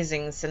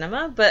amazing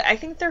cinema, but I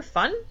think they're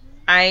fun.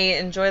 I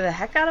enjoy the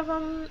heck out of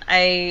them.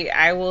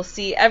 I will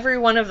see every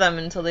one of them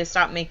until they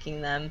stop making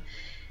them.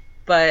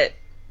 But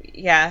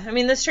yeah, I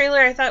mean, this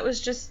trailer I thought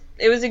was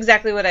it was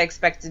exactly what I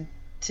expected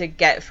to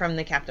get from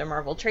the Captain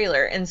Marvel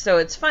trailer. And so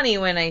it's funny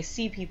when I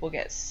see people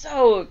get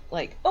so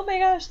like, oh my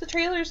gosh, the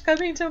trailer's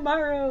coming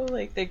tomorrow.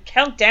 Like, they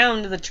count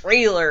down to the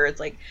trailer. It's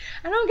like,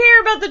 I don't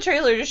care about the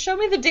trailer. Just show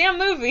me the damn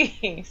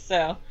movie.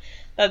 So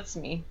that's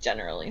me,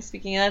 generally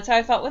speaking. And that's how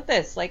I felt with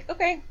this. Like,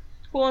 okay,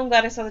 cool, I'm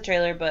glad I saw the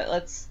trailer, but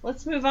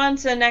let's move on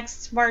to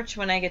next March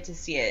when I get to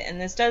see it. And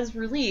this does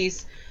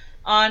release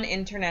on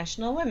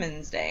International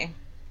Women's Day.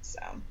 So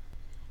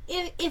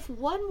if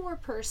one more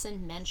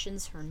person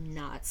mentions her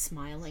not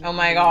smiling, oh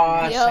my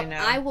gosh, I know,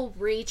 I will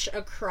reach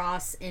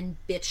across and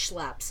bitch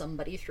slap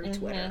somebody through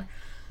Twitter.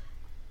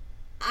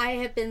 I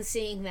have been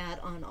seeing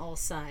that on all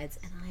sides,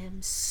 and I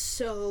am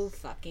so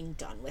fucking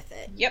done with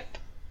it. Yep.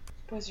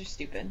 Boys are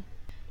stupid.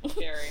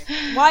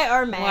 Very. Why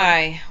are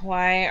men?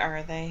 Why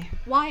are they?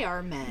 Why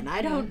are men?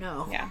 I don't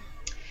know.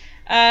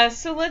 Yeah.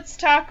 So let's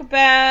talk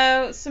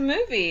about some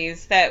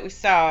movies that we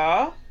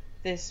saw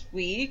this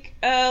week.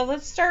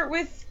 Let's start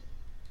with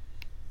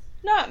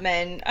not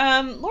men.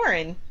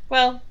 Lauren.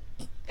 Well,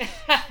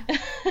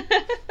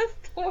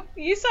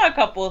 you saw a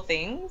couple of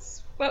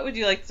things. What would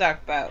you like to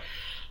talk about?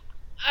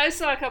 I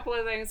saw a couple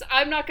of things.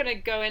 I'm not going to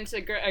go into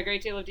a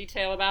great deal of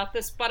detail about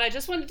this, but I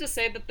just wanted to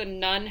say that The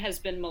Nun has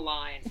been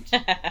maligned.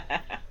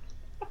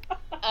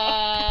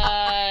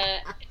 I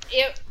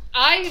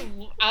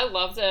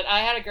loved it.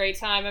 I had a great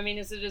time. I mean,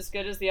 is it as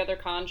good as the other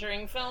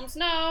Conjuring films?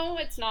 No,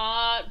 it's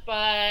not,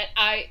 but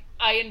I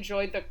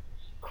enjoyed the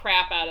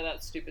crap out of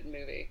that stupid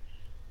movie.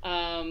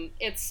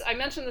 I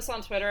mentioned this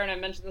on Twitter, and I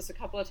mentioned this a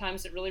couple of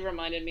times. It really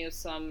reminded me of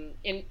some,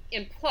 in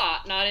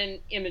plot, not in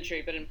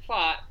imagery, but in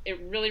plot, it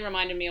really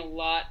reminded me a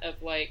lot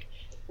of like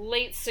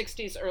late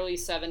 60s, early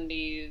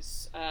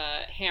 70s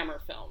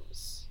Hammer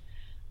films.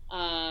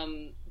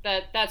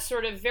 That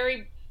sort of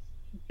very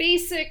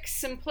basic,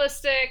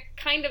 simplistic,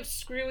 kind of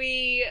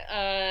screwy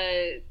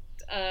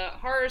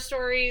horror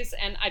stories,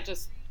 and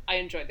I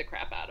enjoyed the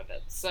crap out of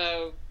it.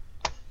 So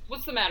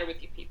what's the matter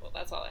with you people?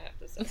 That's all I have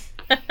to say.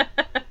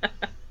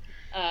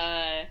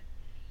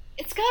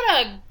 It's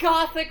got a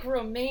gothic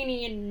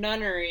Romanian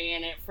nunnery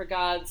in it, for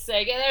God's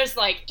sake. And there's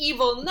like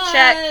evil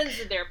nuns,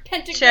 and there are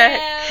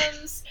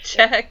pentagrams.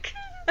 Check.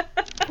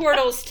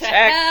 Portals to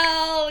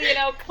hell.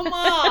 Come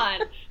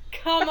on.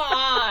 Come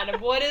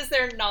on. What is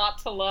there not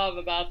to love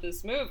about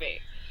this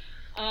movie?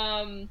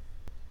 Then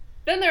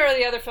there are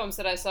the other films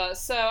that I saw.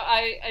 So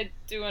I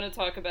do want to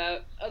talk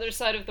about Other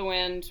Side of the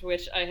Wind,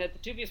 which I had the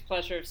dubious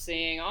pleasure of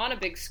seeing on a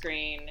big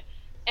screen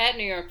at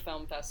New York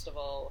Film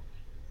Festival.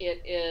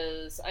 It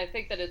is, I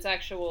think that its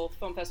actual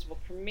film festival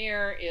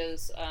premiere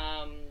is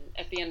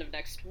at the end of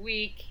next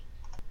week.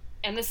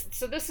 And this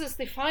is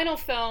the final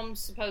film,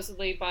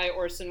 supposedly, by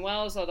Orson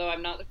Welles, although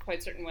I'm not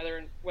quite certain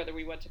whether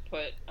we want to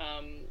put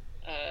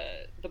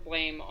the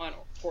blame on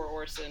poor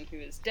Orson, who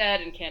is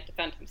dead and can't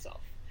defend himself.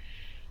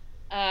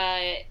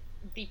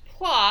 The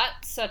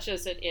plot, such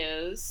as it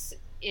is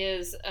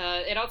is,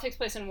 it all takes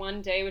place in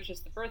one day, which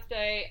is the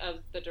birthday of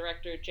the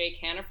director Jake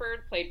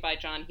Hannaford, played by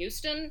John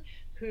Huston,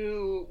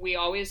 who we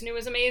always knew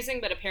was amazing,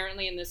 but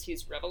apparently in this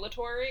he's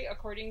revelatory,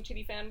 according to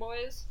the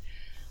fanboys.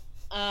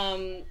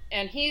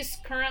 And he's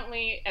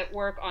currently at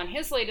work on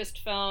his latest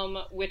film,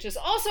 which is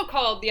also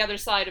called The Other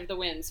Side of the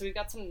Wind, so we've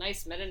got some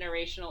nice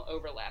meta-narrational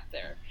overlap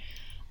there.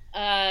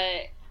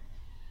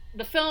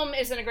 The film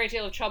is in a great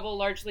deal of trouble,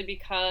 largely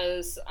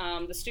because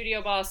the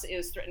studio boss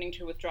is threatening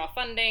to withdraw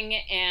funding,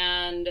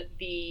 and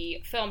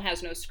the film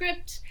has no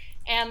script,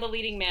 and the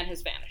leading man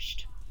has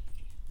vanished.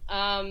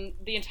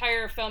 The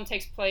entire film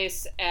takes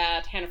place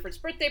at Hannaford's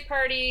birthday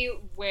party,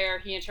 where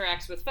he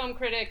interacts with film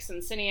critics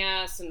and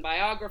cineasts and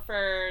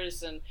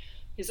biographers and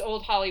his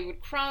old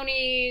Hollywood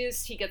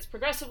cronies. He gets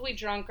progressively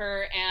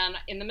drunker, and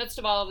in the midst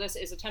of all of this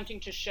is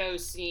attempting to show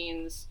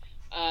scenes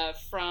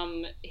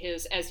from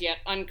his as yet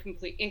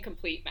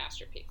incomplete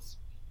masterpiece.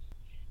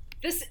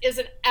 This is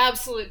an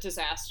absolute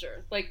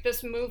disaster. Like,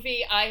 this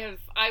movie, I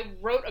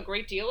wrote a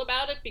great deal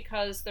about it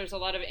because there's a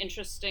lot of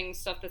interesting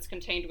stuff that's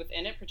contained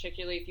within it,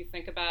 particularly if you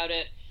think about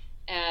it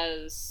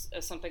as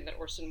something that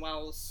Orson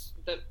Welles,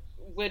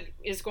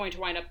 is going to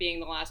wind up being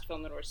the last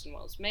film that Orson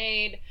Welles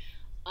made.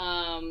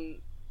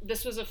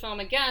 This was a film,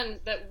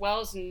 again, that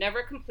Welles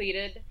never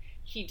completed.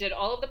 He did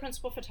all of the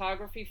principal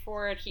photography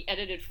for it. He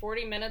edited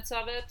 40 minutes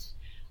of it.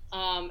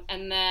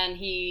 And then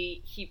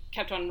he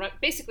kept on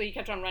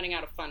running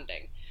out of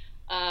funding.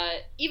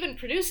 Even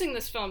producing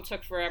this film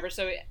took forever,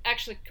 so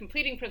actually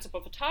completing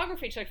principal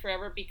photography took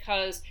forever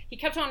because he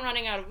kept on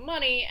running out of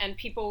money, and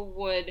people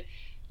would,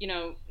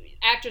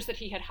 actors that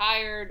he had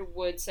hired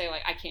would say,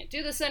 like, I can't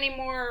do this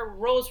anymore,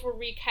 roles were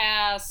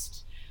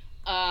recast,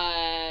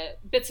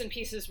 bits and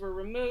pieces were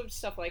removed,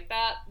 stuff like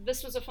that.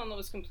 This was a film that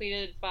was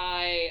completed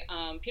by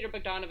Peter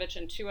Bogdanovich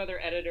and two other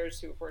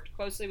editors who have worked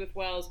closely with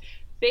Welles,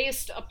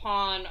 based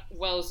upon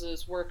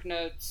Welles's work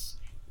notes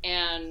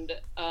and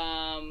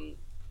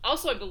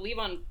also, I believe,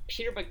 on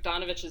Peter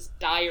Bogdanovich's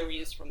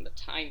diaries from the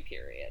time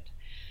period.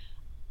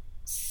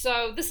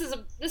 So this is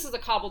a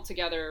cobbled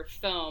together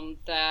film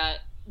that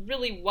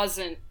really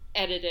wasn't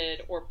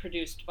edited or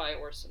produced by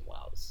Orson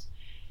Welles.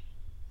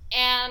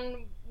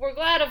 And we're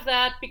glad of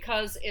that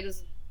because it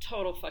is a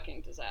total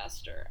fucking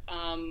disaster.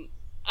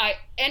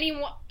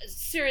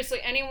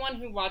 Anyone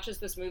who watches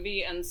this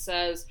movie and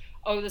says,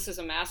 oh, this is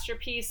a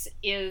masterpiece,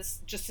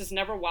 has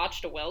never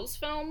watched a Welles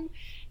film.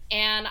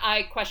 And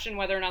I question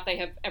whether or not they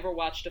have ever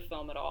watched a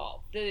film at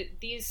all.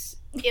 It's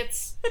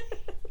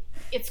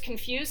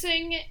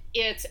confusing.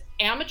 It's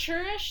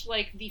amateurish.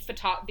 Like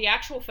the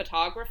actual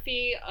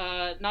photography,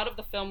 not of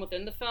the film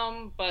within the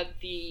film, but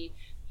the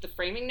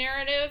framing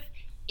narrative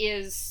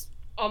is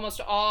almost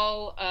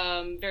all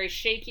very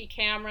shaky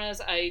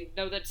cameras. I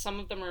know that some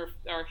of them are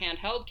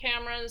handheld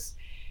cameras.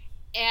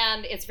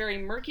 And it's very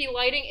murky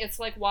lighting. It's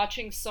like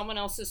watching someone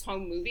else's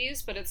home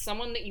movies, but it's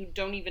someone that you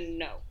don't even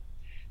know.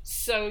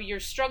 So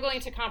you're struggling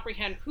to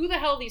comprehend who the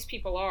hell these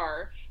people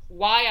are,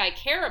 why I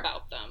care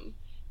about them,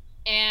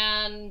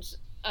 and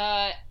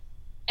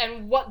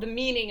what the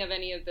meaning of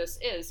any of this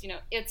is.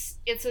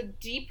 It's a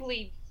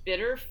deeply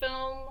bitter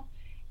film.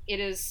 It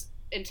is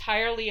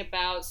entirely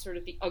about sort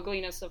of the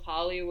ugliness of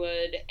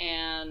Hollywood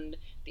and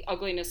the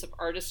ugliness of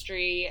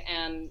artistry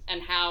and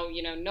how,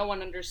 no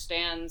one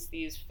understands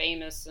these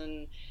famous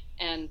and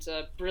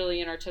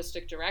brilliant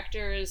artistic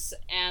directors,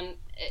 and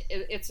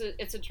it's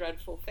a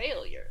dreadful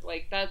failure.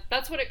 Like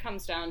that's what it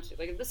comes down to.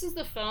 Like, if this is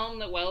the film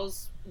that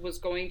Welles was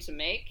going to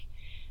make,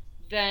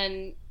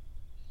 then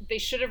they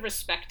should have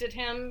respected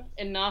him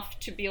enough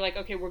to be like,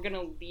 okay, we're going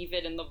to leave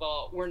it in the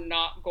vault. We're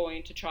not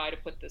going to try to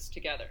put this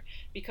together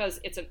because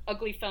it's an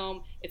ugly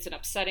film. It's an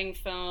upsetting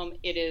film.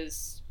 It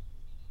is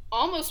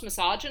almost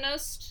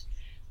misogynist,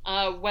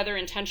 whether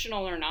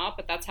intentional or not,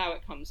 but that's how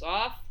it comes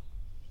off.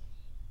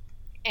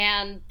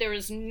 And there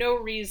is no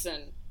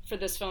reason for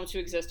this film to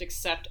exist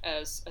except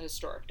as a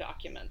historic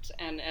document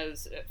and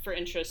as for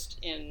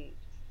interest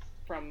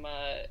from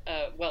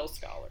Welles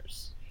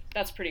scholars.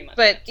 That's pretty much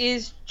But it.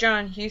 Is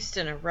John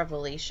Huston a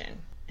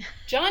revelation?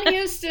 John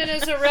Huston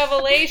is a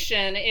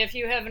revelation if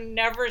you have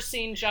never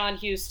seen John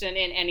Huston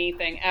in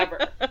anything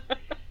ever.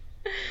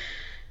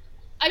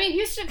 I mean,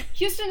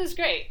 Huston is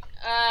great.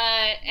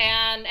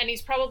 And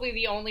he's probably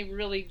the only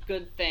really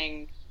good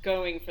thing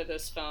going for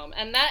this film.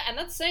 And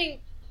that's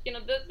saying,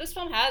 this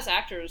film has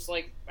actors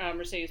like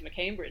Mercedes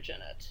McCambridge in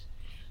it,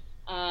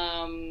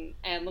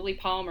 and Lily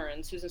Palmer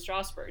and Susan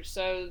Strasberg.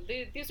 So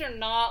these are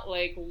not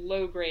like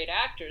low-grade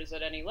actors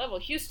at any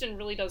level. Huston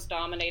really does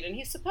dominate, and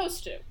he's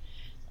supposed to.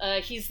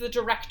 He's the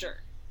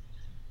director,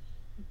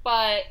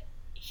 but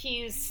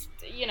he's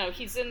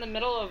in the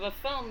middle of a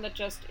film that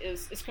just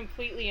is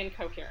completely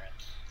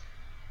incoherent.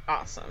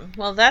 Awesome.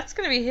 Well, that's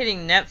going to be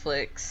hitting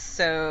Netflix,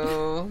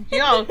 so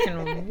y'all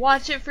can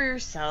watch it for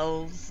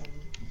yourselves and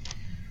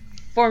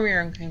form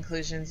your own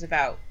conclusions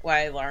about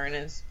why Lauren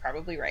is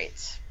probably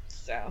right.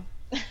 So,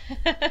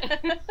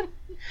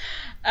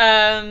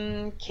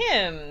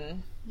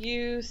 Kim,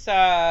 you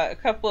saw a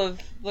couple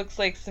of, looks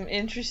like some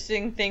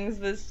interesting things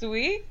this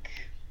week.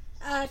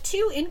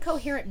 Two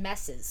incoherent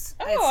messes.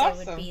 Oh, I'd say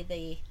awesome. would be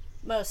the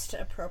most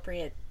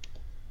appropriate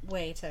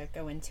way to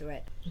go into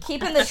it.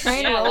 Keeping the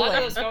train Yeah, a lot of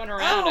rolling. those going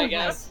around, I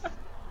guess.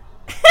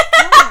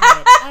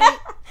 God,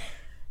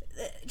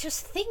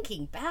 just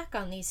thinking back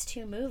on these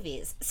two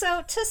movies.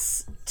 So to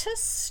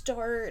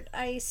start,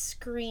 I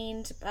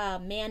screened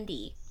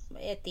Mandy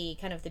at the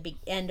kind of the big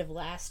end of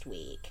last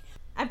week.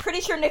 I'm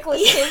pretty sure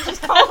Nicolas Cage is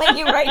calling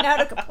you right now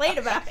to complain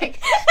about it.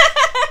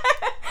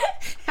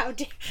 How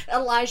dare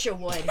Elijah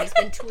Wood? He's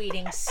been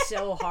tweeting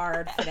so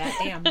hard for that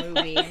damn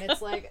movie, and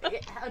it's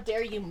like, how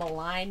dare you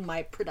malign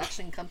my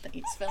production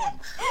company's film?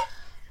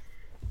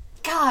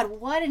 God,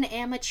 what an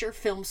amateur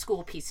film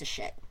school piece of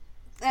shit.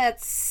 The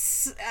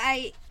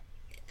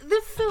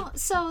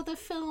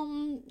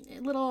film,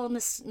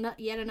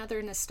 yet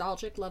another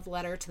nostalgic love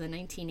letter to the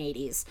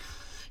 1980s.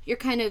 You're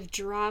kind of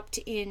dropped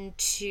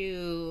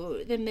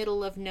into the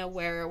middle of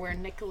nowhere where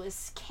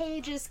Nicolas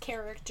Cage's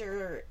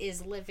character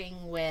is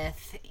living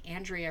with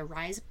Andrea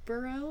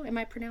Riseborough. Am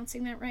I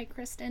pronouncing that right,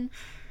 Kristen?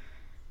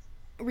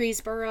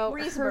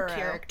 Riseborough, her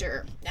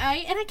character.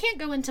 I can't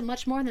go into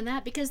much more than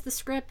that because the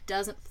script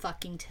doesn't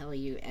fucking tell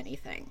you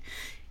anything.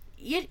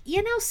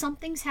 You know,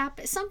 something's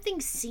happened.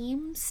 Something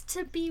seems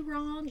to be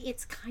wrong.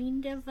 It's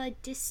kind of a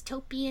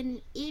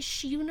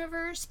dystopian-ish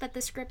universe, but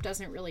the script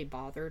doesn't really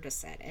bother to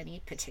set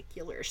any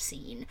particular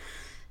scene.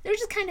 They're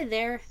just kind of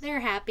there. They're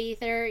happy.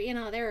 They're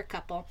a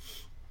couple.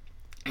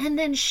 And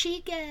then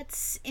she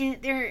gets in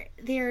there.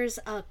 There's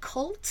a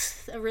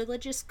cult, a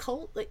religious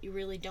cult that you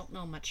really don't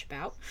know much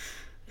about,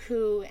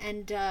 who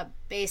end up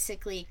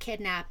basically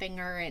kidnapping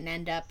her and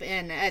end up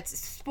in. It's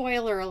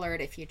spoiler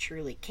alert if you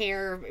truly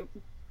care.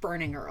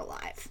 Burning her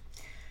alive.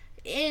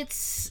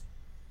 This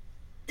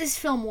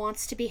film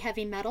wants to be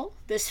heavy metal.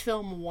 This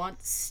film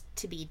wants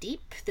to be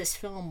deep. This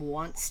film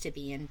wants to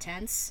be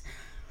intense.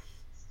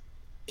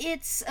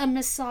 It's a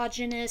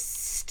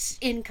misogynist,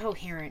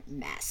 incoherent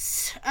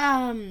mess.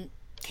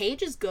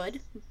 Cage is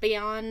good.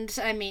 Cage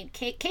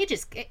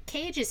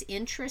is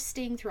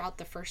interesting throughout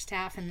the first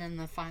half and then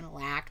the final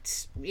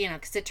act,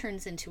 because it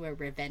turns into a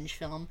revenge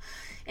film.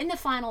 In the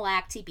final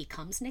act, he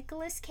becomes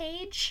Nicolas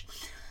Cage.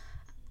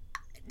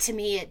 To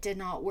me, it did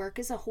not work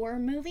as a horror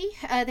movie.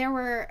 There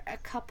were a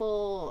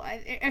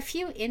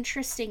few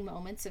interesting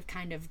moments of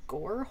kind of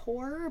gore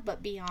horror,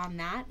 but beyond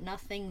that,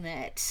 nothing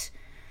that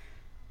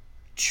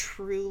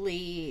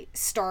truly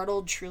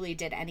startled, truly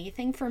did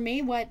anything for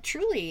me. What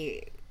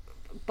truly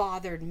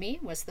bothered me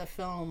was the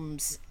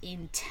film's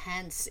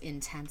intense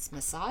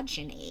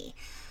misogyny.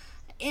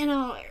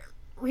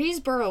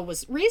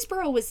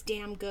 Riseborough was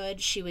damn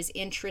good. She was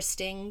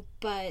interesting,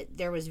 but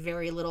there was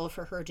very little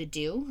for her to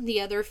do.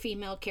 The other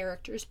female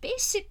characters,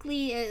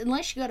 basically,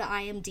 unless you go to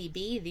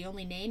IMDb, the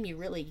only name you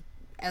really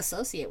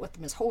associate with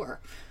them is whore.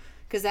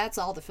 Because that's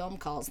all the film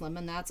calls them,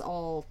 and that's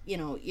all,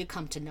 you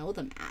come to know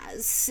them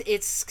as.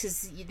 It's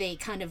because they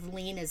kind of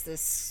lean as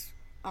this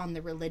on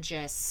the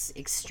religious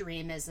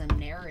extremism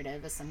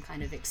narrative as some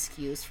kind of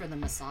excuse for the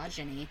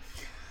misogyny.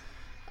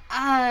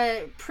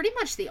 Pretty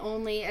much the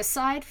only,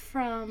 aside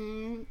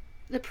from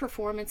the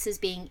performances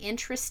being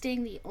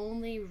interesting, the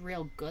only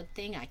real good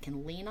thing I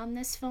can lean on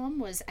this film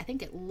was I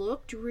think it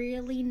looked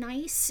really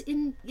nice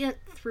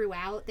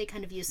throughout. They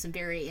kind of used some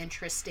very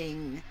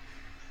interesting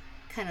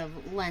kind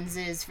of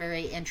lenses,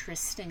 very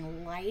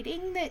interesting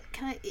lighting that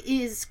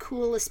is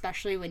cool,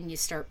 especially when you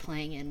start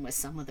playing in with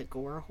some of the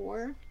gore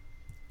horror.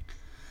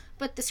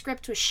 But the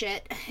script was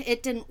shit.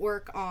 It didn't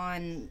work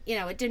on,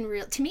 it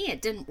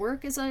didn't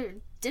work as a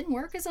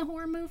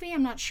horror movie.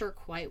 I'm not sure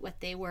quite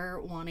what they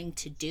were wanting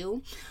to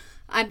do.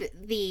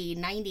 The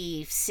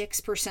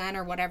 96%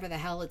 or whatever the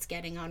hell it's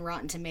getting on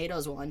Rotten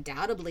Tomatoes will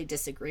undoubtedly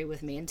disagree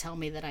with me and tell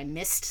me that I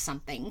missed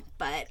something,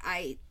 but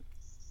I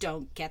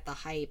don't get the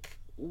hype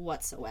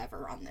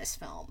whatsoever on this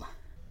film.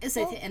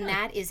 And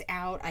that is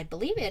out, I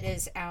believe it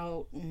is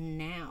out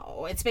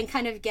now. It's been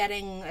kind of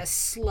getting a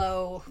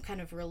slow kind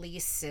of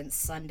release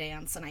since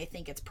Sundance, and I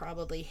think it's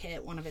probably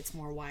hit one of its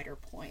more wider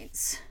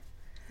points.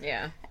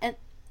 Yeah. And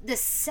the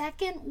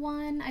second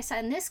one I saw,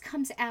 and this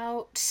comes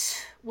out,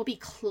 will be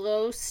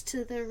close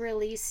to the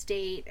release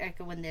date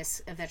when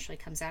this eventually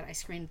comes out. I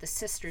screened The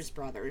Sisters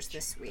Brothers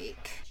this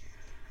week.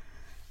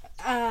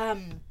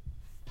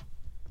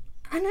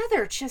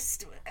 Another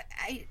just,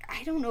 I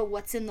don't know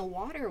what's in the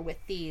water with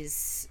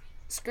these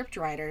script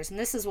writers, and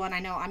this is one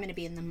I know I'm going to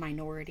be in the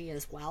minority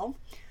as well.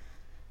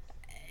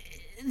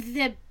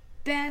 The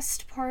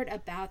best part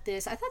about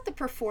this, I thought the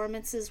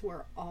performances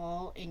were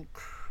all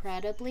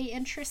incredibly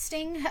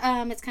interesting.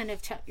 It's kind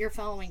of, you're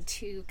following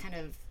two kind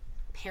of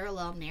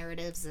parallel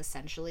narratives,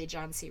 essentially.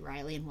 John C.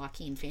 Reilly and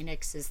Joaquin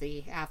Phoenix is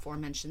the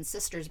aforementioned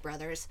Sisters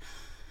Brothers,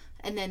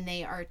 and then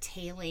they are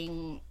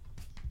tailing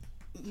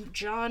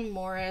John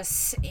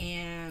Morris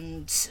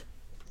and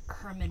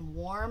Herman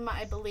Warm,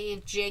 I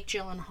believe, Jake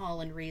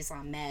Gyllenhaal and Riz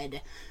Ahmed,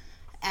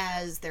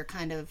 as they're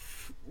kind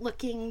of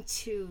looking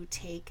to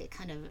take a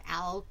kind of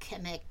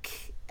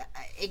alchemic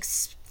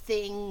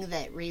thing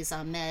that Riz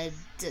Ahmed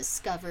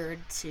discovered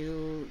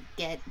to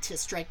get to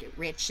strike it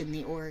rich in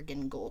the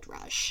Oregon Gold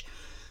Rush.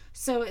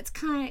 So it's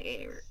kind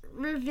of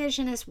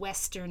revisionist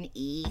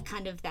Western-y,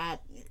 kind of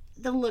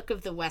the look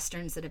of the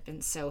Westerns that have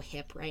been so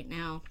hip right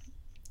now.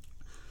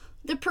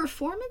 The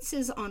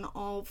performances on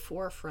all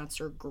four fronts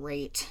are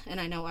great.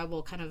 And I know I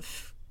will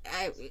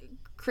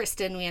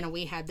Kristen,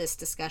 we had this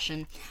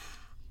discussion.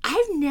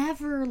 I've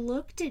never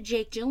looked at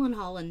Jake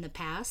Gyllenhaal in the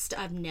past.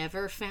 I've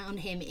never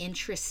found him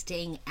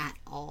interesting at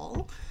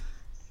all.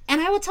 And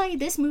I will tell you,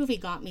 this movie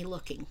got me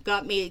looking.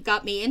 Got me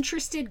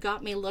interested,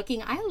 got me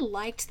looking. I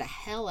liked the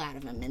hell out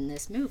of him in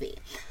this movie.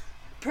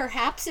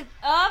 Perhaps it...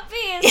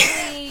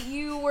 Obviously,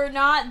 you were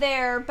not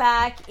there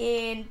back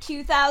in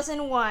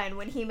 2001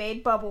 when he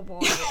made Bubble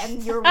Boy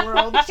and your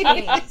world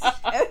changed.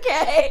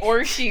 Okay?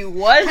 Or she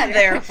was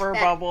there for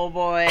Bubble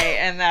Boy,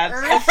 and that's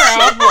the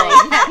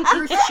problem. That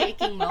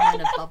earth-shaking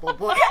moment of Bubble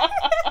Boy.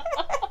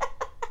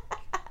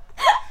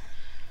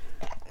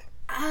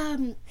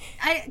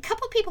 A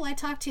couple people I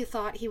talked to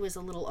thought he was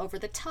a little over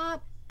the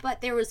top,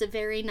 but there was a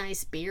very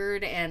nice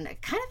beard and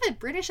kind of a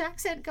British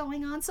accent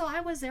going on, so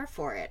I was there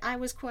for it.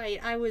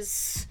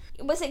 Was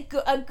it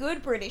a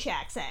good British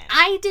accent?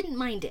 I didn't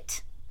mind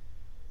it.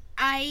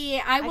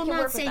 I will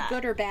not say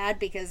good or bad,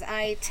 because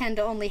I tend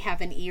to only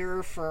have an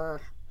ear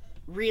for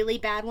really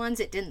bad ones.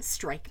 It didn't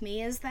strike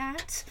me as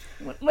that.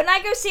 When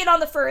I go see it on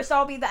the first,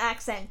 I'll be the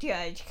accent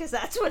judge, because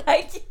that's what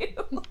I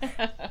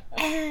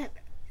do.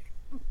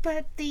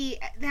 But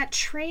that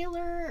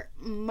trailer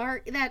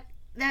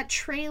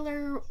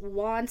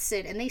wants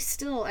it, and they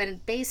still,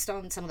 and based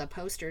on some of the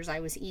posters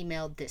I was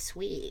emailed this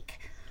week,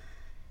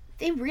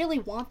 they really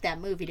want that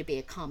movie to be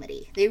a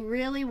comedy. They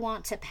really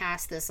want to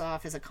pass this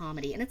off as a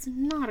comedy, and it's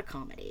not a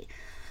comedy.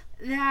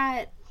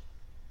 That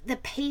the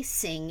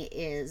pacing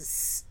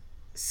is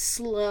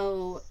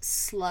slow,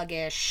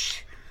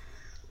 sluggish,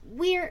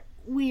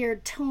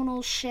 weird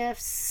tonal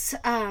shifts.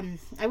 I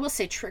will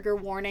say, trigger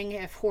warning,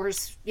 if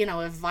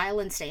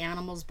violence to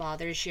animals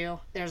bothers you,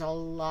 there's a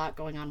lot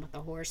going on with the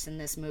horse in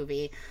this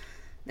movie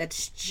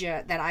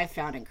that I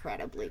found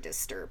incredibly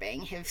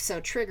disturbing. If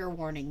so, trigger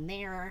warning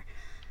there.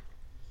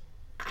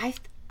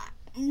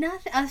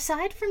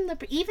 Aside from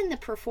even the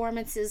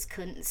performances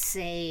couldn't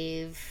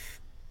save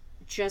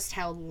just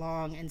how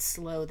long and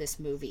slow this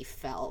movie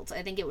felt.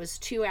 I think it was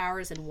 2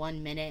 hours and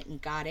 1 minute,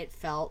 and God, it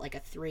felt like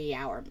a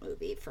 3-hour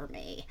movie for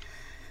me.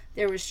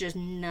 There was just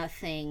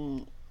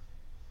nothing,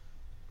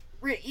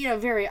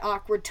 very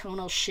awkward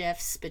tonal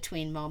shifts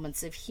between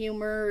moments of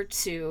humor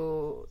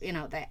to,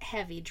 that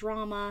heavy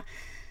drama.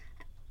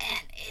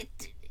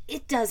 And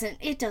it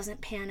doesn't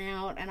pan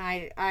out, and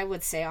I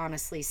would say,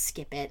 honestly,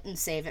 skip it and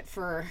save it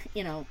for,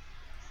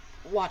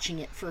 watching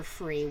it for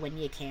free when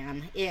you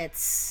can.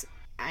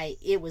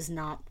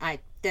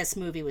 This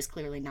movie was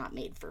clearly not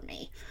made for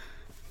me.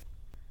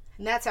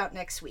 And that's out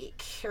next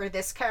week, or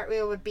this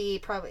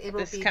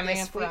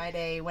this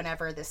Friday,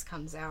 whenever this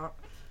comes out.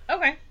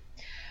 Okay.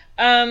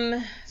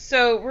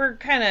 So we're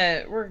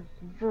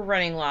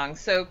running long.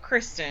 So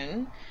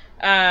Kristen,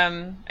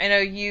 I know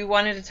you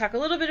wanted to talk a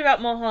little bit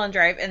about Mulholland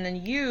Drive, and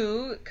then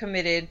you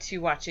committed to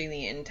watching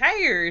the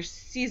entire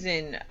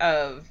season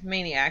of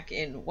Maniac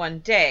in one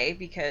day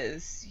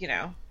because,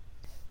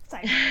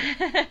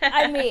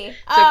 I'm me.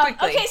 So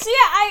quickly. Okay, so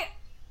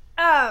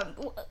yeah,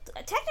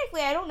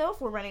 technically I don't know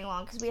if we're running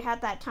long because we had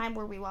that time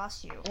where we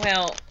lost you.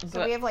 Well,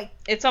 so we have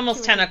it's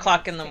almost 10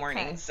 o'clock in the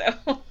morning, so.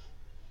 Oh,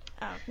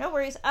 no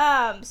worries.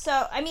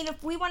 So I mean,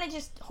 if we want to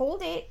just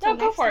hold it. No,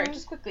 go for it,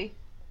 just quickly.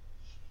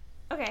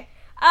 Okay.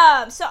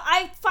 So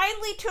I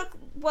finally took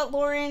what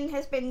Lauren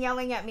has been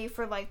yelling at me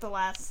for the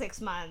last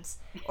 6 months,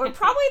 or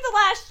probably the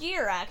last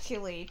year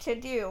actually, to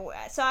do.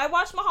 So I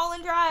watched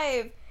Mulholland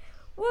Drive.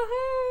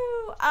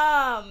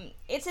 Woohoo!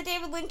 It's a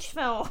David Lynch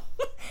film,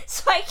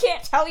 so I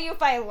can't tell you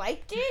if I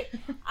liked it.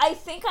 I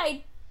think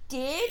I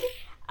did.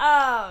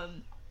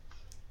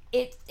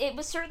 It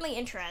was certainly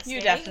interesting. You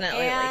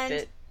definitely liked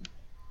it.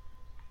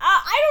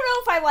 I don't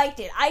know if I liked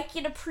it. I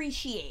can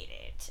appreciate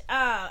it.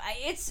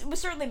 It was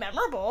certainly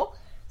memorable,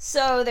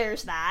 so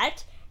there's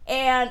that.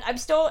 And I'm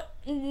still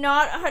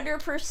not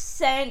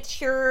 100%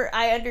 sure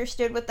I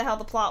understood what the hell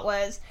the plot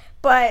was.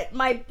 But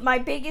my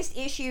biggest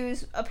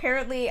issues,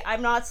 apparently,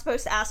 I'm not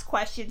supposed to ask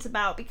questions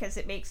about because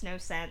it makes no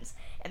sense.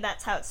 And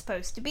that's how it's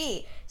supposed to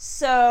be.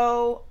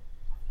 So,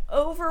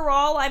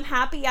 overall, I'm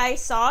happy I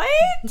saw it,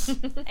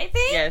 I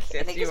think. Yes,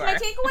 I think you is are. my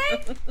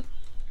takeaway.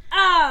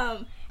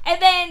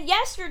 And then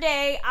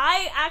yesterday,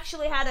 I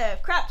actually had a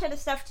crap ton of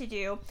stuff to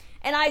do.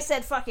 And I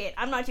said, fuck it,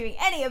 I'm not doing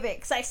any of it.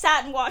 Because I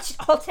sat and watched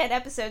all 10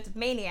 episodes of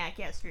Maniac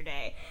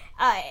yesterday.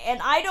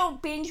 And I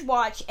don't binge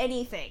watch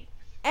anything.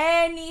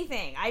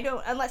 I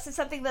don't, unless it's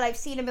something that I've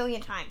seen a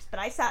million times. But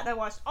I sat and I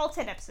watched all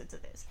 10 episodes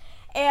of this.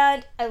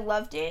 And I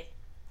loved it.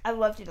 I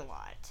loved it a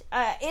lot.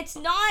 It's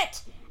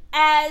not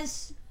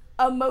as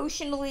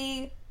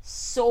emotionally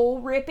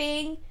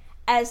soul-ripping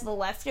as The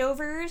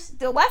Leftovers.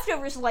 The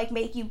Leftovers,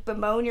 make you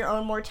bemoan your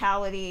own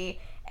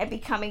mortality and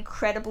become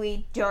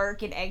incredibly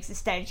dark and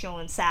existential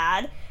and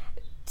sad.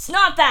 It's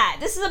not that.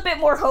 This is a bit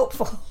more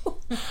hopeful.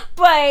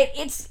 But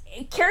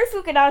Cary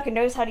Fukunaga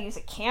knows how to use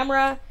a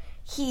camera.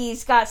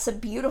 He's got some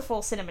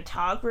beautiful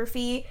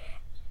cinematography.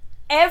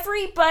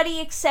 Everybody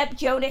except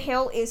Jonah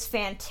Hill is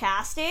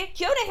fantastic.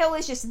 Jonah Hill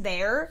is just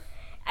there.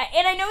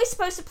 And I know he's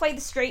supposed to play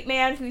the straight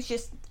man who's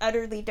just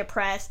utterly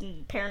depressed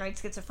and paranoid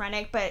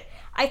schizophrenic, but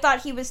I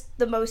thought he was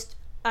the most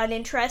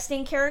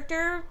uninteresting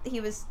character.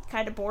 He was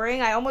kind of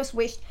boring. I almost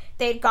wished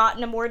they'd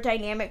gotten a more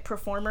dynamic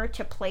performer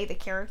to play the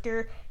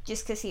character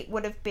just because he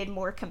would have been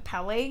more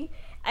compelling.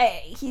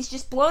 He's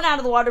just blown out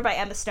of the water by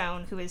Emma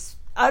Stone, who is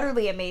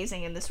utterly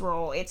amazing in this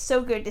role. It's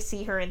so good to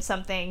see her in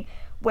something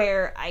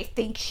where I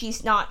think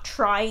she's not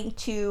trying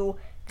to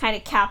kind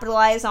of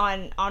capitalize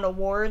on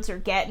awards or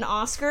get an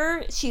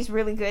Oscar. She's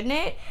really good in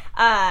it.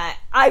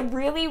 I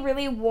really,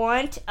 really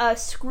want a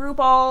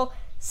screwball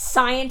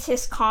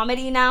scientist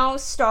comedy now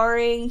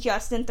starring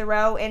Justin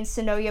Theroux and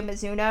Sonoya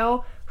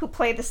Mizuno, who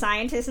play the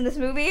scientists in this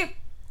movie,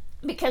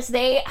 because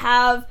they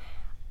have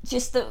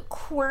just the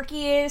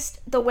quirkiest,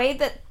 the way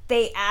that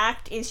they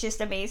act is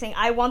just amazing.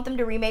 I want them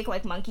to remake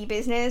like Monkey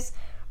Business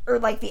or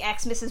like the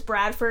Ex-Mrs.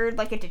 Bradford,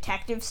 like a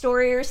detective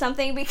story or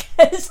something,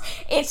 because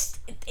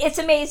it's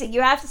amazing.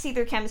 You have to see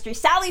their chemistry.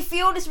 Sally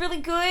Field is really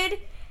good.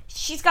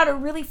 She's got a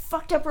really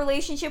fucked up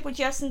relationship with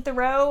Justin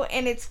Theroux,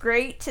 and it's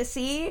great to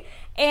see.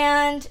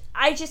 And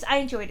I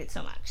enjoyed it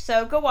so much.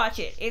 So go watch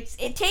it.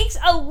 It takes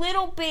a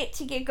little bit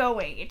to get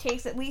going. It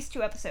takes at least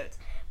 2 episodes.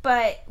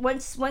 But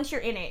once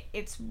you're in it,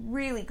 it's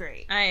really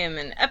great. I am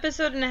an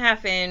episode and a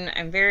half in.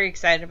 I'm very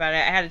excited about it.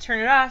 I had to turn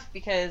it off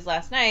because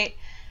last night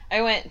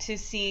I went to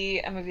see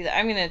a movie that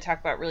I'm going to talk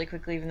about really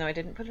quickly, even though I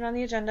didn't put it on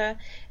the agenda.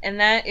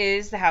 And that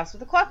is The House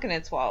with a Clock in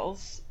Its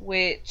Walls,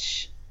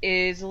 which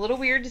is a little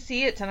weird to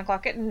see at 10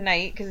 o'clock at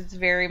night because it's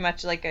very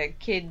much like a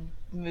kid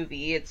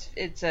movie.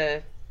 It's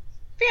a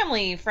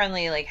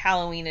family-friendly, like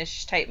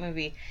Halloween-ish type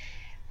movie.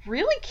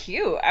 Really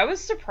cute. I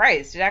was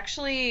surprised. It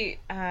actually,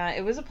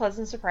 it was a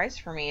pleasant surprise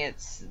for me.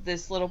 It's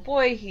this little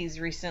boy. He's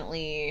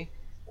recently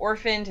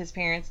orphaned. His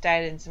parents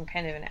died in some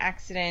kind of an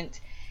accident,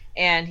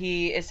 and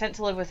he is sent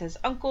to live with his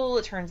uncle.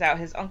 It turns out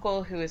his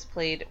uncle, who is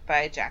played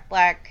by Jack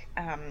Black,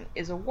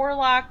 is a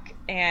warlock,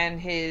 and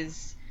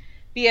his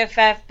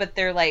BFF, but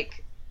they're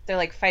like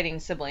fighting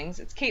siblings.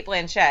 It's Cate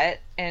Blanchett,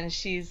 and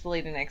she's the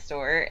lady next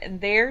door,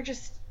 and they're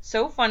just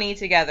so funny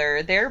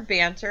together. Their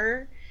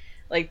banter,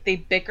 like, they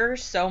bicker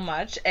so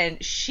much,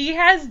 and she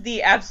has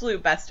the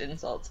absolute best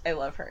insults. I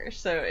love her.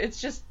 So it's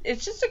just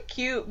a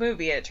cute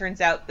movie. It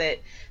turns out that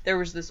there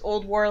was this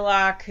old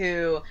warlock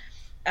who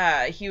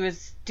he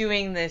was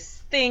doing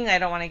this thing. I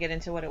don't want to get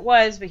into what it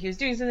was, but he was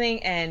doing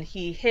something, and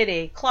he hid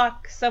a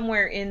clock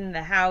somewhere in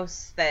the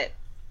house that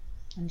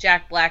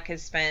Jack Black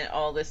has spent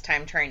all this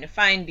time trying to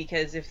find,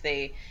 because if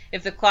the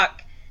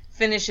clock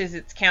finishes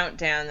its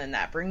countdown, then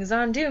that brings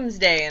on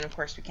doomsday, and of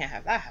course we can't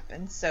have that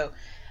happen. So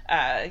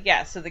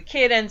so the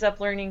kid ends up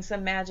learning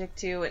some magic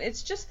too, and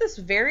it's just this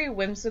very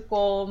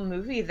whimsical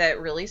movie that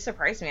really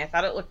surprised me. I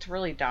thought it looked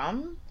really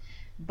dumb,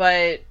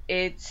 but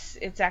it's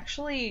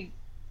actually,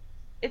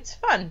 it's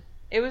fun.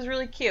 It was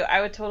really cute.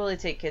 I would totally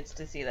take kids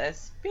to see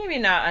this. Maybe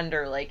not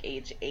under like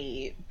age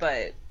 8,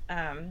 but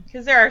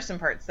because there are some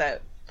parts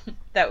that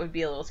would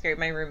be a little scary.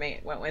 My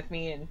roommate went with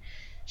me, and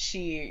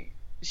she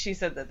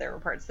said that there were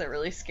parts that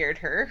really scared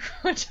her,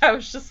 which I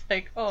was just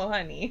like, oh,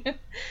 honey,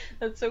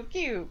 that's so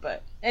cute.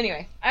 But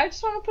anyway, I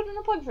just want to put in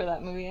a plug for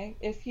that movie.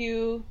 If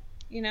you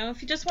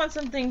just want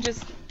something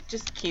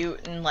just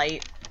cute and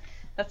light,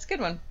 that's a good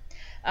one.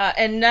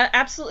 And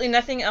absolutely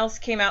nothing else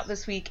came out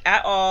this week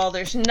at all.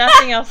 There's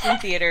nothing else in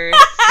theaters,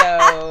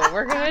 so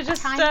we're gonna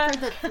just time for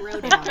the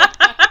throwdown.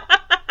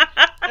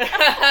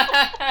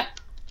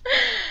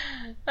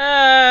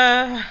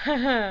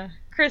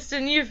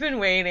 Kristen, you've been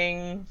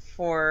waiting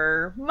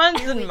for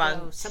months and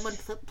months. Someone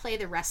play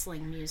the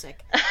wrestling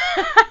music.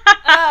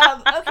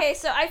 Okay,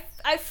 so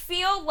I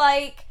feel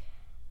like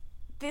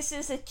this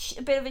is a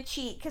bit of a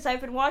cheat because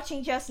I've been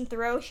watching Justin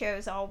Theroux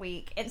shows all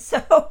week, and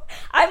so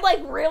I'm like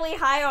really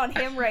high on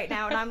him right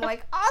now, and I'm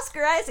like,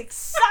 Oscar Isaac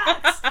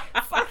sucks.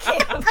 Fuck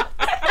him.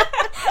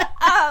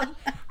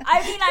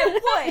 I mean,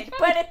 I would,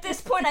 but at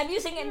this point I'm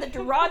using it in the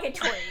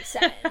derogatory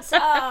sense.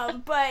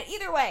 But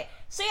either way,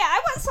 so yeah,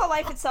 I went and saw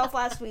Life Itself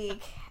last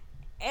week,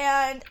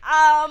 and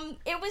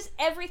it was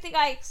everything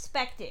I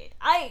expected.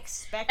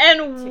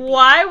 And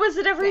why was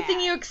it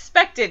everything you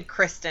expected,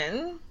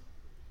 Kristen?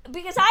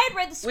 Because I had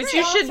read the script. Which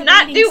you should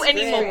not do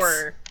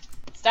anymore.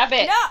 Stop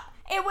it.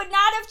 No, it would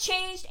not have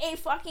changed a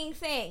fucking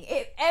thing.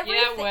 It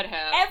would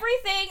have.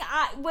 Everything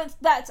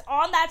that's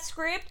on that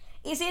script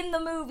is in the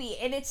movie,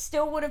 and it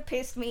still would have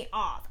pissed me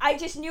off. I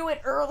just knew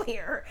it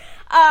earlier.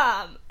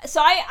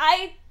 So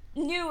I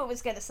knew it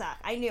was gonna suck.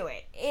 I knew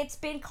it. It's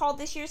been called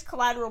this year's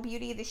Collateral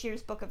Beauty, this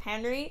year's Book of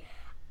Henry.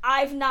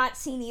 I've not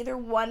seen either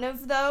one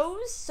of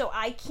those, so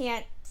I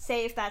can't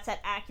say if that's an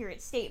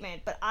accurate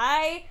statement. But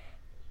I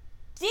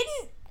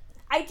didn't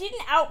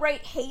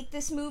outright hate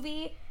this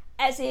movie,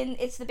 as in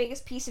it's the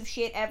biggest piece of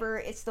shit ever,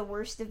 it's the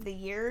worst of the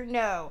year.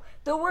 No.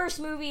 The worst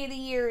movie of the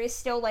year is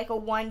still like a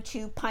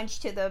 1-2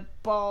 punch to the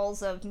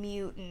balls of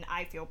Mute and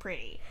I Feel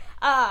Pretty.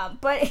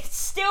 But it's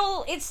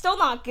still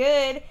not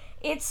good.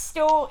 It's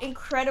still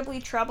incredibly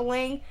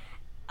troubling.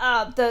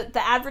 the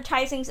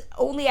advertising's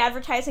only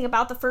advertising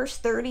about the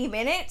first 30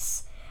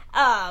 minutes.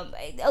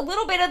 A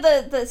little bit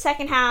of the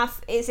second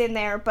half is in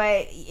there,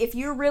 but if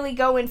you're really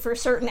going for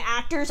certain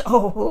actors,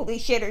 oh, holy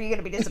shit, are you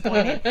going to be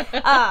disappointed?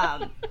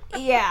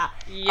 Yeah.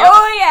 Yep.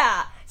 Oh,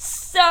 yeah.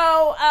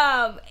 So,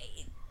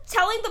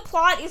 telling the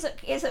plot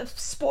is a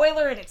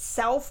spoiler in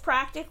itself,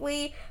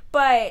 practically,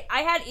 but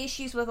I had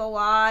issues with a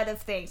lot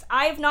of things.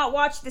 I have not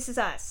watched This Is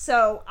Us,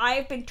 so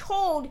I've been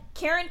told,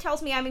 Karen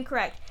tells me I'm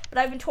incorrect, but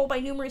I've been told by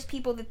numerous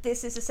people that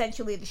this is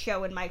essentially the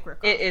show in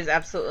microcosm. It is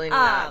absolutely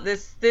not.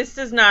 This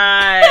does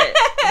not.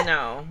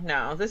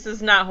 no. This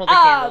does not hold a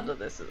candle to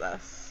This Is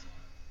Us.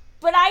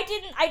 But I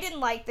didn't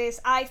like this.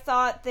 I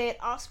thought that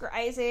Oscar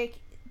Isaac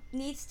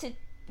needs to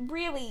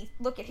really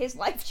look at his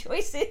life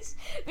choices,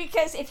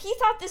 because if he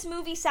thought this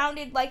movie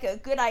sounded like a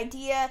good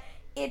idea,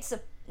 it's a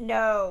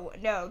no.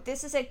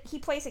 He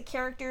plays a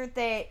character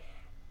that.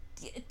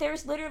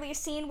 There's literally a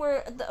scene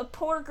where a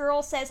poor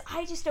girl says,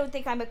 I just don't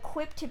think I'm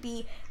equipped to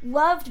be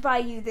loved by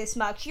you this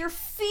much. Your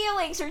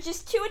feelings are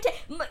just too intense.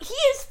 He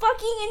is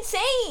fucking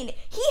insane.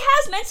 He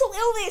has mental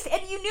illness,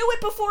 and you knew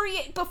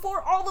it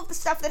before all of the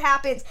stuff that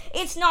happens.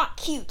 It's not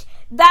cute.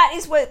 That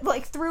is what,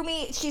 threw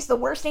me. She's the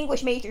worst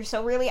English major,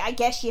 so really, I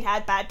guess she'd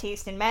had bad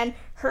taste in men.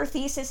 Her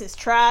thesis is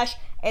trash,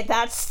 and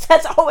that's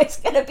always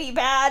gonna be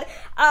bad.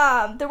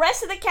 The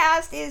rest of the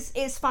cast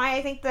is fine.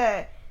 I think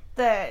the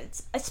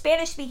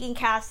Spanish-speaking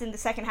cast in the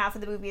second half of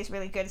the movie is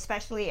really good,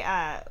 especially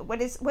what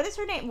is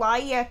her name?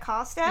 Laia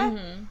Costa.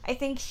 Mm-hmm. I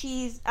think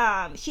she's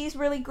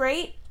really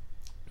great.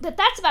 But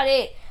that's about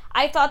it.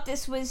 I thought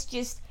this was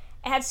just,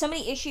 it had so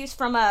many issues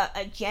from a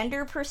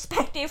gender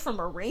perspective, from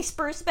a race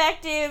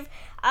perspective,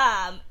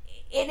 and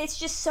it's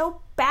just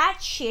so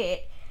batshit.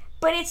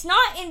 But it's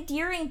not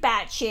endearing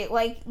batshit.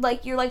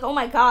 Like you're like, oh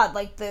my god,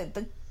 like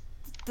the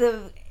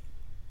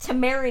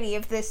temerity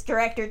of this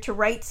director to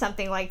write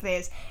something like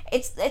this.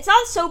 It's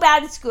not so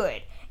bad it's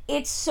good.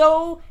 It's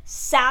so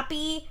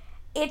sappy.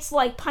 It's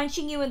like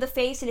punching you in the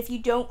face, and if you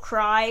don't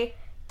cry,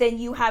 then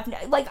you have no...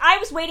 I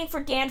was waiting for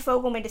Dan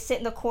Fogelman to sit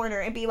in the corner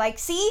and be like,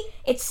 see?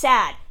 It's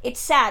sad. It's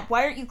sad.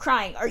 Why aren't you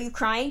crying? Are you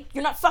crying?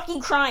 You're not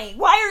fucking crying.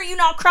 Why are you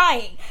not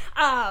crying?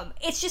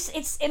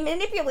 It's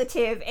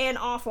manipulative and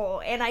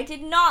awful, and I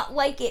did not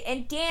like it.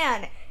 And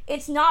Dan...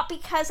 It's not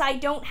because I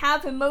don't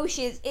have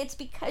emotions. It's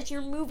because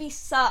your movie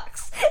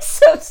sucks.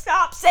 So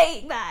stop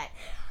saying that.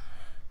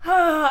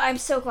 I'm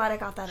so glad I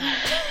got that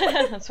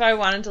out. That's why I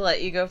wanted to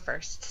let you go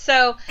first.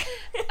 So,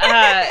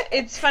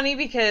 it's funny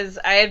because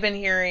I had been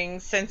hearing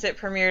since it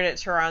premiered at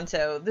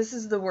Toronto, this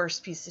is the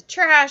worst piece of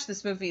trash.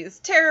 This movie is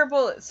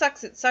terrible. It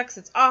sucks.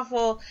 It's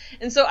awful.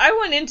 And so I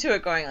went into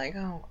it going like,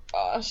 oh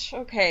gosh,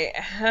 okay,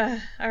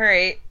 all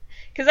right.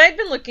 Because I'd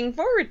been looking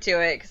forward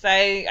to it, because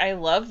I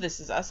love This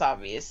Is Us,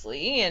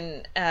 obviously,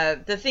 and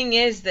the thing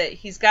is that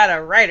he's got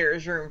a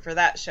writer's room for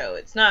that show.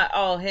 It's not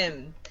all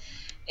him.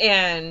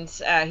 And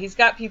he's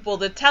got people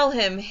to tell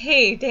him,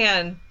 hey,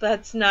 Dan,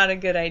 that's not a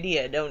good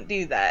idea. Don't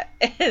do that.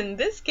 In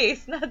this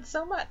case, not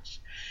so much.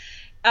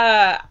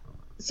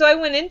 So I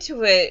went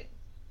into it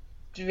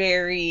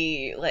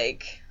very,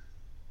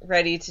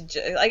 ready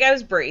to... I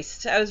was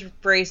braced. I was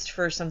braced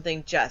for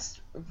something just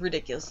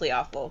ridiculously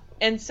awful.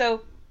 And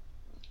so...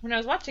 when I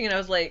was watching it, I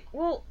was like,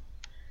 well,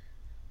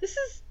 this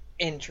is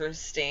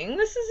interesting.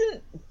 This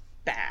isn't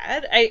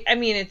bad. I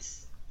mean,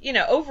 it's,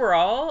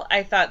 overall,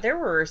 I thought there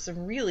were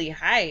some really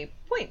high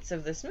points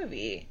of this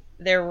movie.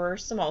 There were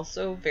some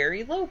also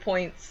very low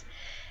points.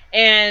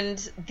 And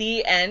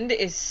the end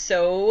is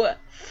so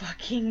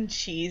fucking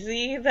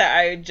cheesy that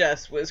I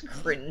just was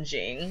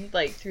cringing,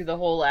 through the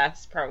whole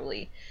last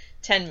probably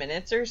 10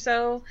 minutes or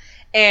so.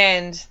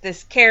 And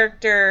this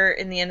character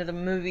in the end of the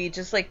movie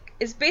just,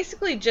 is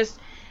basically just...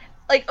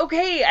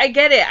 okay, I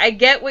get it. I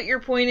get what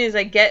your point is.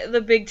 I get the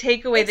big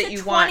takeaway that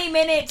you want. It's a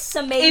 20-minute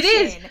summation. It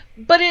is,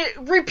 but it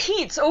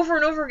repeats over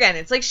and over again.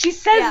 It's she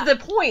says the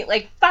point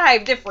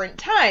 5 different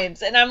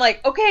times, and I'm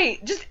like, okay,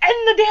 just end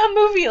the damn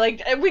movie.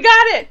 We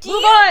got it.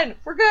 Move on.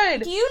 We're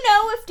good. Do you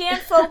know if Dan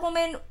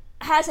Fogelman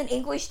has an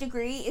English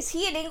degree? Is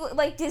he an English...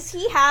 does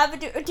he have...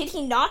 did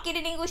he not get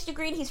an English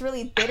degree and he's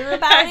really bitter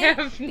about it?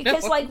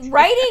 Because,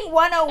 writing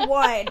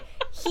 101,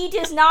 he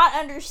does not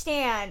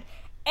understand...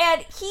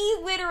 And he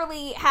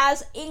literally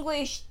has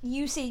English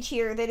usage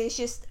here that is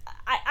just...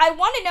 I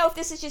want to know if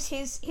this is just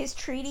his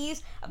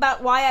treatise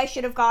about why I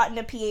should have gotten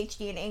a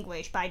PhD in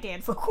English by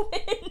Dan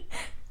Fogelman.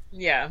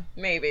 Yeah,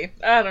 maybe.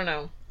 I don't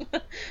know.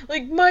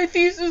 My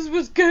thesis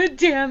was good,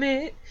 damn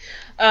it.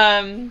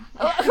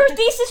 Her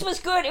thesis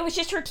was good. It was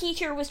just her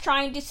teacher was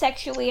trying to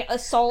sexually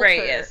assault her.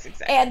 Yes,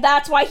 exactly. And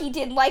that's why he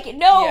didn't like it.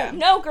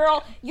 No,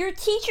 girl. Your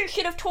teacher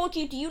should have told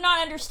you, do you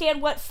not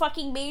understand what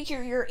fucking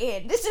major you're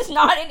in? This is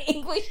not an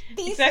English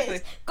thesis. Exactly.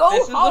 Go home.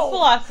 This is a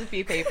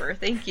philosophy paper.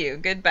 Thank you.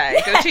 Goodbye.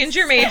 Yes. Go change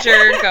your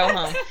major. Go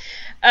home.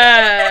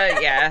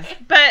 Yeah.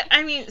 But,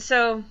 I mean,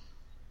 so...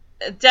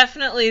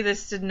 definitely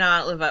this did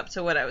not live up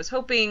to what I was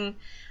hoping.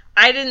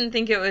 I didn't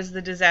think it was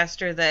the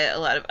disaster that a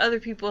lot of other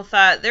people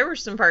thought. There were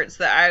some parts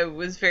that I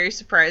was very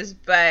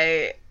surprised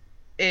by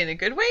in a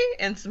good way,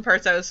 and some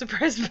parts I was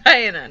surprised by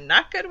in a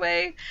not good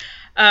way.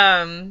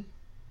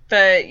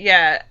 But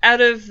yeah,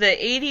 out of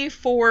the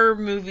 84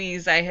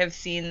 movies I have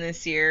seen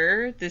this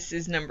year, this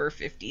is number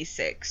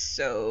 56.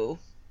 So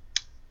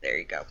there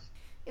you go.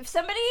 If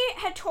somebody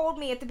had told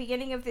me at the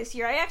beginning of this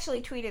year, I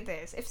actually tweeted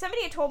this. If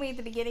somebody had told me at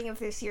the beginning of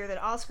this year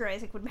that Oscar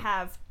Isaac would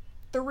have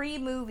 3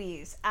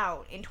 movies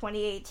out in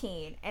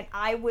 2018, and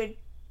I would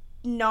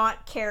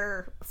not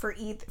care for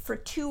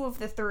 2 of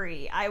the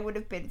 3, I would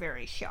have been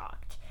very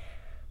shocked.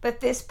 But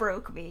this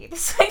broke me.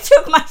 This like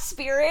took my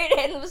spirit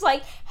and was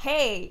like,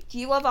 hey, do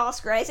you love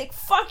Oscar Isaac?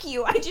 Fuck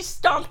you. I just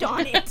stomped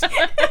on it.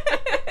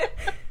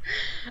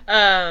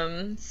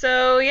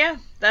 So yeah,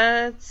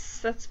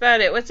 that's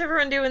about it. What's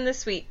everyone doing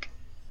this week?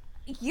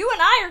 You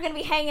and I are going to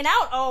be hanging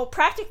out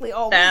practically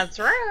all week. That's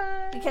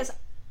right. Because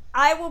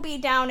I will be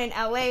down in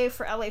LA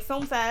for LA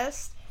Film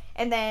Fest,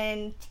 and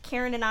then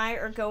Karen and I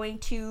are going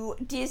to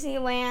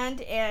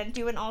Disneyland and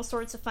doing all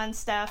sorts of fun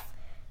stuff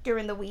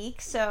during the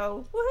week,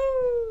 so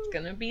woohoo! It's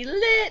gonna be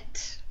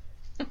lit.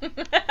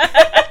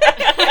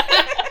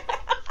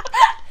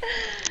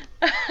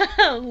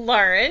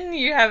 Lauren,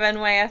 you have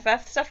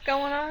NYFF stuff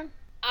going on?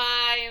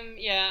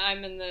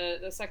 I'm in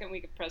the second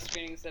week of press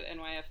screenings at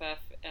NYFF,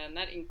 and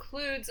that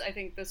includes, I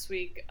think, this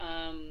week,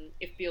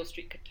 If Beale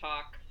Street Could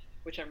Talk,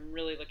 which I'm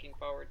really looking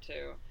forward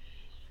to.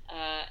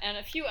 And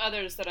a few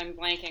others that I'm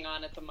blanking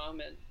on at the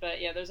moment.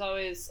 But yeah, there's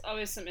always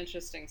some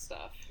interesting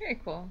stuff. Very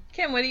cool.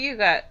 Kim, what do you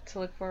got to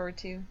look forward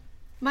to?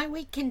 My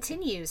week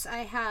continues. I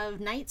have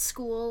Night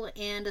School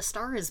and A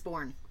Star Is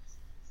Born.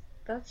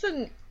 That's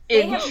an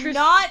They interesting... have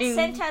not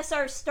sent us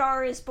our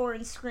Star Is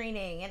Born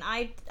screening, and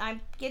I'm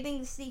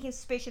getting the sneaking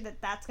suspicion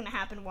that that's going to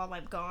happen while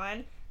I'm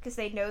gone, because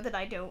they know that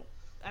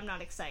I'm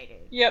not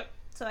excited. Yep.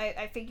 So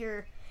I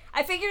figure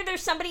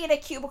there's somebody in a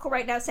cubicle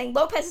right now saying,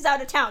 Lopez is out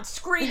of town,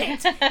 screen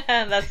it!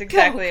 That's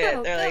exactly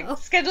it. They're go. like,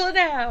 schedule it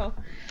now.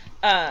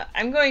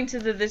 I'm going to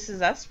the This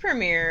Is Us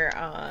premiere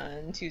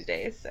on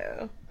Tuesday,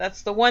 so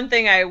that's the one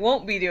thing I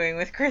won't be doing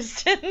with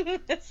Kristen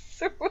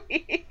this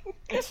week.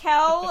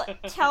 Tell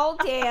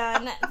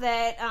Dan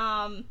that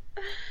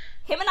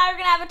him and I are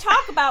going to have a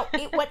talk about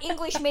what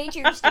English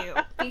majors do,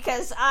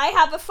 because I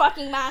have a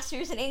fucking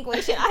master's in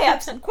English and I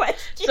have some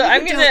questions. So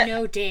I'm You don't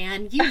know,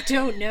 Dan. You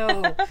don't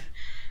know.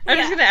 I'm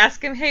just gonna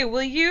ask him, hey,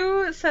 will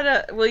you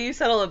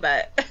settle a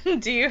bet?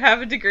 Do you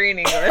have a degree in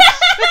English?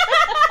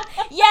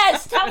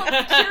 Yes, tell him.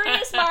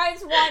 Curious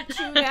minds want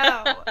to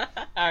know.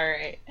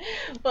 Alright.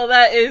 Well,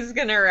 that is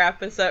gonna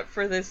wrap us up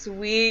for this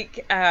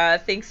week.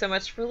 Thanks so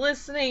much for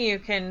listening. You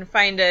can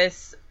find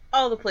us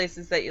all the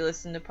places that you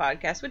listen to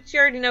podcasts, which you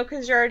already know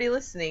because you're already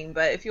listening.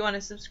 But if you want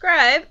to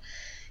subscribe,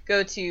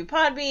 go to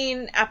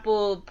Podbean,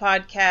 Apple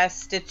Podcasts,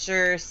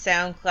 Stitcher,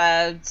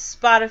 SoundCloud,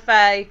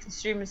 Spotify. You can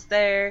stream us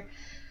there.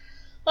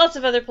 Lots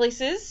of other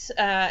places.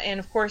 And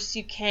of course,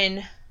 you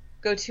can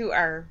go to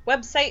our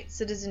website,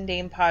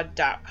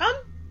 citizendamepod.com,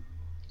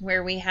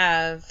 where we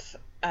have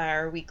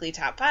our weekly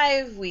top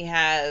 5. We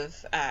have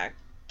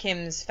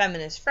Kim's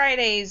Feminist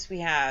Fridays. We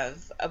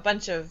have a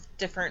bunch of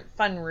different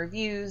fun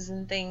reviews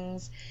and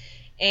things.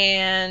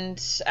 And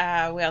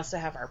we also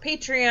have our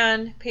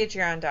Patreon,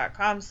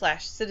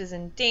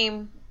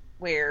 patreon.com/citizendame,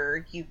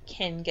 where you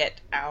can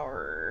get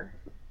our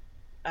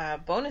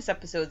bonus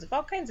episodes of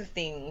all kinds of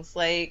things,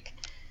 like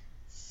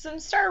some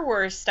Star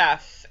Wars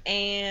stuff,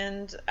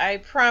 and I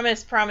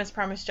promise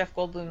Jeff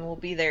Goldblum will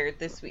be there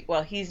this week.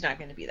 Well, he's not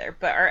going to be there,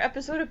 but our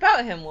episode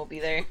about him will be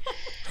there.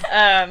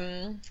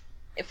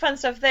 Fun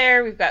stuff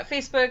there. We've got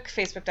Facebook,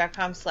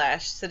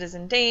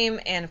 facebook.com/citizendame,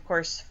 and of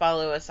course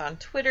follow us on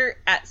Twitter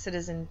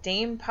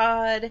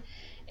 @citizendamepod,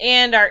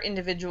 and our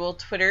individual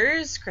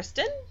Twitters.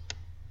 Kristen?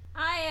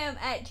 I am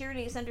at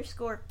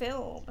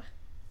Journeys_film.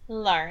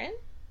 Lauren?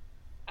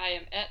 I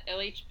am at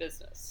LH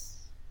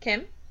Business.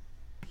 Kim?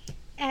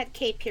 At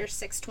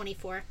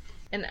KPierce624.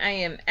 And I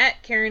am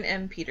at Karen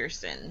M.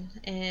 Peterson.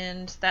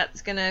 And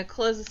that's going to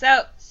close us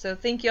out. So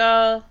thank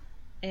y'all,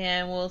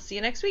 and we'll see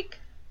you next week.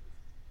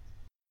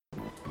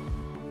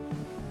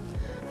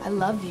 I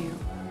love you.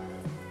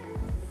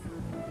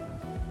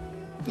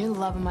 You're the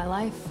love of my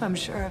life, I'm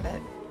sure of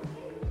it.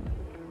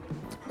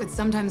 But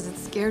sometimes it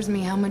scares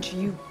me how much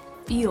you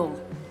feel.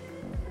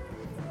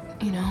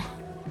 You know?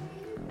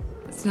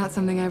 It's not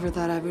something I ever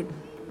thought I would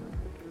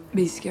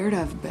be scared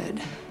of, but...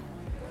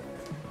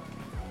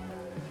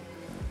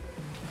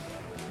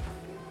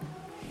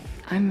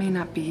 I may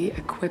not be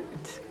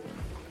equipped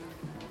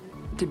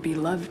to be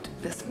loved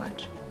this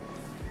much.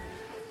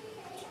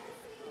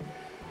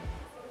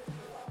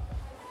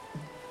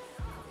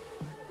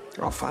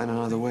 I'll find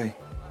another way.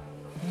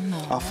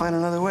 No. I'll find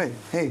another way.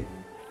 Hey,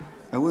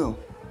 I will.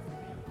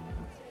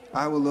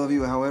 I will love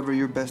you however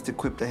you're best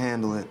equipped to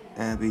handle it,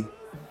 Abby.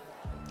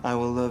 I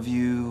will love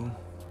you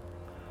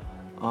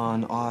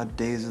on odd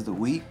days of the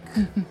week.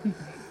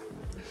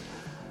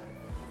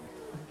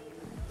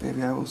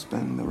 Maybe I will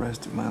spend the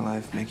rest of my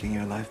life making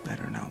your life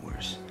better, not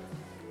worse.